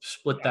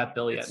split that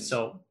bill yet.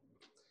 So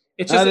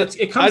it comes.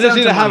 I just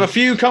need to have a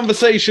few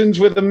conversations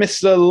with the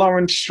Mr.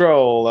 Lawrence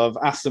Stroll of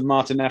Aston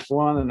Martin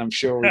F1, and I'm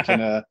sure we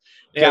can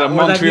get a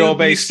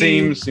Montreal-based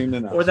team soon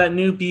enough. Or that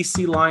new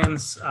BC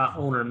Lions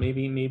owner.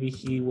 Maybe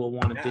he will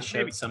want to dish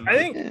out some. I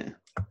think,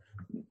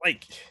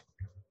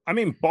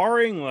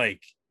 barring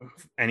like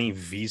any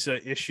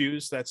visa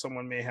issues that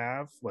someone may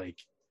have,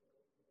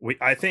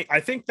 I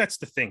think that's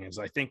the thing is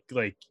I think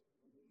like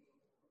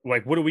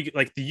what do we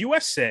like? The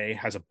USA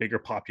has a bigger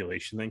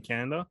population than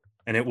Canada,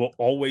 and it will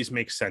always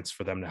make sense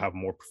for them to have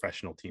more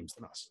professional teams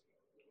than us.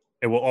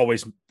 It will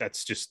always,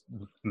 that's just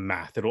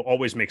math. It'll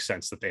always make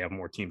sense that they have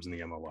more teams in the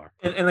MLR.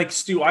 And like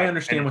Stu, I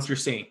understand what you're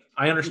saying.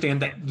 I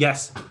understand that,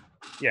 yes.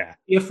 Yeah.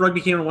 If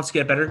Rugby Canada wants to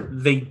get better,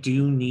 they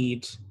do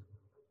need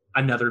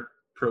another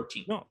pro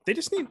team. No, they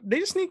just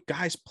need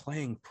guys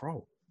playing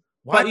pro.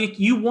 Why? But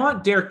you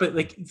want Derek, but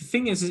like the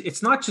thing is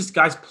it's not just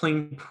guys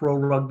playing pro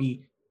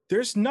rugby.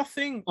 There's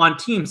nothing on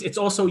teams. It's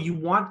also you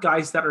want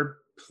guys that are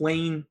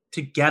playing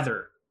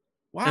together.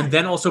 Why? And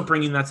then also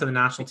bringing that to the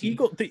national team.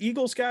 The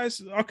Eagles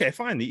guys, okay,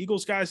 fine. The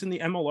Eagles guys in the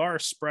MLR are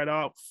spread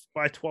out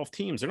by 12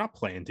 teams. They're not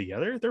playing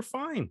together. They're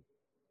fine.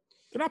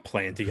 They're not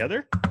playing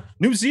together.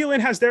 New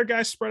Zealand has their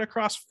guys spread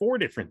across 4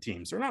 different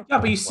teams. They're not. Yeah,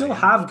 but you still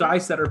have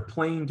guys that are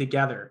playing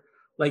together.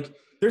 Like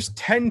there's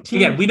 10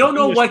 teams. Again, we don't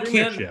know what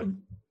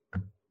can.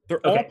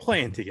 They're all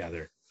playing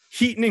together.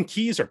 Heaton and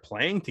Keys are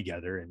playing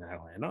together in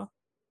Atlanta.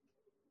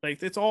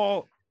 Like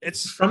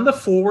it's from the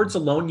forwards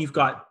alone. You've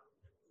got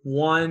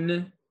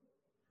 1,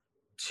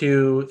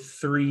 2,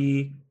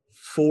 3,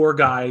 4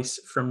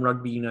 guys from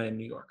Rugby United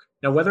New York.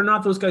 Now, whether or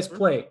not those guys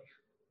play,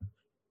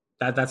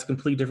 that's a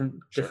completely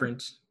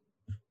different.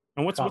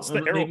 And what's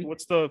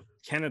the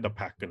Canada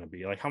pack going to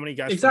be? Like how many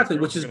guys? Exactly,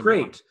 which is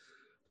great.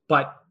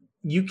 But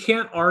you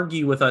can't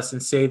argue with us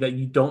and say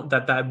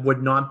that that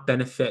would not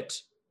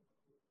benefit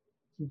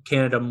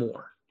Canada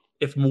more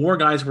if more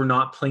guys were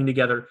not playing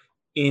together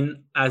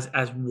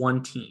as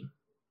one team.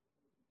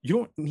 You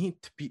don't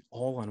need to be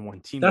all on one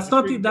team. That's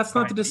not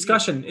the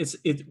discussion.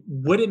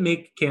 Would it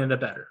make Canada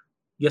better?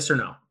 Yes or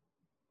no?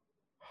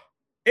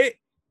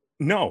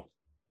 No. All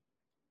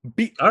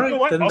right, you know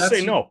what? I'll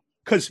say no.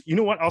 Because you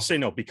know what? I'll say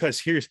no. Because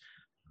here's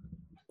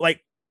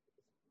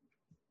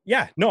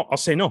I'll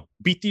say no.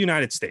 Beat the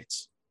United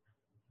States.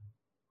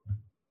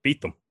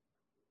 Beat them.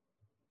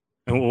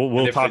 And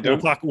we'll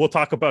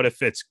talk about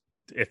if it's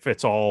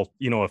all,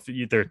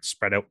 if they're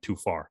spread out too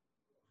far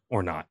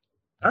or not.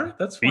 All right,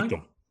 that's fine. Beat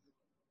them.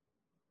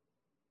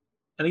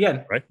 And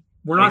again, right?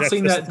 We're not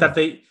saying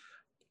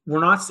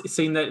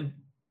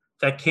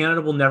that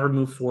Canada will never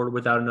move forward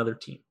without another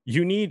team.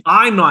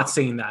 I'm not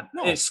saying that.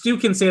 No. Stu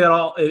can say that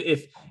all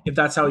if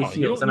that's how he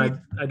feels, and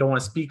I don't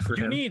want to speak for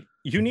him.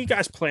 You need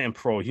guys playing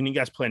pro. You need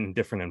guys playing in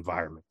different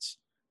environments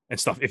and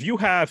stuff. If you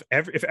have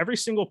if every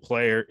single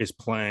player is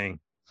playing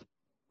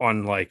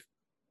on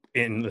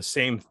in the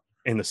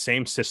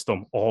same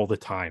system all the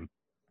time,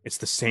 it's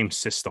the same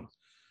system.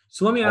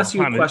 So let me ask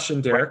you a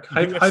question, Derek.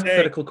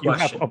 Hypothetical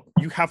question.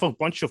 You have a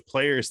bunch of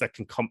players that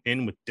can come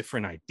in with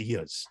different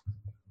ideas.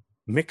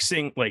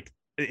 Mixing,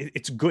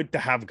 it's good to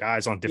have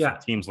guys on different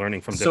teams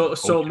learning from different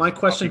coaches. So my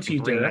question to you,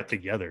 Derek, that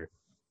together.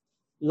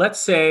 Let's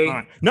say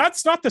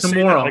it's not to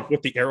say that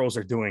what the Arrows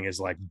are doing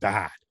is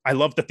bad. I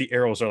love that the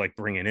Arrows are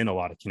bringing in a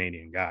lot of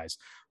Canadian guys.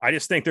 I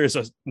just think there's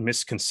a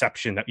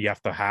misconception that you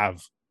have to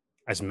have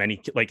as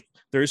many.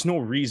 There's no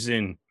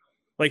reason.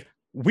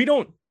 We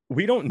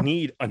don't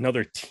need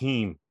another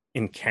team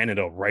in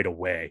Canada right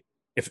away,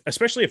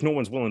 especially if no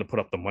one's willing to put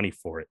up the money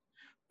for it.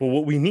 But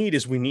what we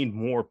need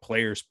more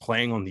players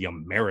playing on the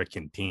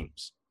American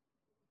teams,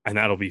 and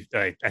that'll be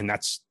and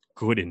that's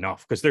good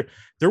enough, because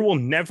there will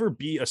never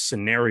be a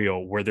scenario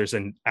where there's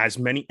as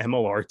many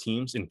MLR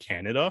teams in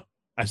Canada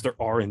as there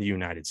are in the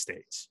United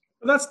States.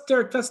 That's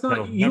Derek. That's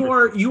not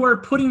you are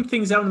putting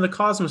things out in the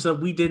cosmos that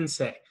we didn't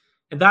say,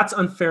 and that's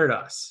unfair to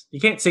us. You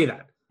can't say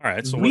that. All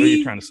right. So what are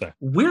you trying to say?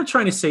 We're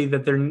trying to say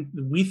that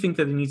we think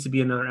that there needs to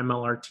be another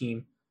MLR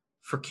team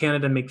for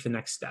Canada to make the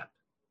next step.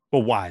 But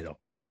why though?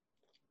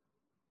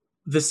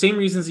 The same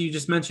reasons that you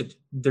just mentioned.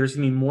 There's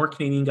going to be more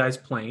Canadian guys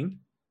playing,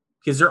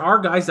 because there are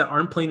guys that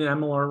aren't playing in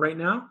MLR right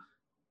now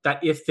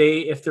that if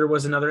there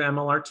was another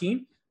MLR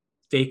team,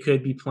 they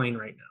could be playing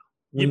right now.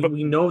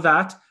 We know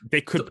that. They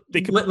could.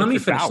 Let me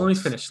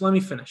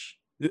finish.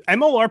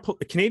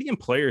 MLR Canadian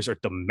players are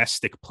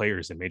domestic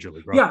players in Major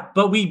League Rugby. Yeah,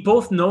 but we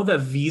both know that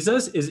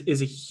visas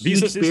is a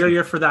huge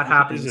barrier for that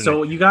happening.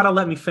 So you got to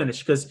let me finish,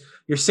 because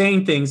you're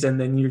saying things and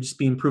then you're just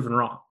being proven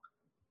wrong.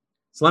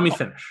 So let me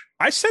finish.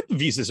 I said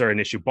visas are an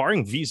issue.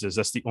 Barring visas,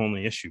 that's the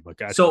only issue. But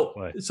guys, so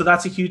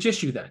that's a huge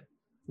issue then.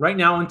 Right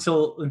now,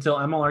 until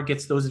MLR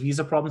gets those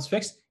visa problems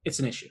fixed, it's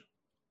an issue.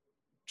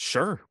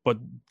 Sure, but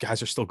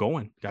guys are still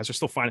going. Guys are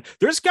still finding.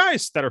 There's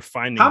guys that are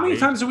finding. How many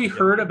times have we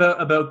heard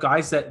about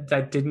guys that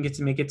didn't get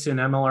to make it to an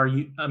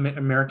MLR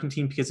American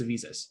team because of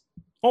visas?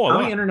 How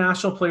many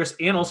international players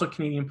and also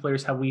Canadian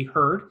players have we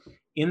heard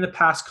in the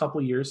past couple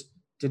of years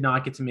did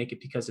not get to make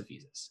it because of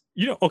visas?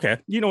 Okay.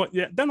 You know what?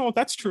 Yeah, no,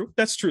 that's true.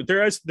 That's true.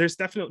 There's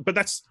definitely,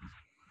 that's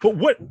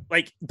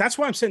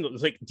why I'm saying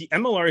the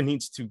MLR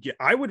needs to get.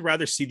 I would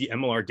rather see the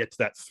MLR get to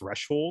that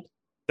threshold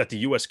that the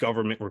U.S.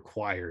 government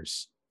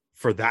requires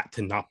for that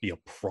to not be a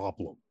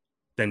problem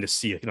than to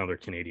see another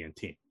Canadian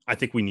team. I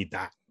think we need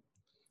that.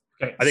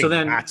 Okay, I think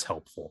that's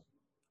helpful.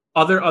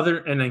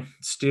 And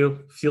Stu,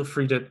 feel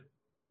free to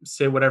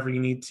say whatever you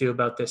need to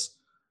about this.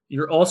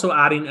 You're also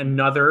adding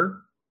another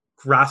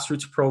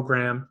grassroots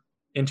program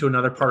into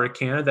another part of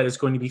Canada that is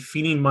going to be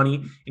feeding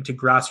money into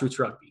grassroots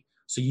rugby.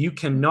 So you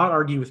cannot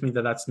argue with me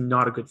that that's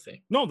not a good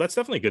thing. No, that's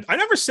definitely good. I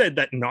never said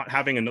that not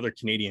having another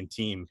Canadian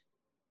team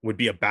would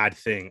be a bad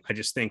thing. I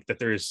just think that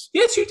there's...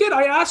 Yes, you did.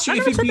 I asked you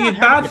if it'd be a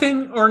bad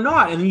thing or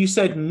not. And you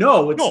said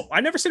no. No,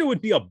 I never said it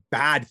would be a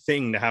bad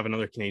thing to have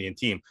another Canadian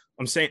team.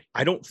 I'm saying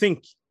I don't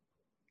think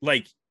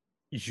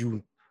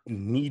you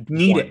need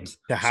it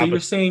to have. So you're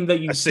saying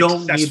that you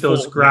don't need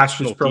those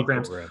grassroots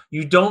programs.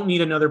 You don't need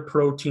another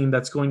pro team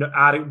that's going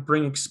to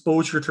bring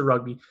exposure to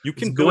rugby.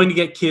 Going to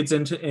get kids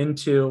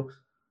into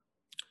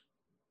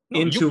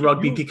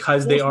rugby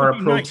because they are a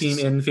pro team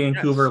in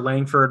Vancouver,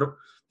 Langford,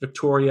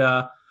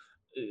 Victoria,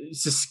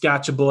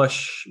 Saskatchewan,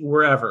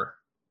 wherever.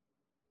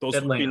 Those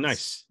would be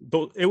nice.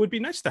 It would be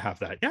nice to have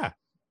that. Yeah,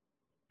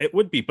 it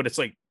would be. But it's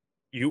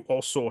you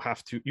also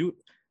have to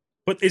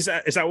But is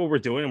that what we're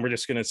doing? And we're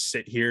just going to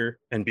sit here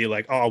and be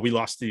like, oh, we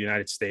lost to the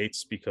United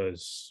States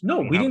because...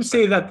 No, we didn't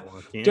say that.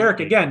 Derek,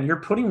 again,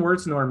 you're putting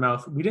words in our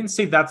mouth. We didn't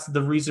say that's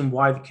the reason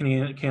why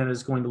Canada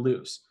is going to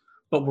lose.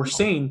 But we're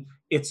saying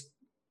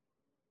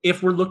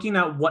if we're looking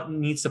at what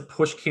needs to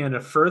push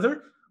Canada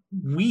further,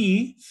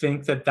 we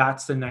think that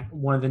that's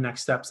one of the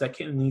next steps that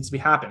needs to be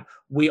happen.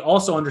 We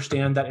also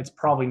understand that it's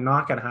probably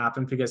not going to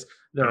happen because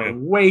there are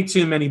way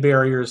too many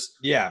barriers.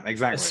 Yeah,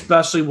 exactly.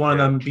 Especially one of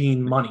them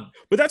being money.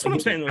 But that's what I'm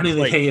saying.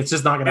 Hey, it's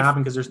just not going to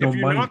happen because there's no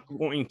money. Not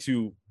going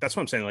to. That's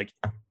what I'm saying. Like,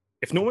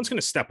 if no one's going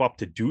to step up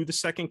to do the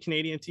second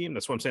Canadian team,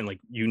 that's what I'm saying. Like,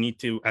 you need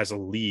to, as a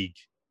league.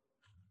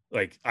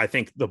 Like, I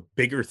think the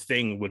bigger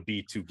thing would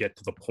be to get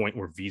to the point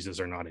where visas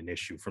are not an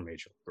issue for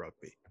Major League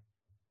Rugby.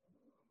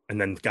 And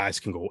then guys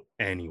can go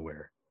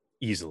anywhere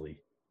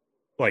easily.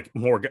 Like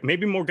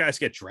maybe more guys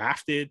get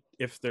drafted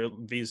if their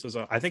visas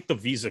are. I think the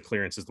visa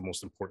clearance is the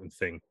most important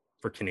thing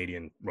for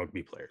Canadian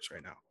rugby players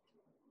right now,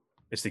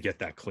 is to get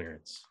that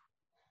clearance.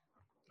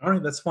 All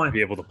right, that's fine. To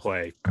be able to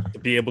play, to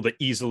be able to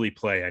easily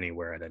play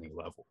anywhere at any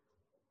level.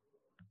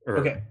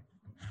 Okay.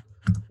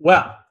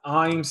 Well,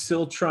 I'm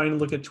still trying to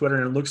look at Twitter,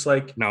 and it looks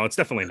like no, it's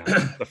definitely not.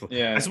 Definitely.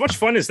 Yeah. As much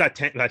fun as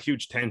that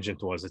huge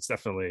tangent was, it's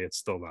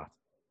still not.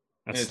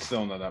 It's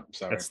still not up.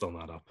 Sorry. It's still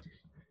not up.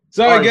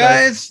 Sorry,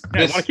 guys.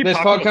 Yeah, this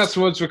podcast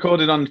was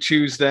recorded on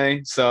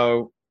Tuesday.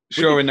 So,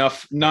 sure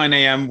enough, 9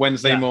 a.m.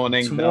 Wednesday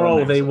morning.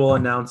 Tomorrow they will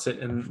announce it,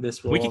 and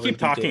this will. We can keep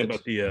talking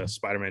about the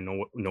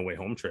Spider-Man No Way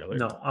Home trailer.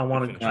 No, I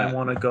want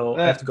to go.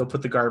 I have to go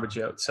put the garbage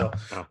out. So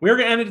we're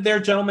going to end it there,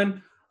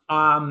 gentlemen.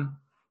 In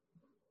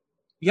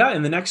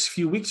the next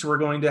few weeks, we're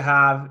going to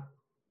have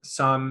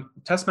some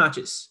test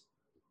matches.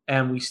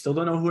 And we still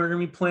don't know who are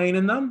going to be playing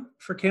in them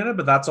for Canada,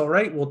 but that's all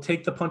right. We'll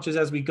take the punches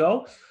as we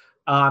go.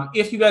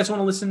 If you guys want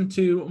to listen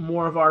to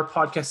more of our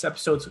podcast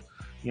episodes,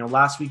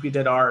 last week we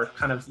did our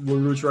kind of Le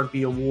Rouge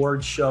Rugby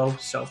Awards show.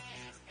 So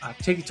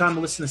take your time to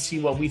listen to see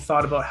what we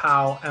thought about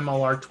how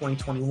MLR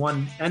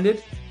 2021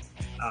 ended.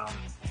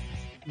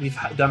 We've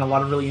done a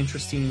lot of really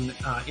interesting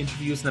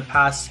interviews in the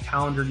past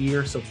calendar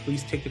year. So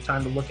please take the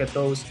time to look at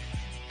those.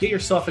 Get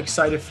yourself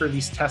excited for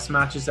these test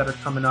matches that are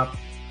coming up.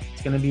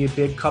 It's going to be a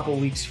big couple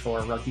weeks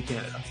for Rugby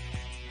Canada.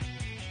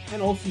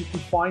 And also you can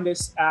find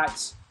us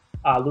at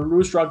Le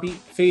Rouge Rugby,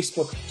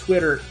 Facebook,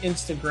 Twitter,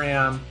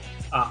 Instagram.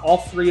 All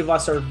three of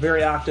us are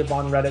very active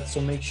on Reddit,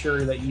 so make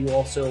sure that you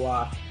also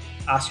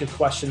ask your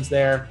questions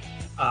there.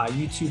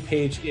 YouTube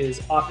page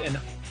is up and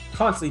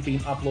constantly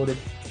being uploaded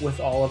with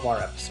all of our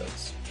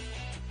episodes.